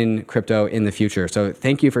in crypto in the future. So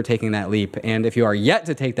thank you for taking that leap. And if you are yet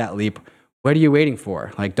to take that leap, what are you waiting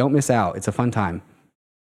for? Like, don't miss out. It's a fun time.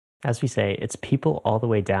 As we say, it's people all the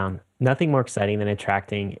way down. Nothing more exciting than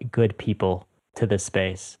attracting good people to this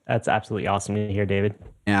space. That's absolutely awesome to hear, David.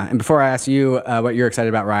 Yeah. And before I ask you what you're excited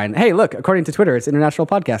about, Ryan, hey, look, according to Twitter, it's International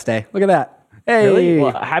Podcast Day. Look at that. Hey, really?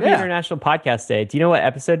 Well, happy International Podcast Day. Do you know what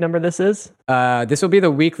episode number this is? This will be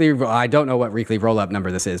the weekly. I don't know what weekly roll-up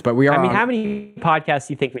number this is, but we are. I mean, how many podcasts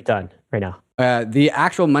do you think we've done right now? The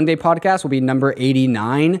actual Monday podcast will be number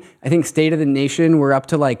 89. I think State of the Nation, we're up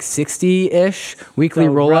to like 60-ish. Weekly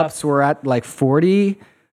roll-ups, we're at like 40.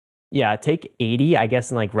 Yeah, take 80, I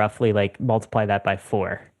guess, and like roughly like multiply that by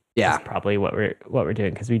 4. Yeah, that's probably what we're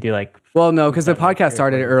doing, because we do like. Well, no, because the podcast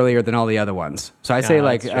started earlier than all the other ones. So I say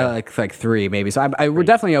like 3 maybe. So we're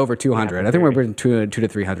definitely over 200. I think we're 2 to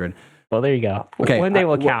 300. Well, there you go. Okay, one day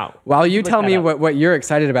we'll count. While you tell me what you're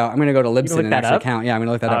excited about, I'm going to go to Libsyn and actually count. Yeah, I'm going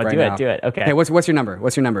to look that up right now. Do it. Okay. Okay, what's your number?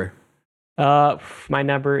 What's your number? My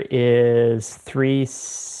number is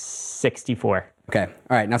 364. Okay.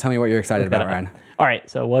 All right. Now tell me what you're excited about, Ryan. All right.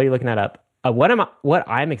 So while you're looking that up, what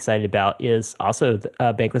I'm excited about is also the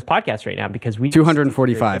Bankless podcast right now, because we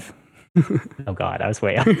 245. Oh God, I was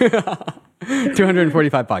way up.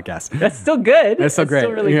 245 podcasts. That's still good. That's still great.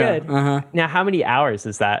 Still really good. Uh-huh. Now, how many hours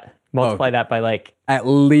is that? Multiply that by like at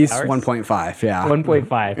least 1.5. Yeah.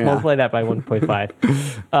 1.5. Yeah. Multiply that by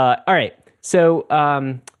 1.5. All right.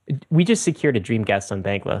 So we just secured a dream guest on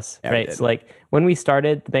Bankless, right? So like when we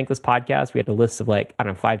started the Bankless podcast, we had a list of like, I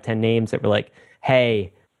don't know, 5-10 names that were like,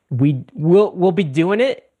 hey, we'll be doing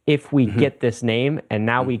it if we get this name. And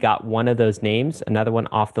now we got one of those names, another one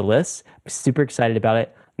off the list. I'm super excited about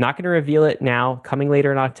it. Not going to reveal it now. Coming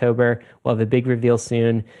later in October. We'll have a big reveal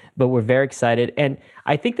soon, but we're very excited. And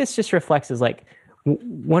I think this just reflects as like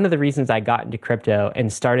one of the reasons I got into crypto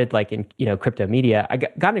and started like in crypto media. I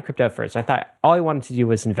got into crypto first. I thought all I wanted to do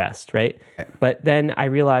was invest, right? But then I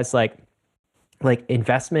realized like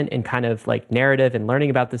investment and kind of like narrative and learning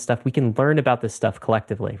about this stuff, we can learn about this stuff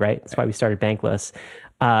collectively, right? That's why we started Bankless.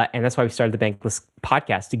 And that's why we started the Bankless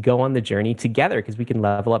podcast, to go on the journey together, because we can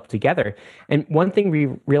level up together. And one thing we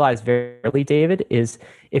realized very early, David, is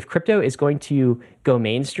if crypto is going to go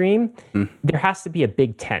mainstream, there has to be a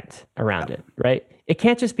big tent around it, right? It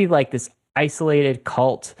can't just be like this isolated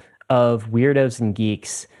cult of weirdos and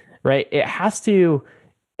geeks, right? It has to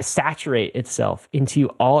saturate itself into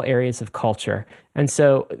all areas of culture. And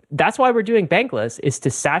so that's why we're doing Bankless, is to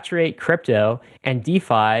saturate crypto and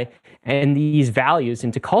DeFi and these values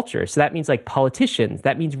into culture. So that means like politicians,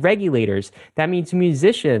 that means regulators, that means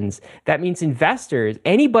musicians, that means investors,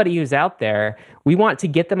 anybody who's out there, we want to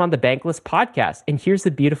get them on the Bankless podcast. And here's the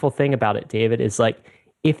beautiful thing about it, David, is like,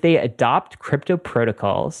 if they adopt crypto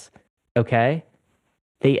protocols, okay,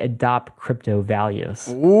 they adopt crypto values.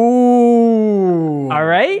 Ooh. All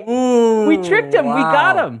right? Ooh, we tricked them. wow. We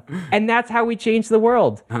got them. And that's how we change the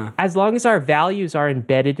world. As long as our values are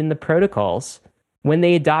embedded in the protocols, when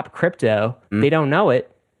they adopt crypto, they don't know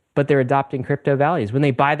it, but they're adopting crypto values. When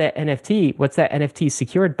they buy that NFT, what's that NFT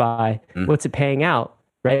secured by? What's it paying out,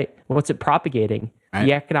 right? What's it propagating? Right.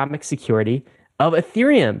 The economic security of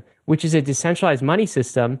Ethereum, which is a decentralized money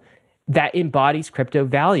system that embodies crypto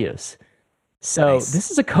values. So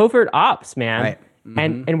this is a covert ops, man. Right.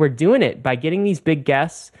 And we're doing it by getting these big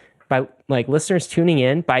guests, by like listeners tuning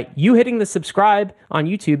in, by you hitting the subscribe on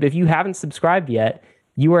YouTube. If you haven't subscribed yet,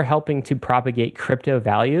 you are helping to propagate crypto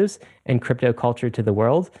values and crypto culture to the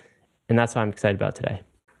world. And that's what I'm excited about today.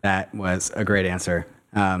 That was a great answer.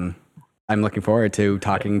 I'm looking forward to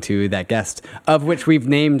talking to that guest, of which we've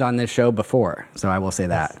named on this show before. So I will say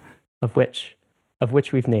that. Of which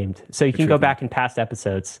we've named. So you can go back in past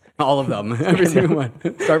episodes. All of them. Every single one.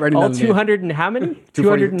 Start writing all down 200 and how many?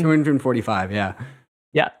 245, yeah.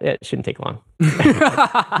 Yeah, it shouldn't take long.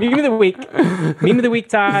 Meme of the week. Meme of the week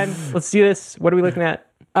time. Let's do this. What are we looking at?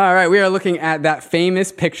 All right, we are looking at that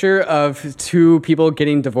famous picture of two people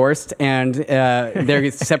getting divorced, and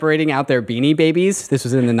they're separating out their Beanie Babies. This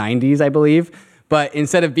was in the 90s, I believe. But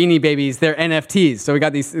instead of Beanie Babies, they're NFTs. So we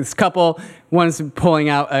got this couple. One's pulling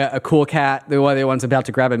out a cool cat. The other one's about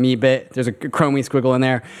to grab a meat bit. There's a chromie squiggle in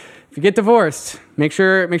there. If you get divorced, make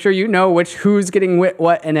sure you know who's getting what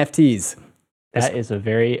NFTs. That is a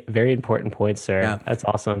very, very important point, sir. Yeah. That's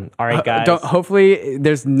awesome. All right, guys. Hopefully,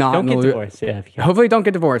 there's not. Don't get divorced. Yeah. Hopefully, don't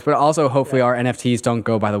get divorced, but also hopefully our NFTs don't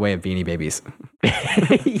go by the way of Beanie Babies.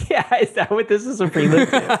 Yeah, is that what this is a prelude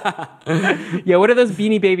to? Yeah, what are those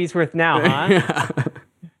Beanie Babies worth now, huh?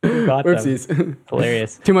 Whoopsies.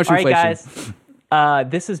 Hilarious. Too much inflation. All right, guys.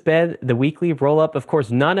 This has been the weekly roll-up. Of course,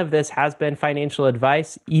 none of this has been financial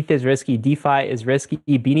advice. ETH is risky. DeFi is risky.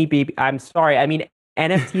 Beanie Baby. I'm sorry. I mean,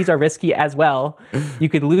 NFTs are risky as well. You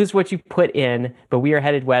could lose what you put in, but we are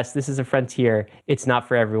headed west. This is a frontier. It's not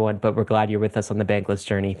for everyone, but we're glad you're with us on the Bankless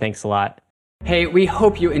journey. Thanks a lot. Hey, we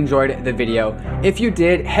hope you enjoyed the video. If you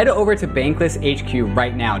did, head over to Bankless HQ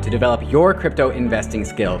right now to develop your crypto investing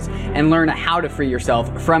skills and learn how to free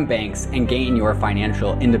yourself from banks and gain your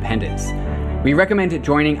financial independence. We recommend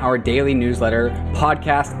joining our daily newsletter,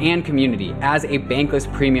 podcast, and community as a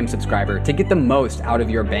Bankless Premium subscriber to get the most out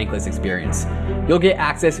of your Bankless experience. You'll get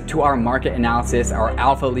access to our market analysis, our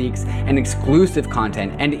alpha leaks, and exclusive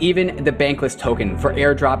content, and even the Bankless token for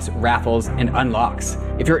airdrops, raffles, and unlocks.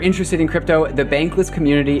 If you're interested in crypto, the Bankless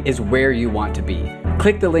community is where you want to be.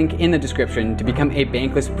 Click the link in the description to become a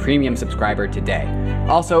Bankless Premium subscriber today.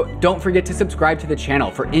 Also, don't forget to subscribe to the channel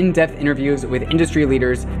for in-depth interviews with industry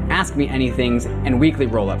leaders, Ask Me Anythings, and weekly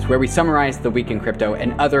roll-ups where we summarize the week in crypto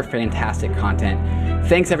and other fantastic content.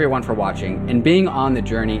 Thanks everyone for watching and being on the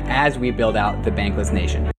journey as we build out the Bankless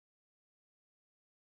Nation.